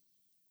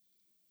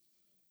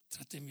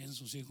 Traten bien a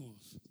sus hijos.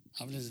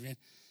 Háblenles bien.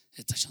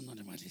 Está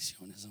echándole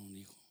maldiciones a un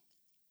hijo.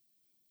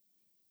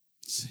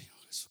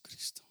 Señor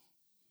Jesucristo.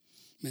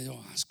 Me dio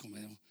asco,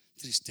 me dio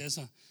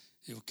tristeza.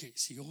 Digo, que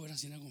si yo fuera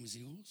así con mis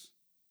hijos,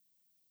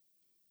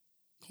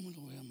 ¿cómo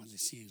lo voy a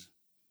maldecir?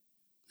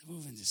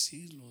 Debo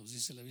bendecirlos.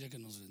 Dice la Biblia que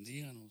nos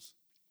bendíganos.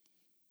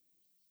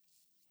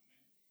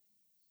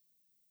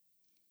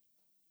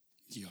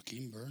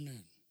 Joaquín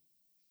Burnett.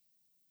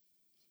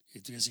 y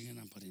todavía siguen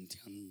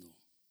aparenteando.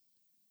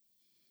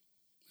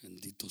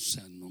 Bendito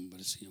sea el nombre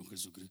del Señor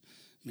Jesucristo.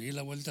 Me di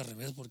la vuelta al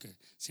revés porque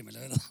si me la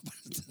hubiera dado.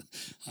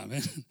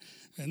 Amén.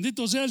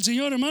 Bendito sea el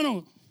Señor,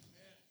 hermano.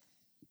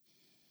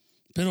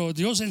 Pero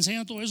Dios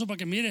enseña todo eso para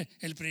que mire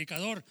el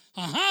predicador.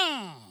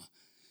 Ajá,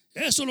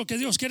 eso es lo que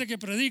Dios quiere que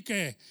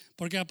predique,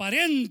 porque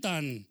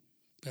aparentan,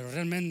 pero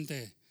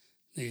realmente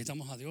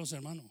necesitamos a Dios,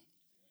 hermano.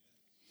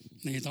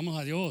 Necesitamos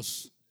a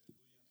Dios.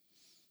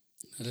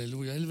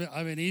 Aleluya. Él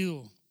ha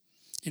venido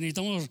y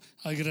necesitamos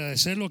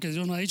agradecer lo que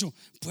Dios nos ha dicho.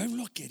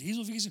 Pueblo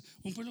querido, fíjese,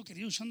 un pueblo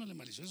querido echándole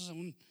maliciosos a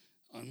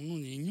unos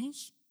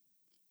niños.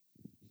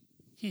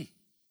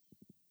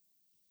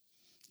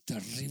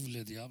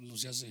 Terrible diablo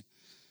se hace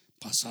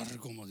pasar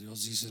como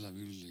Dios dice la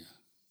Biblia.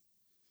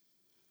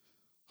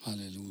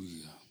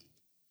 Aleluya.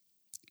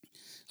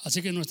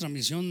 Así que nuestra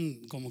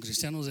misión como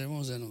cristianos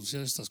debemos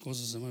denunciar estas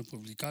cosas, debemos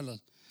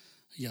publicarlas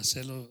y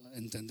hacerlo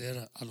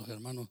entender a los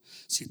hermanos.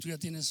 Si tú ya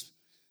tienes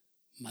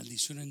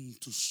maldición en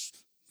tus,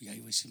 y ahí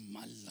voy a decir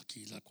mal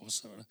aquí la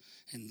cosa, ¿verdad?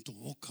 En tu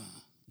boca.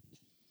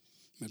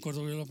 Me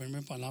acuerdo yo la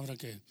primera palabra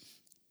que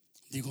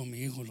dijo mi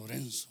hijo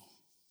Lorenzo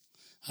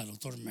al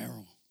doctor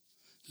Merrill.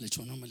 Le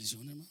echó una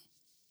maldición, hermano.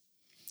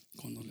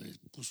 Cuando le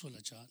puso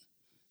la chat,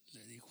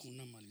 le dijo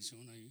una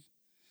maldición ahí.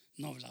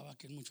 No hablaba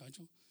aquel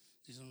muchacho.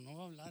 Dice, no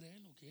va a hablar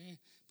él o qué.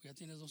 Pues ya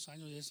tiene 2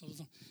 años y eso,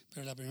 otro.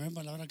 Pero la primera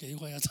palabra que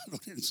dijo allá está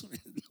Lorenzo.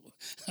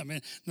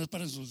 Amén. No es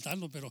para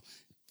insultarlo, pero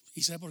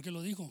 ¿y sabe por qué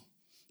lo dijo?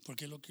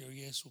 Porque lo que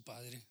oye es su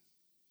padre.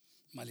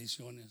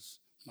 Maldiciones.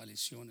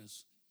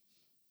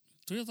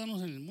 Tú ya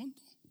estamos en el mundo,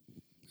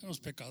 en los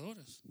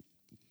pecadores.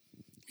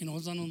 Y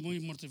nosotros estamos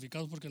muy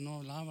mortificados porque no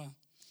hablaba.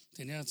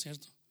 Tenía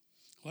cierto.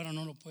 Ahora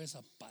no lo puedes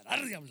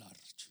parar de hablar.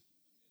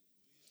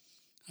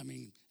 I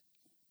mean,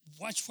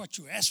 watch what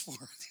you ask for.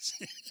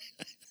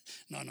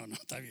 No,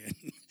 está bien.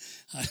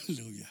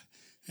 Aleluya.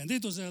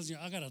 Bendito sea el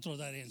Señor. I gotta throw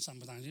that in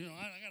sometimes. You know,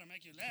 I gotta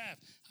make you laugh.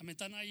 I mean,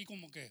 están ahí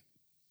como que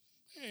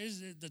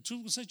the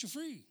truth will set you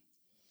free.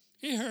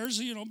 It hurts,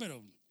 you know,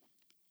 pero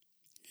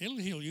He'll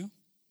heal you.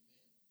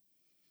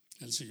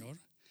 El Señor.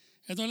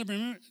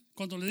 Entonces,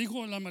 cuando le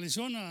dijo la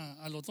maldición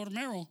al doctor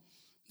Merrill,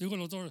 dijo el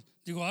doctor,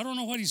 I don't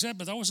know what he said,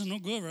 but that wasn't no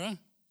good, ¿verdad?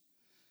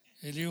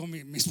 Y dijo,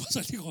 mi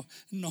esposa dijo,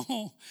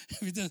 no,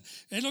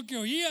 es lo que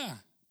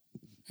oía.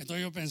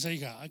 Entonces yo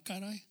pensé, ay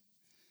caray,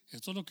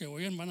 esto es lo que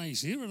oyen van a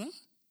decir, ¿verdad?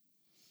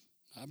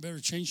 I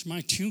better change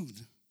my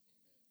tune.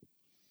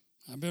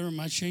 I better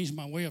change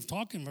my way of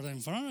talking, ¿verdad?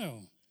 En front of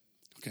them.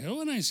 ¿Qué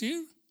van a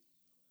decir?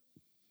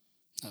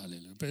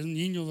 Aleluya. Pero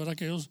niños, ¿verdad?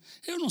 Que ellos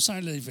no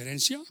saben la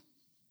diferencia,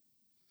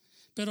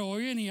 pero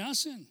oyen y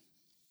hacen.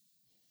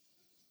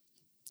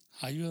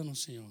 Ayúdanos,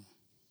 Señor.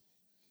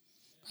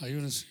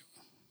 Ayúdanos, Señor.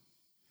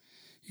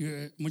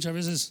 Y muchas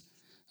veces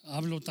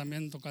hablo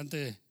también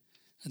tocante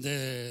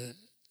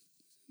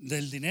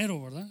del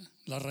dinero, ¿verdad?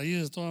 La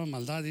raíz de toda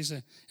maldad,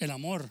 dice el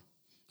amor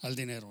al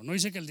dinero. No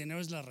dice que el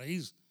dinero es la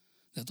raíz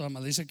de toda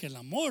maldad, dice que el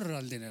amor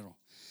al dinero.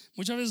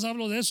 Muchas veces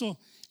hablo de eso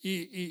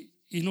y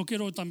no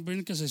quiero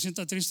también que se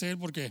sienta triste él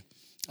porque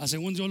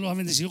según Dios lo ha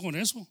bendecido con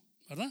eso,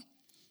 ¿verdad?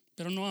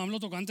 Pero no hablo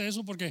tocante de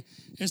eso porque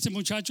este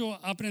muchacho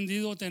ha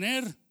aprendido a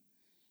tener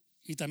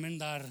y también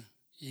dar,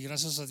 y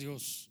gracias a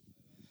Dios.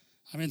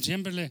 Amén.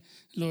 Siempre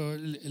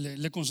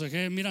le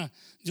aconsejé, mira,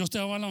 Dios te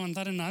va a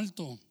levantar en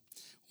alto.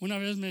 Una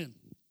vez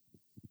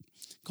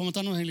como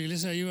estamos en la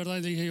iglesia ahí, ¿verdad?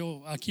 Y dije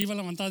yo, aquí va a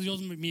levantar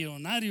Dios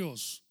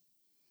millonarios.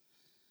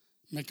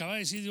 Me acaba de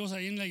decir Dios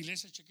ahí en la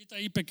iglesia chiquita,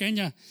 ahí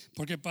pequeña,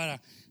 porque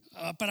para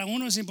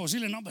uno es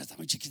imposible, no, pero está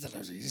muy chiquita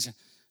la iglesia.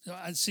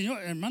 El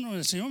Señor, hermano,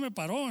 el Señor me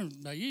paró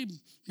allí,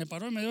 me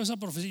paró y me dio esa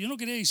profecía. Yo no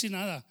quería decir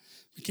nada,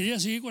 quería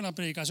seguir con la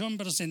predicación,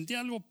 pero sentí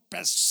algo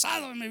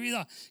pesado en mi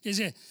vida. Y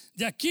dice,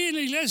 de aquí en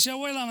la iglesia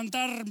voy a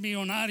levantar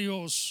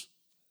millonarios.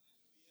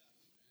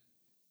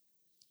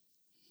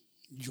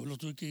 Yo lo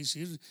tuve que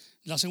decir.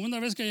 La segunda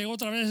vez que llegó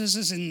otra vez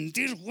ese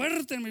sentir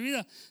fuerte en mi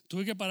vida,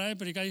 tuve que parar de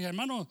predicar. Y dije,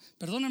 hermano,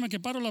 perdóneme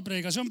que paro la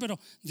predicación, pero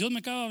Dios me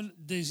acaba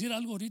de decir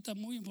algo ahorita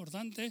muy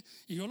importante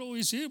y yo lo voy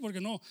a decir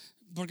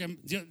porque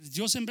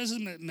Dios en veces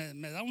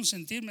me da un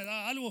sentir, me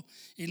da algo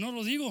y no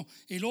lo digo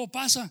y luego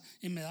pasa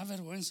y me da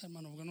vergüenza,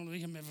 hermano, porque no lo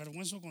dije, me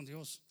avergüenzo con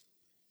Dios.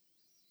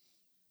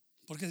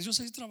 Porque Dios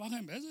ahí trabaja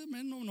en vez de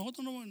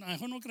nosotros a lo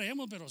mejor no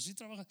creemos, pero sí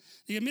trabaja.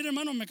 Dije, mire,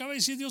 hermano, me acaba de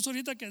decir Dios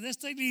ahorita que de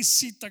esta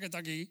iglesita que está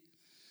aquí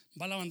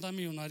va a levantar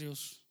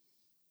millonarios.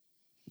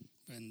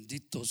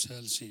 Bendito sea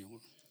el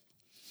Señor.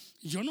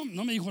 Y yo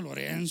no me dijo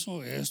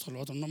Lorenzo, esto, lo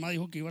otro, no me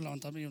dijo que iba a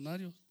levantar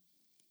millonarios.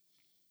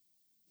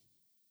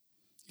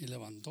 Y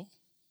levantó.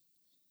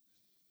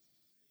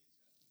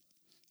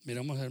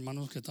 Miramos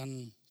hermanos que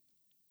están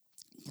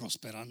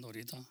prosperando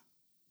ahorita.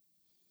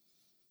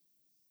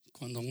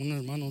 Cuando un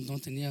hermano no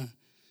tenía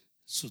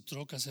su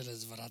troca, se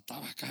les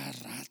desbarataba cada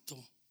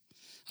rato,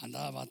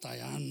 andaba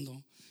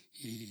batallando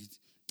y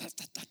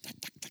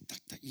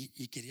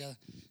quería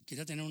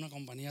tener una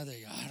compañía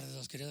de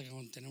yardas, quería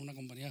tener una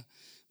compañía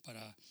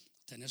para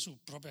tener su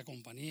propia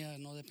compañía,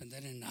 no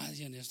depender de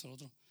nadie ni esto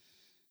otro.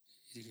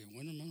 Y dije,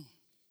 bueno, hermano,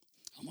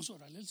 vamos a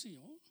orarle al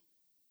Señor.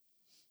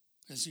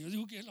 El Señor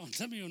dijo que iba a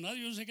levantar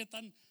millonarios. Yo no sé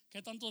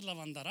qué tantos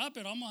levantará,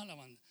 pero vamos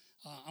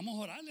a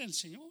orarle al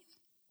Señor.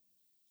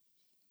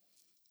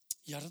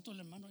 Y al rato el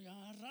hermano,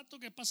 ya al rato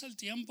que pasa el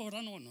tiempo,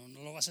 ¿verdad? No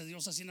lo va a hacer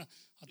Dios así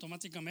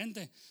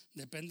automáticamente.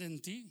 Depende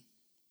en ti.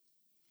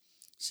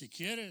 Si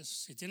quieres,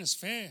 si tienes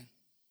fe,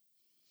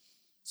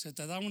 se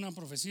te da una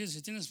profecía.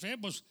 Si tienes fe,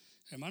 pues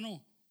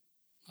hermano,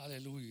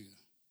 aleluya.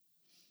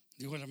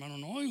 Dijo el hermano,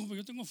 no, hijo, pues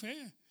yo tengo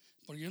fe.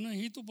 Porque yo no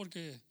necesito,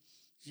 porque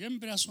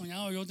siempre he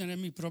soñado yo tener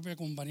mi propia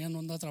compañía, no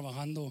andar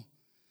trabajando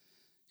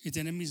y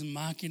tener mis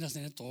máquinas,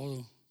 tener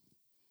todo.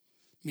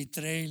 Mi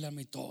trailer,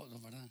 mi todo,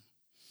 ¿verdad?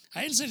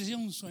 A él se le hacía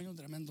un sueño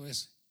tremendo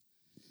ese.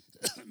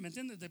 ¿Me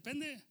entiendes?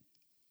 Depende de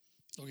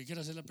lo que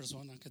quiera hacer la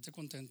persona, que esté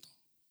contento.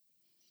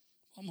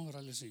 Vamos a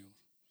orarle al Señor.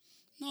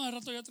 No, al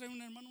rato ya trae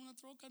un hermano una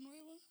troca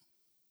nueva,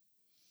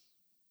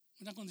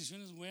 unas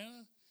condiciones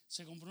nuevas,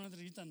 se compró una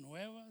trillita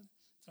nueva,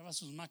 trae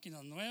sus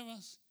máquinas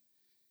nuevas,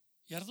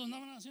 y al rato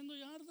andaban haciendo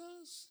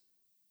yardas.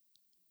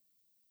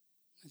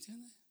 ¿Me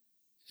entiendes?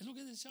 Es lo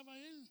que deseaba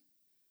él.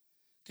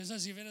 Que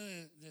si hubiera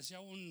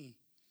deseado un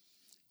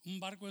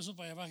barco eso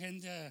para llevar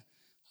gente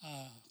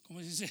 ¿cómo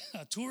se dice?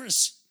 A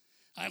tourists.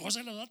 A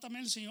José le da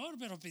también el Señor,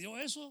 pero pidió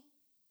eso.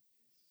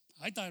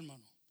 Ahí está,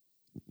 hermano.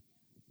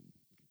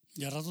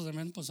 Y al rato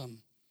también, pues,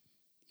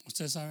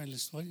 ustedes saben la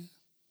historia.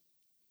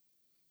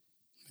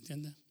 ¿Me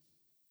entiende?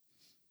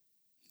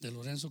 De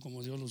Lorenzo,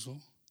 como Dios lo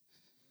usó.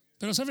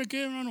 Pero ¿sabe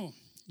qué, hermano?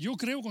 Yo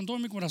creo con todo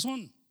mi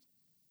corazón.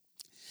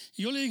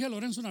 Y yo le dije a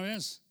Lorenzo una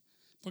vez,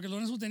 porque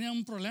Lorenzo tenía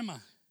un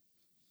problema.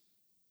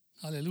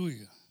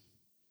 Aleluya.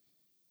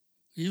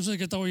 Y yo sé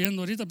que está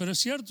oyendo ahorita, pero es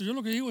cierto, yo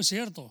lo que digo es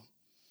cierto.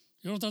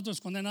 Yo no trato de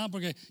esconder nada,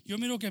 porque yo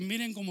miro que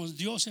miren cómo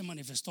Dios se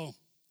manifestó.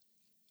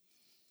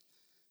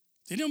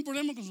 Tenía un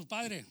problema con su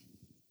padre.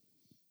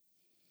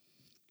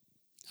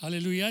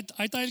 Aleluya.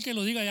 Ahí está él que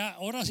lo diga ya.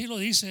 Ahora sí lo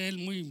dice él,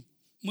 muy,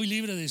 muy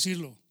libre de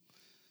decirlo.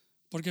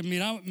 Porque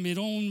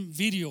miró un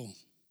video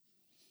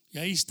y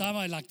ahí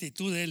estaba la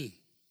actitud de él.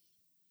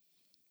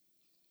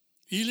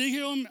 Y le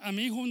dije a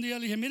mi hijo un día,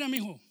 le dije, mira mi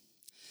hijo,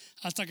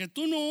 hasta que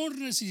tú no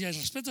honres y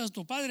respetas a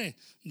tu padre,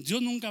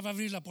 Dios nunca va a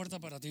abrir la puerta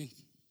para ti.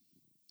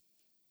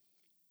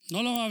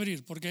 No lo va a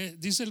abrir, porque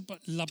dice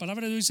la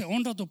palabra de Dios dice,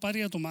 honra a tu padre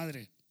y a tu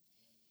madre.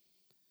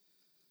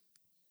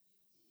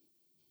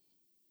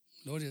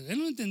 Gloria. Él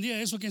no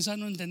entendía eso, quién sabe,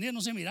 no entendía,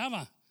 no se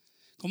miraba.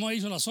 Como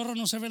hizo la zorra,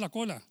 no se ve la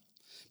cola.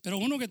 Pero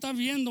uno que está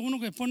viendo, uno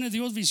que pone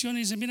Dios visión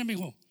y dice, mira mi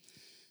hijo,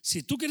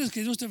 si tú quieres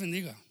que Dios te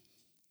bendiga,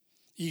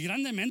 y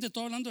grandemente,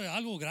 estoy hablando de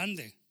algo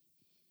grande,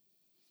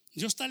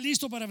 Dios está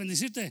listo para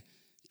bendecirte,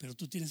 pero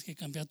tú tienes que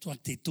cambiar tu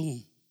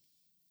actitud.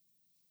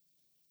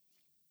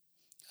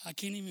 I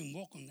can't even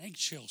walk on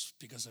eggshells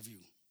because of you.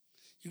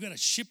 You got a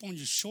chip on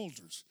your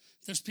shoulders.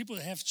 There's people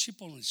that have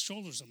chip on their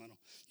shoulders, hermano.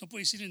 No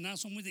puedo decirle nada,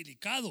 son muy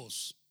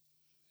delicados.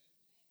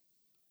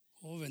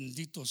 Oh,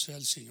 bendito sea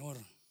el Señor.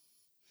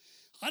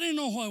 I didn't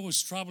know why I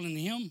was troubling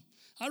him.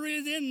 I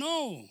really didn't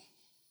know.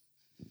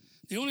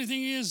 The only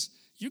thing is,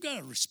 you got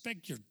to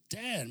respect your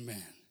dad,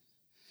 man.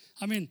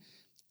 I mean,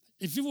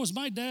 if it was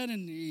my dad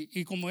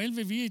y como él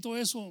vivía y todo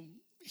eso,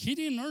 he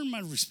didn't earn my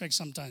respect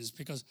sometimes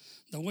because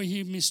the way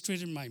he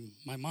mistreated my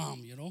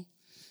mom, you know.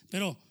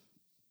 Pero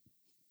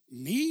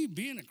me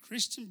being a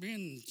Christian,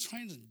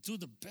 trying to do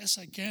the best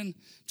I can,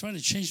 trying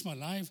to change my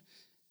life,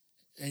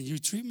 and you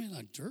treat me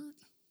like dirt,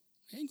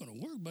 it ain't going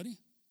to work, buddy.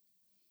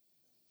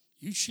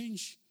 You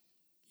change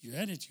your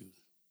attitude,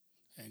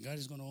 and God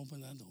is going to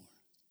open that door.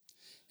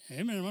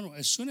 Amen, hermano.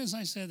 As soon as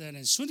I said that,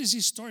 as soon as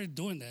he started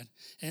doing that,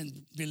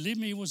 and believe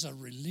me, it was a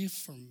relief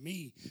for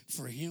me,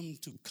 for him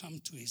to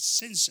come to his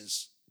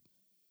senses.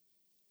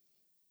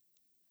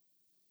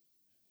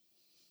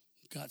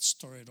 God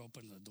started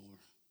opening the door.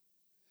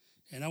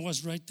 And I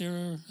was right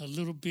there a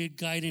little bit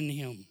guiding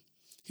him.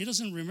 He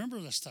doesn't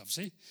remember the stuff,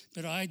 see?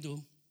 But I do.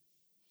 He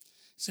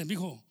said,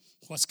 mijo,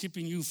 what's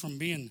keeping you from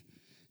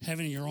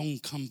having your own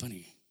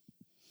company?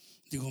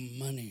 Digo,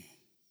 money.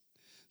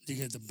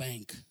 Digo, the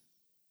bank.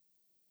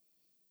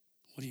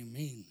 What do you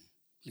mean?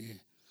 Digo,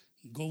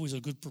 go with a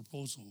good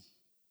proposal.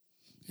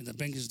 And the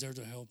bank is there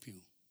to help you.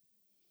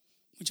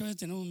 Muchas veces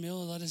tenemos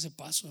miedo de dar ese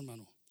paso,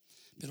 hermano.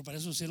 Pero para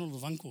eso hicieron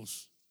los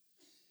bancos.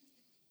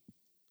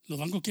 Los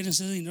bancos quieren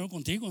hacer dinero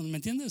contigo, ¿me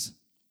entiendes?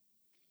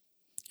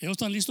 Ellos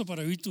están listos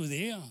para oír tu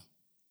idea.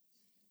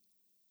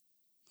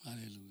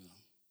 Aleluya.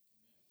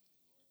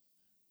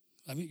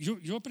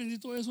 Yo aprendí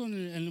todo eso en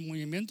el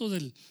movimiento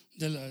de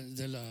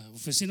la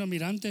oficina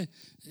mirante.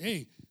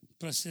 Hey,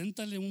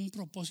 preséntale un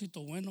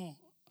propósito bueno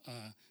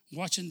a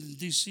Washington,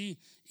 D.C.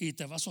 y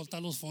te va a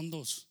soltar los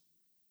fondos.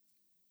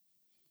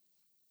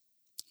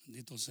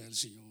 Bendito sea el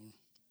Señor.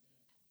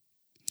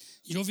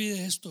 Yo vi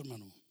de esto,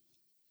 hermano.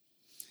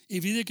 Y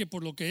vi de que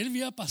por lo que él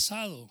había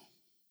pasado,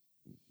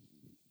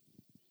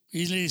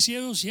 y le decía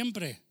yo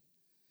siempre,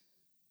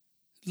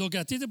 lo que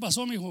a ti te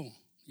pasó, mijo,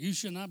 you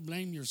should not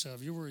blame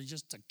yourself. You were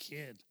just a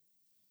kid.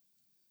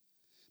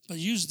 But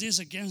use this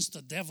against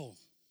the devil.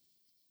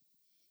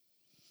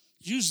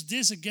 Use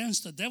this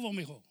against the devil,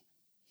 mijo.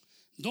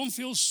 Don't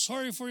feel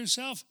sorry for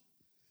yourself.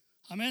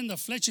 Amen. The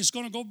flesh is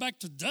going to go back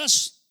to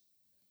dust.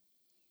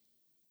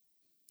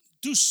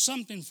 Do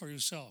something for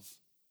yourself.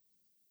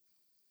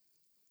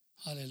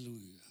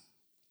 Aleluya.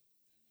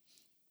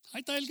 Ahí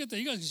está el que te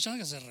diga,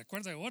 que se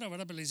recuerda ahora,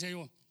 ¿verdad? Pero le decía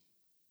yo,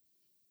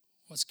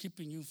 what's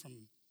keeping you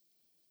from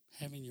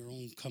having your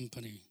own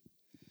company?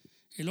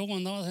 Y luego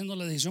andaba haciendo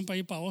la decisión para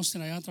ir para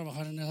Austin allá a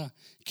trabajar en esa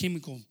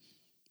químico,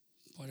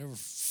 whatever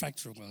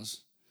factory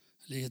was.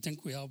 Le dije, ten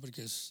cuidado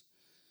porque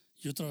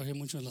yo trabajé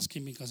mucho en las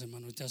químicas,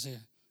 hermano, y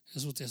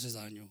eso te hace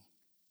daño.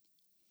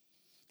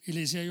 Y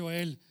le decía yo a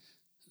él,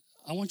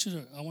 I want you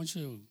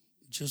to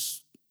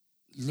just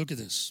look at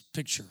this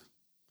picture.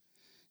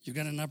 You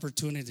got an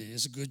opportunity.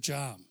 It's a good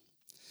job.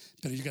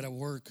 But you got to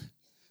work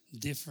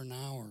different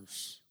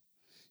hours.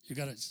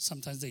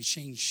 Sometimes they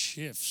change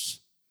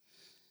shifts.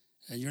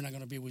 And you're not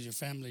going to be with your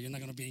family. You're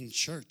not going to be in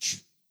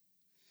church.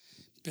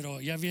 Pero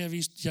ya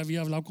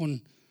había hablado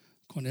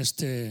con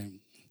este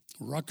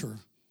Rucker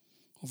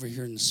over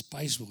here in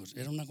Spicewood.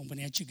 Era una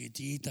compañía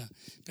chiquitita,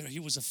 pero he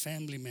was a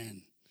family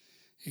man.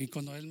 Y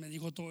cuando él me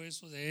dijo todo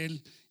eso de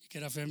él, y que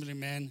era family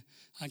man,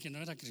 aunque no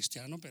era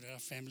cristiano, pero era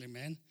family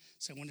man,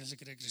 según él se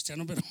cree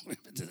cristiano, pero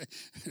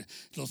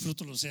los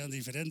frutos los sean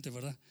diferentes,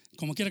 ¿verdad?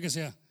 Como quiera que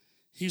sea.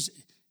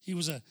 He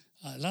was a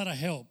lot of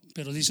help,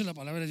 pero dice la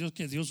palabra de Dios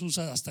que Dios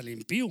usa hasta el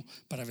impío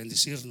para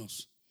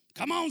bendecirnos.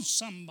 Come on,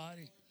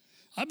 somebody.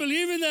 I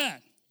believe in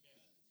that.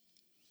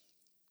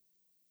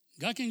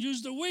 God can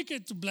use the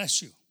wicked to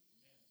bless you.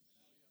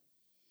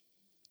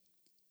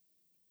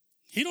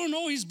 He don't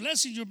know he's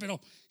blessing you, but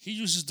he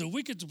uses the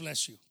wicked to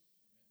bless you.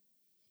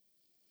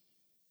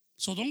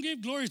 So don't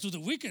give glory to the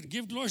wicked.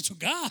 Give glory to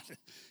God.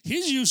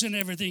 He's using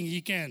everything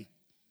he can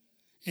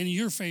in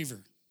your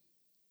favor.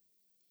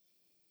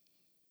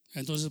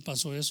 Entonces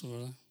pasó eso,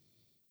 ¿verdad?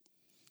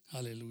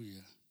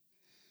 Aleluya.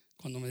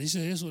 Cuando me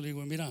dice eso, le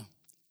digo, mira,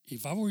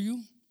 if I were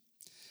you,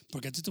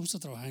 porque a ti te gusta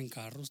trabajar en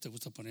carros, te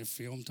gusta poner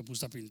film, te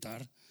gusta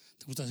pintar,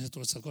 te gusta hacer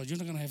todas estas cosas. You're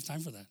not going to have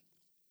time for that.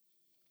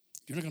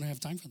 You're not going to have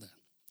time for that.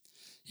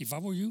 If I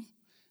were you,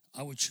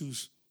 I would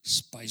choose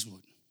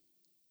Spicewood.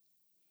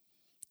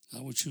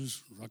 I would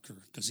choose Rucker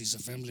because he's a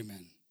family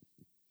man.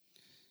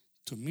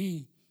 To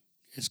me,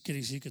 es quiere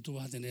decir que tú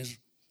vas a tener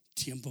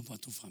tiempo para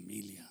tu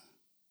familia.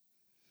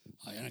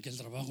 Allá en aquel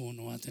trabajo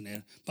no va a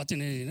tener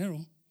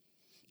dinero,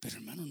 pero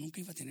hermano, nunca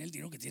iba a tener el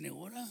dinero que tiene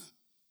ahora.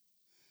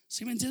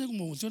 ¿Sí me entiende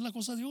cómo volteó la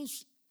cosa a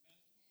Dios?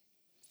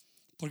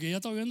 Porque ya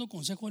estaba viendo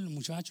consejo del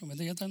muchacho,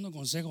 ya está dando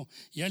consejo.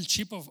 Ya el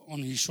chip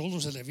on his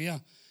shoulder se le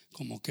veía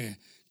como que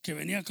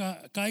venía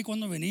acá y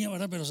cuando venía,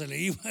 ¿verdad? Pero se le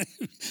iba.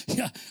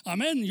 Ya,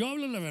 amén, yo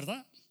hablo la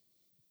verdad.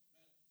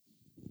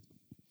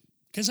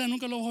 Que esa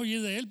nunca lo oí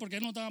de él porque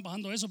él no estaba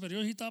pasando eso, pero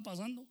yo sí estaba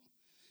pasando.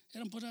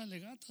 Eran puras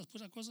legatas,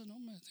 puras cosas, no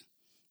me...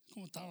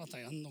 Como estaba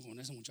batallando con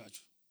ese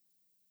muchacho.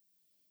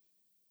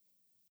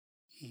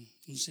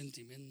 Un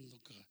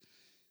sentimiento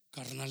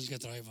carnal que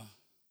traeba.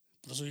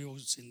 Por eso digo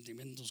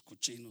sentimientos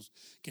cochinos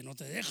que no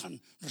te dejan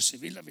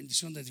recibir la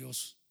bendición de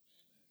Dios.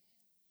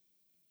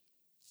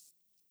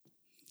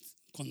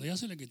 Cuando ya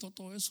se le quitó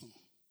todo eso,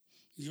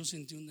 yo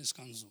sentí un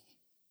descanso,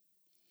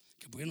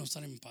 que podía no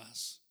estar en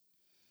paz.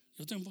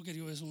 Yo tengo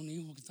querido eso, un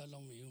hijo que está al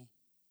lado mío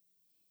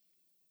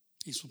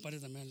y su padre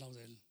también al lado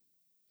de él.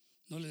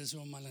 No le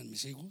deseo mal a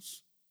mis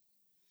hijos.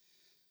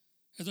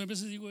 Entonces a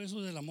veces digo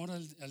eso del amor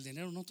al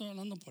dinero, no estoy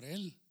hablando por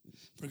él,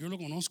 porque yo lo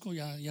conozco,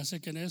 ya sé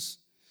quién es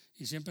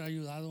y siempre ha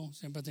ayudado,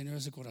 siempre ha tenido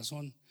ese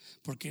corazón,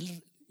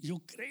 porque yo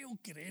creo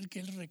creer que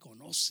él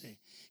reconoce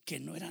que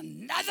no era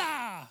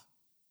nada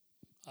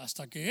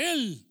hasta que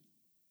él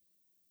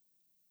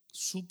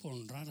supo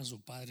honrar a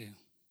su padre.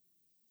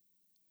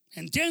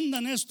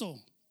 Entiendan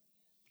esto,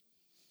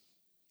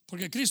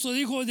 porque Cristo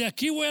dijo, de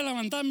aquí voy a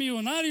levantar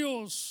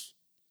millonarios.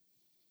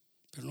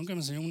 Pero nunca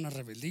me enseñó una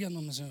rebeldía,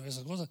 no me enseñó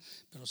esas cosas,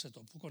 pero se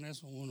topó con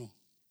eso uno.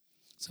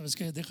 ¿Sabes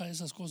qué? Deja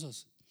esas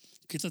cosas,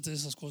 quítate de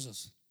esas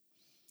cosas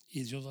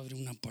y Dios va a abrir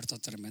una puerta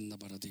tremenda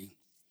para ti.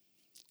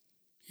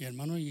 Y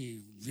hermano, y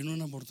vino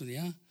una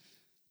oportunidad,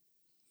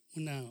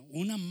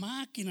 una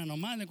máquina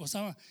nomás le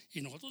costaba,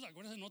 y nosotros,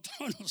 acuérdense,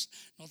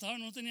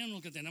 no teníamos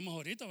lo que tenemos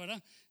ahorita,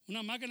 ¿verdad?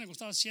 Una máquina le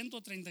costaba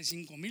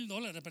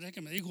 $135,000, parece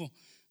que me dijo,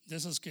 de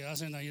esas que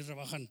hacen ahí,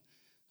 rebajan,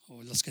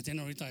 o las que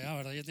tienen ahorita ya,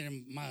 ¿verdad? Ya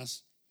tienen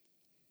más.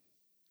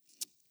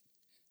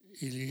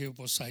 Y le dije,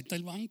 pues ahí está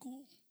el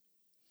banco,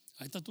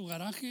 ahí está tu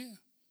garaje,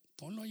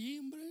 ponlo allí,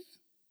 hombre.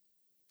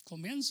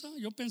 Comienza.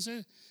 Yo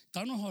pensé,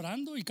 estábamos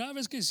orando y cada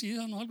vez que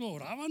hacíamos algo,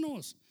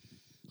 orábamos.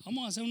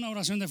 Vamos a hacer una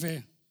oración de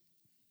fe.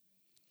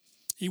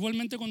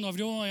 Igualmente cuando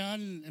abrió allá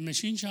el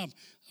Machine Shop,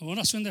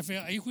 oración de fe,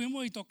 ahí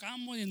fuimos y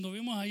tocamos y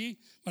anduvimos ahí,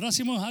 ¿verdad?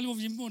 Hicimos algo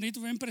bien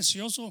bonito, bien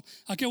precioso.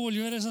 Hay que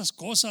volver a esas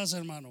cosas,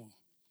 hermano.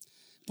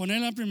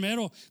 Ponerla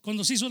primero.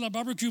 Cuando se hizo la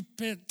barbecue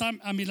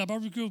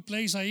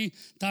place ahí,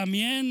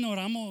 también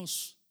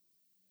oramos.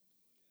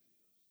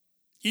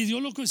 Y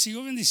Dios lo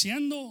siguió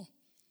bendiciendo.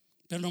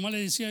 Pero nomás le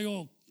decía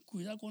yo,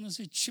 cuidado con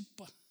ese chip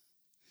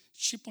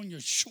on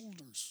your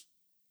shoulders.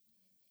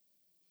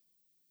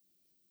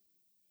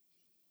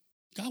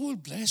 God will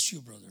bless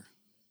you, brother.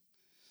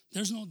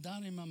 There's no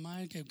doubt in my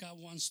mind that God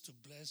wants to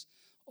bless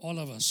all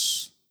of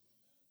us.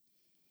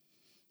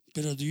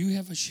 But do you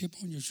have a chip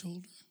on your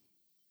shoulder?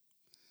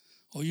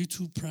 Are you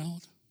too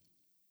proud?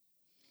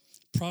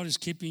 Proud is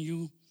keeping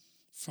you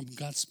from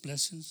God's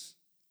blessings.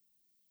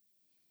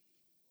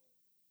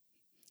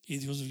 Y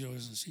Dios vio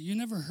eso. See, you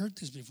never heard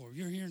this before.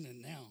 You're hearing it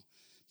now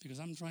because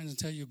I'm trying to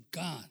tell you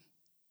God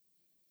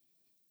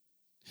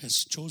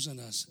has chosen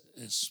us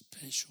as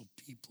special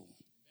people.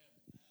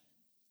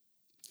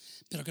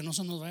 Pero que no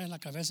se nos vaya la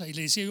cabeza. Y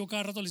le decía yo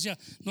cada rato, le decía,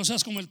 no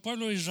seas como el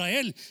pueblo de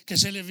Israel, que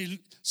se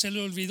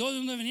le olvidó de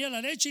dónde venía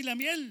la leche y la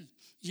miel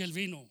y el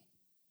vino.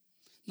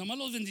 Nomás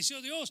los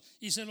bendició Dios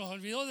y se los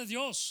olvidó de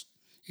Dios.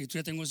 Y tú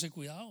ya tengo ese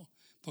cuidado,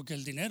 porque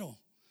el dinero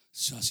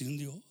se hace un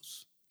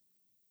Dios.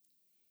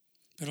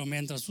 Pero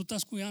mientras tú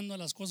estás cuidando a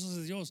las cosas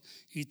de Dios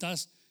y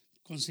estás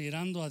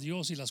considerando a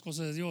Dios y las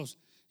cosas de Dios,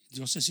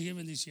 Dios se sigue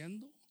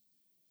bendiciendo.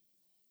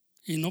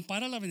 Y no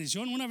para la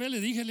bendición. Una vez le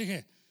dije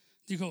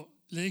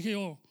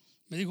yo,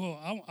 me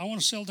dijo, I want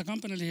to sell the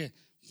company. Le dije,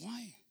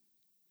 why?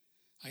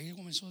 Ahí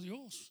comenzó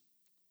Dios.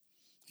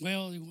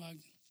 Well,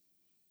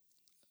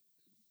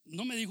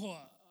 no me dijo,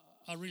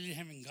 I really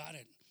haven't got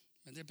it.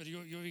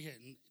 Pero yo dije,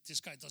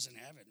 this guy doesn't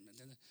have it.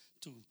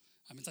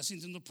 A mí está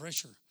sintiendo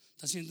pressure,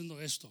 está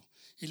sintiendo esto.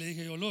 Y le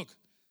dije yo, look,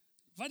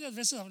 varias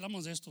veces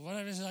hablamos de esto,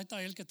 varias veces, ahí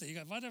está él que te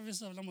diga, varias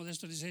veces hablamos de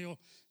esto. Le dije yo,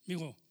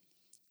 amigo,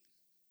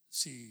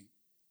 si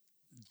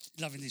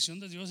la bendición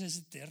de Dios es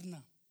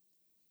eterna.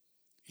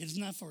 It's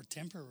not for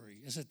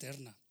temporary, es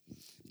eterna.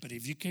 But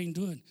if you can't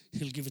do it,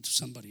 He'll give it to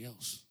somebody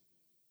else.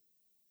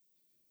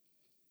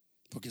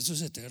 Porque eso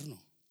es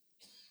eterno.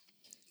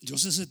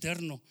 Dios es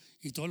eterno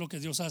y todo lo que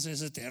Dios hace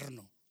es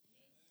eterno.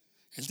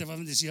 Él te va a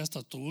bendecir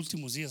hasta tus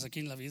últimos días aquí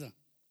en la vida.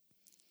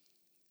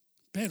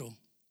 Pero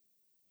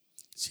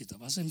si te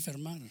vas a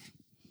enfermar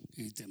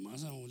y te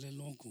vas a volver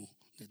loco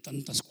de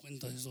tantas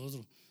cuentas y eso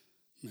otro,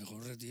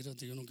 mejor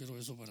retírate. Yo no quiero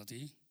eso para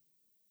ti.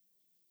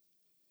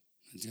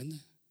 ¿Me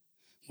entiendes?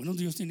 Bueno,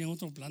 Dios tiene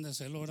otro plan de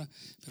hacerlo ahora,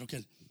 pero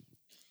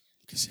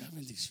que sea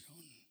bendición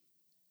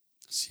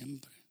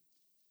siempre.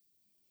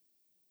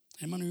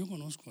 Hermano, yo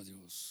conozco a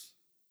Dios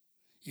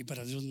y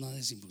para Dios nada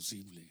es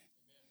imposible.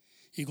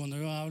 Y cuando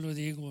yo hablo y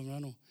digo,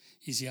 hermano,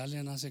 y si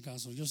alguien hace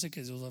caso, yo sé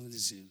que Dios va a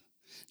bendecir.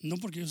 No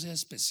porque yo sea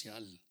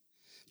especial,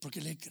 porque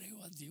le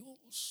creo a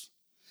Dios.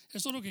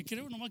 Esto es lo que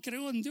creo, nomás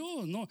creo en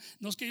Dios. No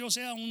es que yo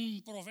sea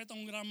un profeta,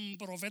 un gran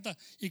profeta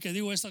y que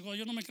digo esta cosa.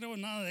 Yo no me creo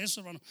en nada de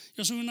eso, hermano.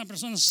 Yo soy una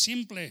persona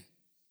simple.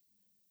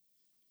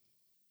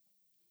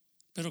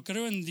 Pero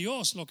creo en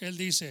Dios, lo que Él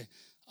dice.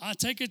 I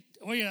take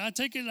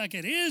it like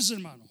it is,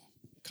 hermano.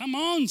 Come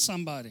on,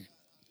 somebody.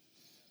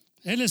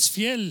 Él es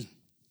fiel.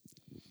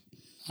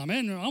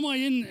 Amén. Vamos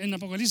ahí en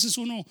Apocalipsis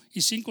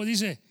 1:5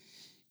 dice,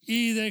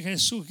 y de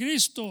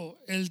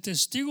Jesucristo, el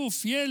testigo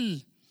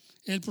fiel,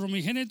 el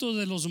primogénito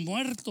de los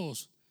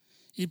muertos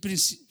y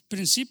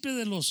príncipe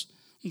de los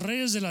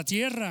reyes de la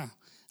tierra,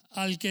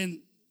 al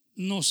que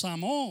nos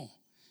amó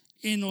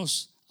y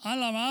nos ha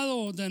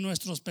lavado de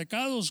nuestros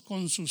pecados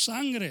con su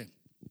sangre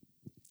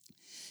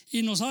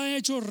y nos ha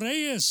hecho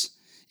reyes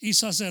y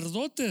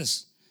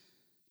sacerdotes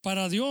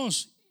para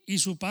Dios y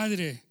su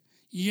Padre,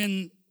 y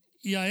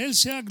a Él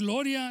sea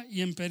gloria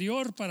y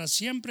imperio para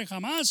siempre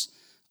jamás.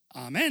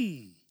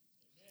 Amén.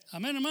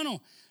 Amén,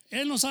 hermano.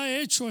 Él nos ha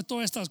hecho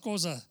todas estas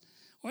cosas.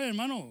 Oye,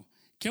 hermano,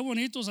 qué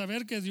bonito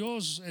saber que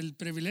Dios, el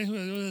privilegio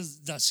de Dios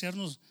es de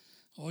hacernos,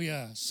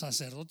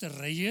 sacerdotes,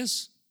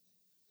 reyes,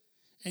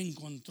 en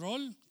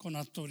control, con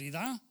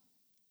autoridad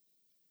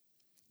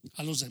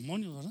a los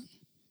demonios, ¿verdad?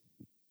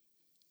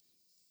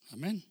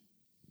 Amén.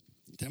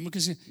 Tenemos que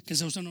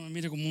usted no me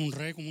mire como un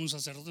rey, como un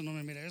sacerdote, no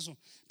me mire eso.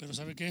 Pero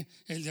 ¿sabe qué?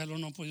 El diablo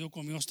no ha podido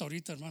conmigo hasta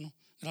ahorita, hermano.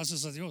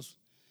 Gracias a Dios.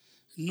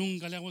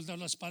 Nunca le ha volteado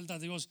la espalda a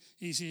Dios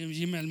y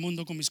irme al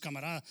mundo con mis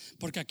camaradas.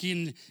 Porque aquí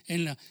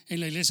en la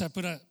iglesia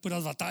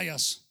puras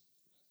batallas.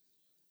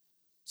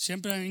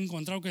 Siempre han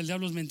encontrado que el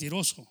diablo es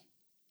mentiroso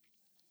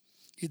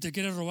y te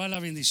quiere robar la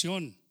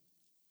bendición.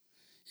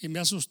 Y me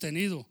ha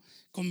sostenido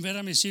con ver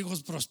a mis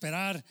hijos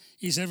prosperar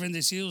y ser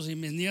bendecidos y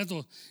mis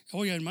nietos.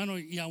 Oye, hermano,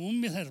 y aún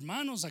mis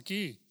hermanos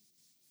aquí.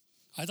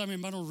 Ahí está mi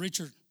hermano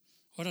Richard,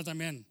 ahora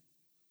también,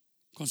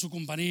 con su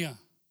compañía.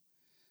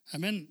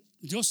 Amén.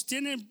 Dios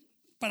tiene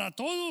para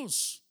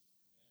todos.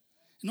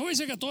 No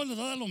dice que a todos les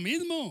da lo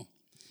mismo.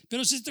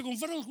 Pero si te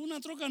compras una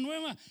troca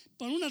nueva,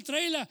 pon una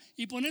trailer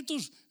y poner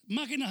tus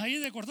máquinas ahí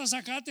de cortar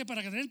zacate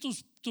para que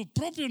tengas tu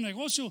propio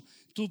negocio,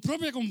 tu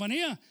propia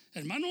compañía,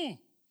 hermano.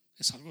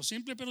 Es algo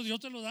simple, pero Dios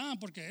te lo da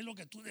porque es lo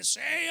que tú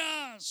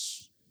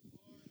deseas.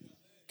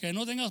 Que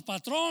no tengas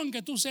patrón,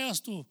 que tú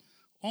seas tu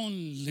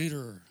own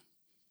leader.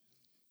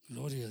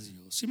 Gloria a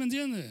Dios. ¿Sí me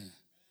entiende?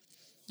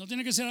 No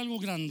tiene que ser algo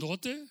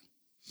grandote,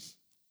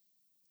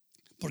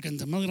 porque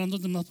entre más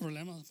grandote, más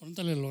problemas.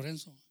 Pregúntale a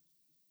Lorenzo.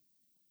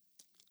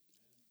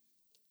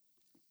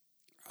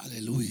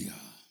 Aleluya.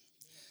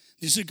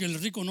 Dice que el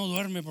rico no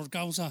duerme por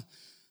causa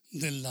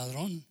del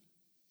ladrón.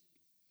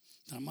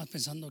 Nada más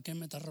pensando, ¿qué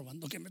me está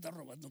robando? ¿Qué me está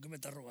robando? ¿Qué me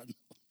está robando?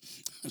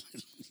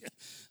 Aleluya.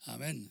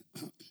 Amén.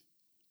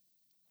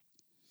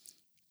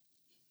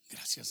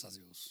 Gracias a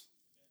Dios.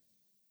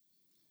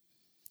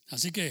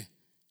 Así que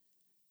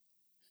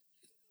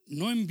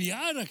no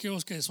enviar a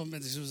aquellos que son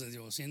bendecidos de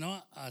Dios, sino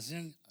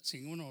hacer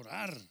sin uno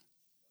orar.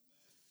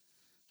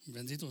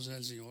 Bendito sea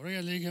el Señor.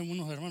 Oye, le dije a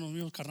unos hermanos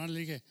míos, carnal,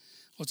 le dije,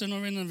 ustedes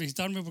no vienen a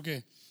visitarme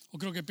porque, o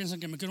creo que piensan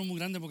que me quiero muy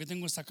grande porque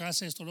tengo esta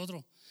casa, esto, lo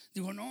otro.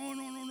 Digo,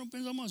 no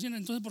pensamos así.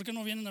 Entonces, ¿por qué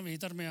no vienen a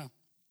visitarme ya?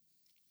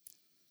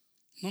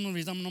 No nos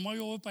visitamos, nomás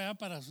yo voy para allá,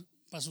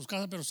 para sus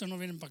casas, pero ustedes no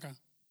vienen para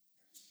acá.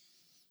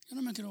 Yo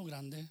no me quiero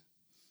grande.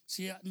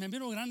 Si me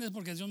miro grande es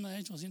porque Dios me ha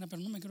hecho así,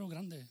 pero no me quiero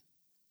grande.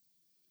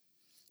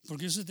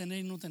 Porque yo sé tener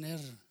y no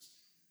tener.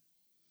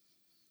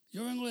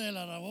 Yo vengo de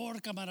la labor,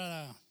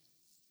 camarada.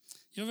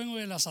 Yo vengo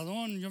del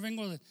asadón, yo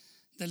vengo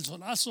del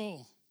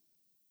solazo.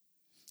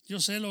 Yo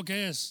sé lo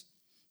que es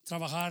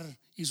trabajar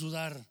y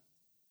sudar.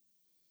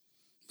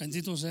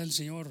 Bendito sea el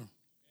Señor.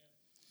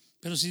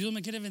 Pero si Dios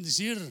me quiere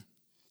bendecir,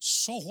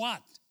 so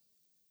what?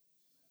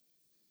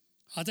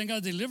 I think I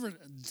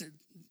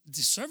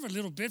deserve a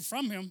little bit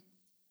from Him.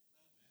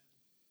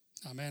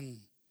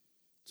 Amen.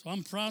 So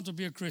I'm proud to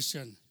be a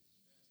Christian.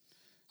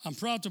 I'm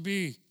proud to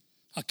be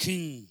a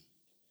king.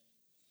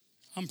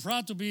 I'm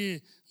proud to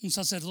be un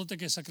sacerdote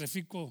que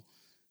sacrificios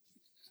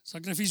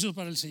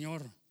para el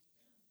Señor.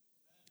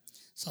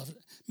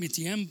 Mi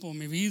tiempo,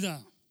 mi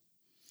vida.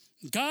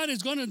 God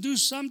is going to do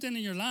something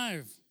in your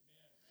life.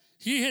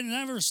 He had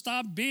never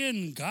stopped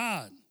being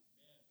God.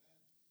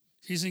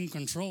 He's in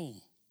control.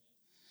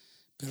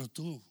 Pero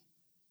tú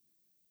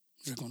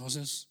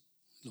reconoces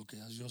lo que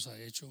Dios ha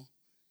hecho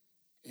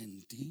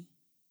en ti.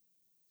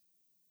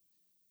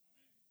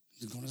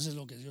 ¿Reconoces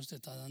lo que Dios te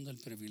está dando, el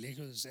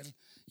privilegio de ser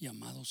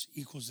llamados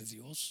hijos de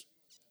Dios?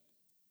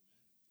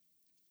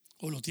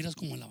 ¿O lo tiras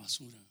como en la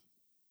basura?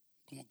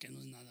 Como que no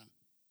es nada.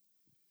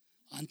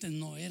 Antes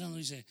no era, no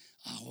dice,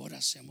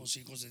 ahora somos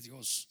hijos de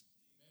Dios.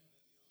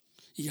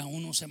 Y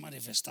aún no se ha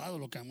manifestado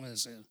lo que vamos a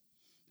hacer.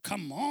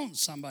 Come on,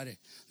 somebody.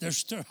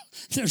 There's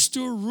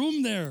still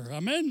room there.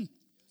 Amén.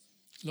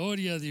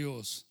 Gloria a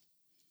Dios.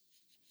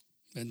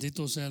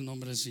 Bendito sea el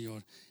nombre del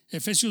Señor.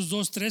 Efesios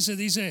 2:13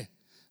 dice,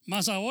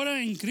 mas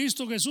ahora en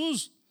Cristo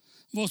Jesús,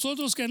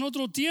 vosotros que en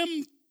otro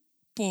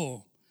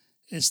tiempo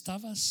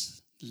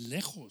estabas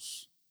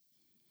lejos.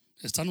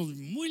 Estamos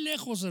muy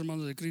lejos,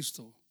 hermanos de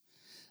Cristo.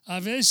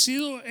 Habéis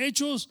sido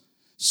hechos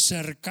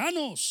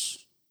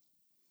cercanos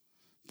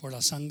por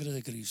la sangre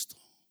de Cristo,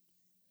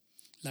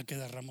 la que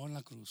derramó en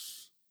la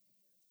cruz.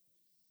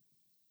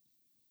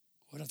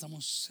 Ahora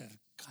estamos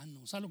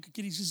cercanos. ¿Sabes lo que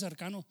quiere decir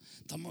cercano?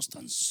 Estamos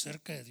tan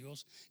cerca de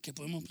Dios que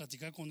podemos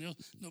platicar con Dios,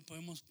 no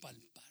podemos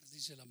palpar,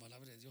 dice la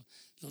palabra de Dios.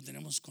 Lo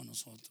tenemos con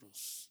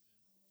nosotros.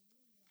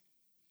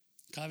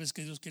 Cada vez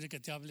que Dios quiere que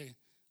te hable,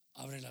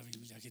 abre la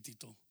Biblia,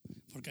 quietito,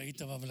 porque ahí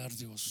te va a hablar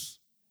Dios.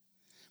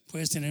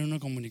 Puedes tener una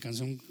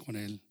comunicación con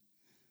Él.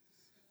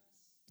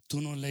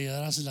 Tú no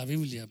leerás la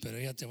Biblia, pero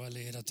ella te va a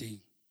leer a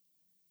ti.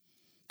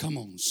 Come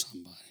on,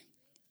 somebody.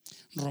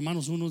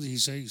 Romanos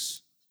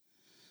 1:16.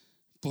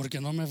 Porque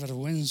no me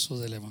avergüenzo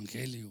del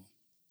Evangelio.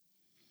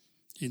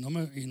 Y no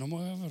me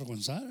voy a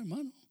avergonzar,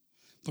 hermano,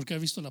 porque he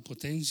visto la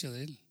potencia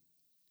de Él.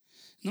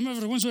 No me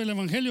avergüenzo del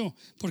Evangelio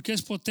porque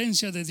es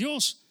potencia de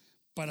Dios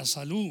para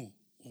salud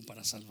o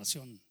para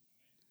salvación.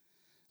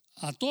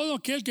 A todo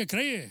aquel que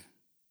cree,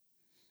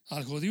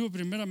 al judío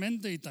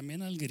primeramente y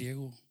también al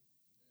griego.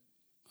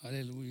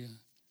 Aleluya.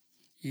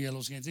 Y a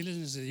los gentiles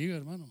ni se diga,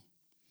 hermano.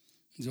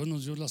 Dios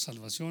nos dio la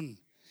salvación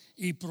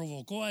y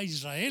provocó a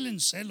Israel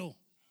en celo.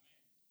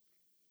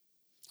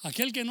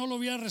 Aquel que no lo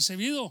había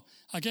recibido,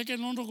 aquel que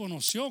no lo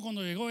conoció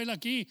cuando llegó él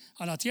aquí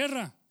a la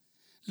tierra,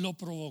 lo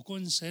provocó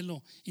en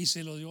celo y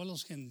se lo dio a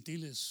los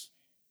gentiles,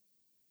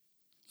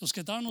 los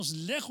que estábamos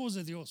lejos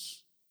de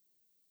Dios.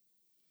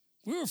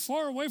 We were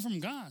far away from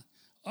God,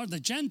 or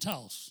the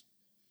Gentiles.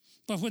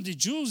 But when the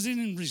Jews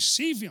didn't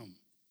receive Him,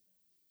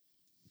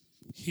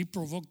 He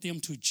provoked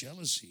them to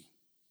jealousy.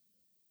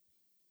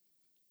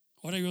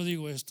 Ahora yo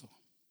digo esto,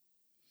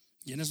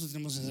 y en eso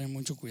tenemos que tener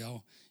mucho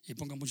cuidado, y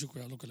pongan mucho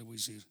cuidado lo que le voy a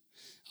decir.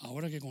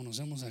 Ahora que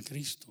conocemos a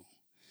Cristo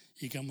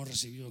y que hemos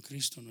recibido a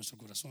Cristo en nuestro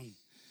corazón,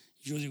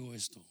 yo digo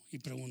esto y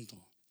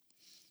pregunto,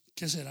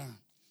 ¿qué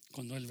será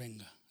cuando Él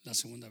venga la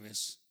segunda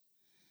vez?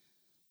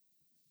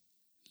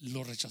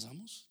 ¿Lo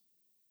rechazamos?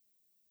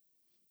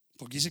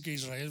 Porque dice que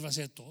Israel va a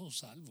ser todo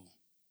salvo.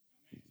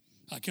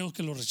 Aquellos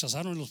que lo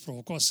rechazaron y los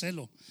provocó a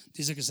celo,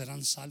 dice que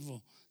serán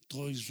salvos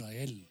todo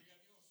Israel.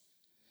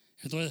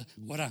 Entonces,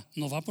 ahora,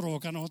 ¿nos va a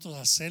provocar a nosotros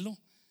a celo?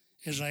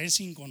 Israel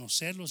sin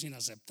conocerlo, sin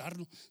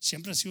aceptarlo,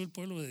 siempre ha sido el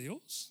pueblo de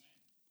Dios.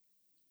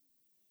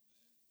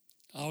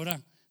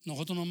 Ahora,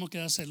 nosotros no vamos a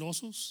quedar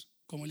celosos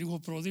como el hijo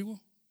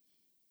pródigo,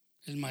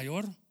 el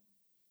mayor,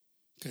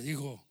 que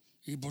dijo,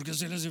 ¿y por qué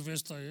se le hace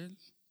fiesta a él?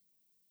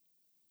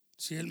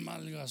 Si él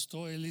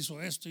malgastó, él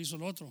hizo esto, hizo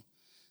lo otro.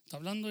 Está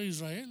hablando de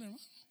Israel, hermano.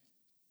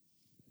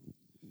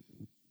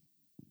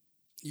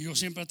 Y yo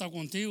siempre he estado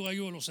contigo,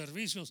 ayudo a los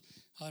servicios,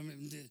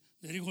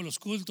 dirijo los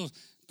cultos,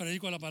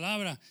 predico la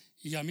palabra.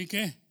 ¿Y a mí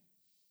qué?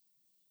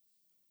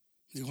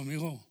 Digo,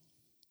 amigo,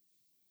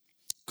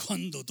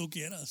 cuando tú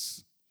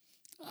quieras,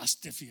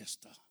 hazte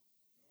fiesta.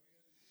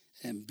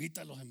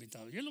 Invita a los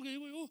invitados. Y es lo que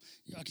digo yo.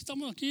 Aquí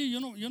estamos aquí. Yo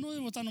no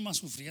debo estar nomás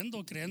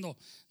sufriendo, creyendo.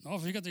 No,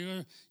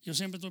 fíjate, yo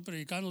siempre estoy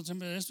predicando,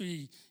 siempre de esto.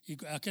 Y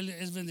aquel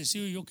es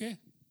bendecido. ¿Y yo qué?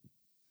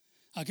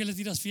 ¿A qué le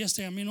tiras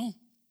fiesta y a mí no?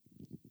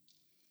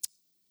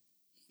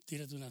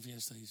 Tírate una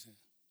fiesta, dice,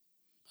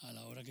 a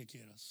la hora que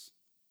quieras.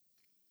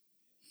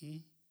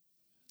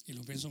 Y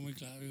lo pienso muy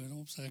claro. Digo,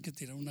 no, pues hay que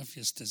tirar una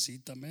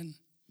fiestecita, amén.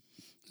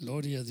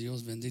 Gloria a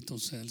Dios, bendito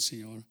sea el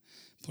Señor.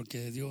 Porque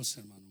de Dios,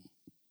 hermano,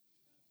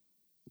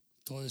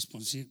 todo es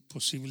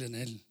posible en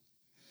Él.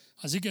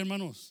 Así que,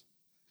 hermanos,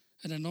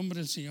 en el nombre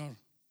del Señor,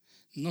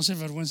 no se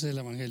avergüence del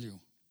Evangelio,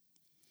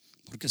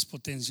 porque es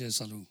potencia de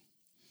salud.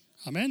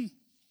 Amén.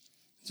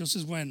 Dios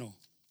es bueno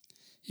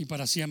y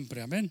para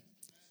siempre. Amén.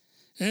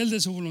 Él de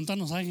su voluntad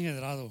nos ha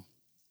engendrado.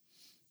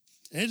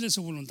 Él de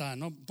su voluntad,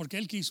 no porque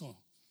Él quiso,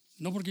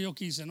 no porque yo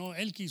quise, no,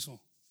 Él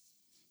quiso.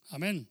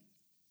 Amén.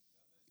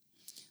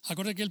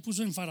 Acuérdate que Él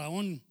puso en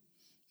Faraón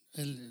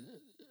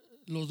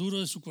lo duro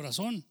de su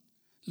corazón.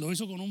 Lo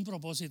hizo con un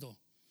propósito,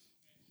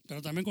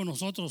 pero también con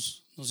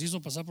nosotros. Nos hizo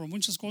pasar por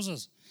muchas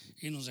cosas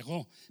y nos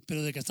dejó.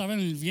 Pero de que estaba en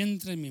el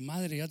vientre de mi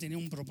madre ya tenía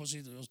un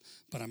propósito Dios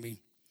para mí.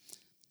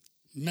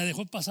 Me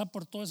dejó pasar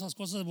por todas esas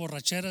cosas,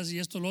 borracheras y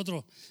esto, lo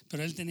otro,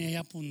 pero Él tenía ya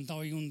apuntado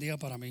ahí un día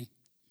para mí.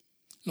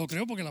 Lo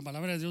creo porque la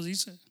palabra de Dios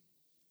dice,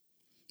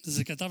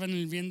 desde que estaba en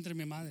el vientre de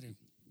mi madre,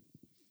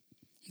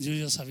 Dios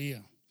ya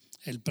sabía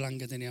el plan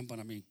que tenían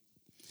para mí.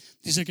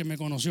 Dice que me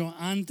conoció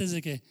antes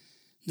de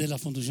la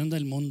fundación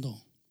del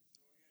mundo.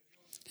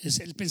 Es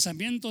el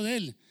pensamiento de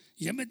Él.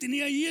 Ya me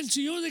tenía ahí el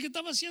Señor de que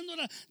estaba haciendo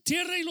la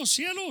tierra y los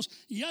cielos.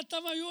 Ya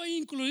estaba yo ahí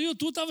incluido.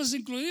 Tú estabas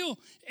incluido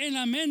en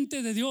la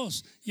mente de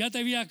Dios. Ya te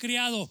había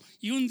criado.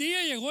 Y un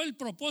día llegó el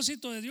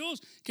propósito de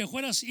Dios, que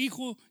fueras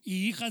hijo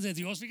y hija de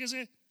Dios.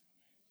 Fíjese.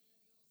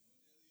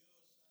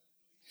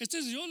 Este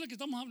es Dios del que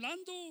estamos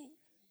hablando.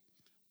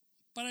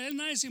 Para Él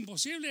nada es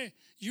imposible.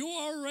 You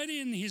are already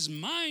in His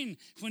mind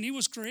when He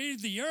was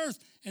created the earth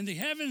and the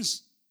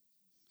heavens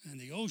and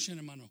the ocean,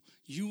 hermano.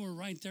 You were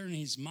right there in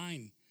His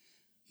mind.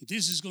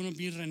 This is going to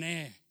be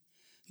René.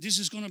 This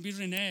is going to be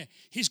René.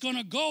 He's going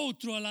to go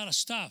through a lot of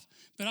stuff,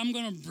 but I'm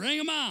going to bring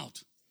him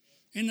out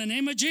in the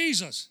name of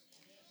Jesus.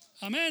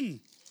 Amen.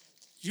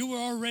 You were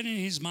already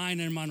in His mind,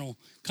 hermano.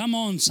 Come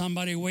on,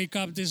 somebody, wake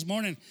up this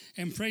morning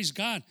and praise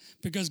God,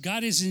 because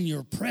God is in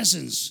your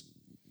presence.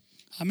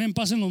 Amén.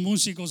 Pasen los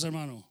músicos,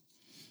 hermano.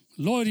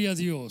 Gloria a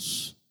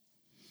Dios.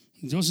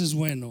 Dios es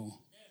bueno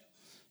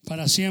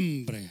para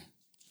siempre.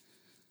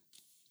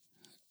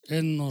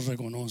 Él nos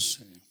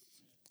reconoce.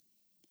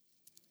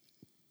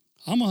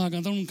 Vamos a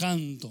cantar un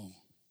canto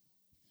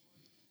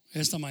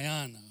esta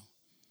mañana.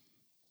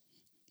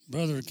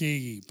 Brother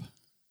Gabe.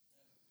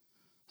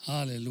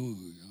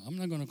 Hallelujah. I'm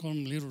not going to call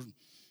him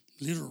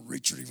little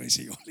Richard. If I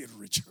say, oh, little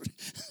Richard.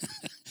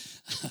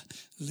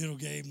 Little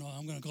Gabe. No,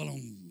 I'm going to call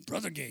him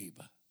Brother Gabe.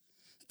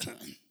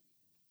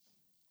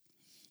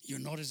 You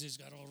notice he's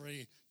got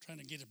already trying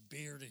to get a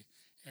beard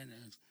and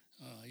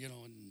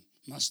and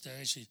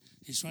mustache.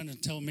 He's trying to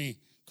call me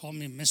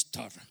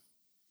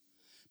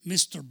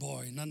Mr.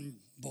 Boy, not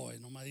boy.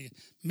 No,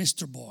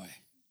 Mr. Boy.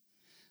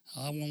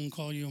 I won't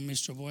call you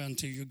Mr. Boy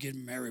until you get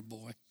married,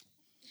 boy.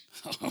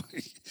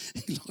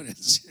 Gloria al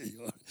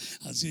Señor.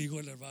 Así dijo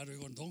el hermano.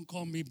 Digo, don't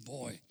call me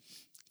boy,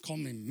 call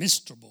me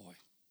Mr. Boy.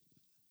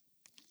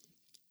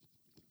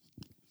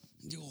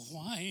 Digo,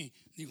 why?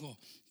 Digo,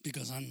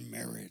 because I'm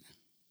married.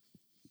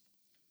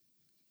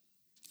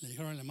 Le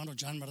dijeron al hermano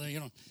John, ¿verdad?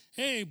 Dijeron,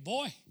 hey,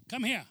 boy,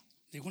 come here.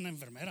 Dijo una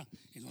enfermera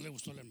y no le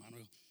gustó el hermano.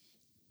 Digo,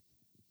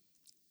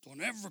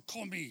 don't ever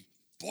call me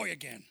boy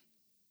again.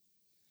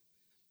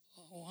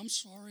 Oh, I'm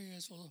sorry.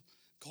 Eso,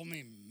 call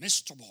me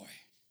Mr. Boy.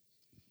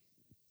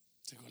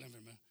 Dijo la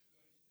enfermera,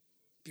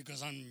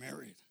 because I'm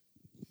married.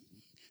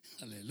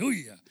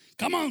 Hallelujah.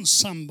 Come on,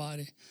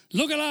 somebody.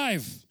 Look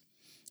alive.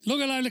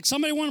 Look alive. Like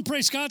somebody want to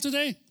praise God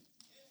today?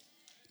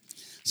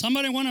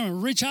 Somebody want to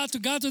reach out to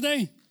God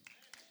today?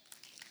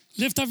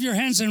 Lift up your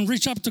hands and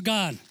reach up to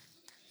God.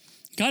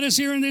 God is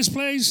here in this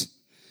place.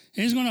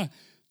 He's going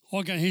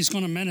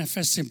to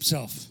manifest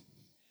Himself.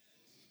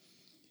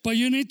 But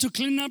you need to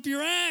clean up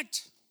your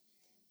act.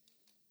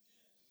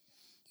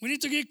 We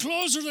need to get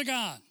closer to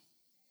God.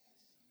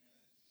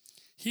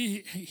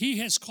 He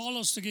has called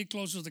us to get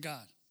closer to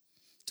God,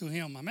 to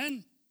Him.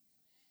 Amen.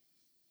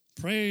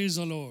 Praise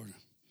the Lord.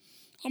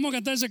 Vamos a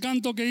cantar ese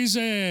canto que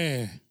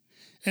dice,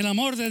 el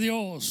amor de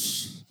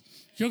Dios.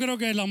 Yo creo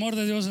que el amor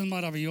de Dios es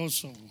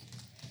maravilloso.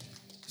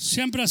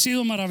 Siempre ha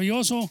sido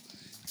maravilloso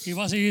y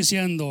va a seguir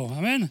siendo.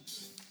 Amén.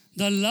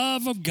 The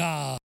love of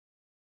God.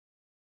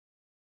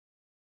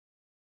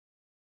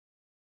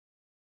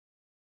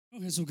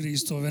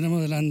 Jesucristo,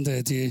 venimos delante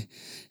de ti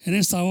en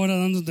esta hora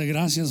dándote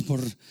gracias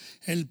por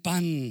el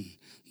pan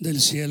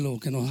del cielo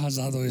que nos has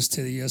dado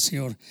este día,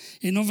 Señor.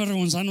 Y no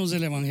avergonzarnos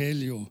del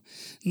Evangelio,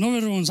 no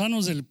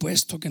avergonzarnos del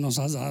puesto que nos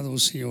has dado,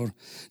 Señor.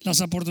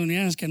 Las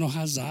oportunidades que nos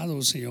has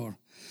dado, Señor,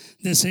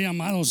 de ser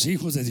amados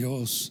hijos de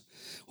Dios.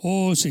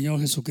 Oh,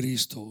 Señor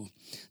Jesucristo,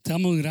 te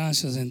damos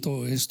gracias en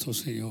todo esto,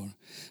 Señor.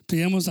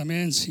 Pedimos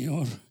también,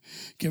 Señor,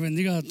 que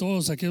bendiga a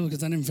todos aquellos que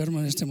están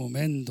enfermos en este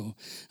momento,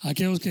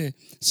 aquellos que,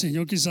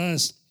 Señor,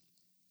 quizás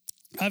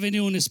ha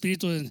venido un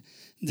espíritu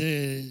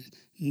de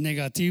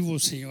negativo,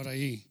 Señor,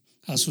 ahí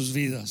a sus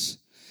vidas.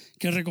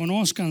 Que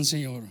reconozcan,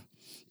 Señor,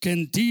 que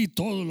en ti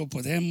todo lo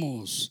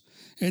podemos.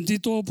 En ti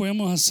todo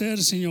podemos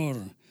hacer,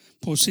 Señor,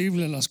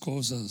 posible las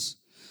cosas.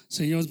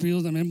 Señor,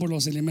 pido también por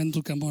los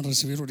alimentos que vamos a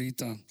recibir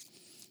ahorita.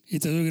 Y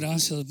te doy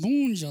gracias,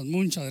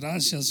 muchas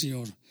gracias,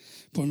 Señor,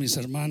 por mis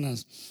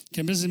hermanas.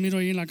 Que a veces miro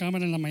ahí en la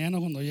cámara en la mañana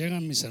cuando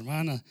llegan mis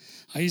hermanas.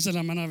 Ahí está la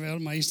hermana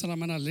Velma, ahí está la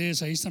hermana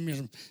Les, ahí está mi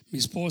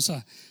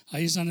esposa.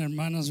 Ahí están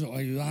hermanas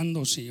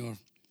ayudando, Señor.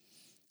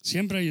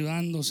 Siempre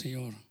ayudando,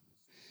 Señor.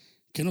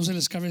 Que no se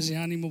les cabe ese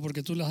ánimo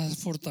porque tú les has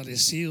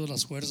fortalecido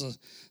las fuerzas.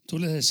 Tú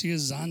les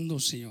sigues dando,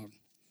 Señor.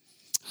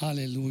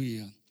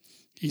 Aleluya.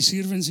 Y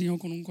sirven, Señor,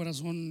 con un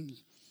corazón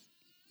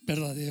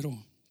verdadero.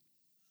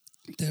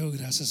 Te doy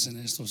gracias en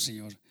esto,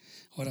 Señor.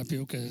 Ahora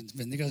pido que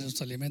bendigas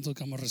estos alimentos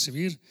que vamos a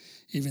recibir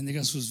y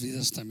bendiga sus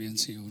vidas también,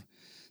 Señor.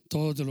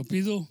 Todo te lo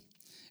pido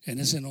en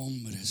ese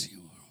nombre,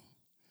 Señor.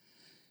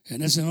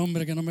 En ese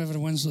nombre que no me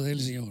avergüenzo de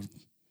él, Señor.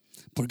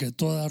 Porque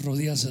toda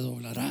rodilla se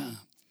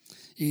doblará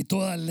y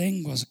toda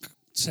lengua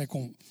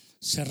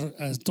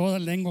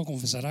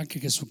confesará que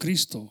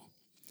Jesucristo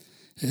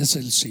es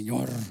el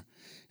Señor.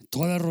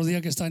 Toda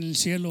rodilla que está en el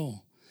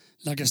cielo,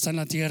 la que está en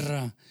la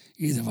tierra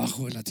y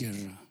debajo de la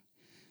tierra.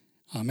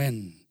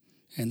 Amén.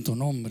 En tu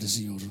nombre,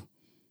 Señor,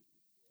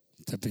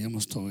 te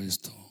pedimos todo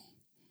esto.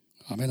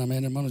 Amén,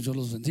 amén, hermanos. Dios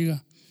los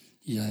bendiga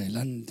y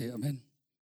adelante. Amén.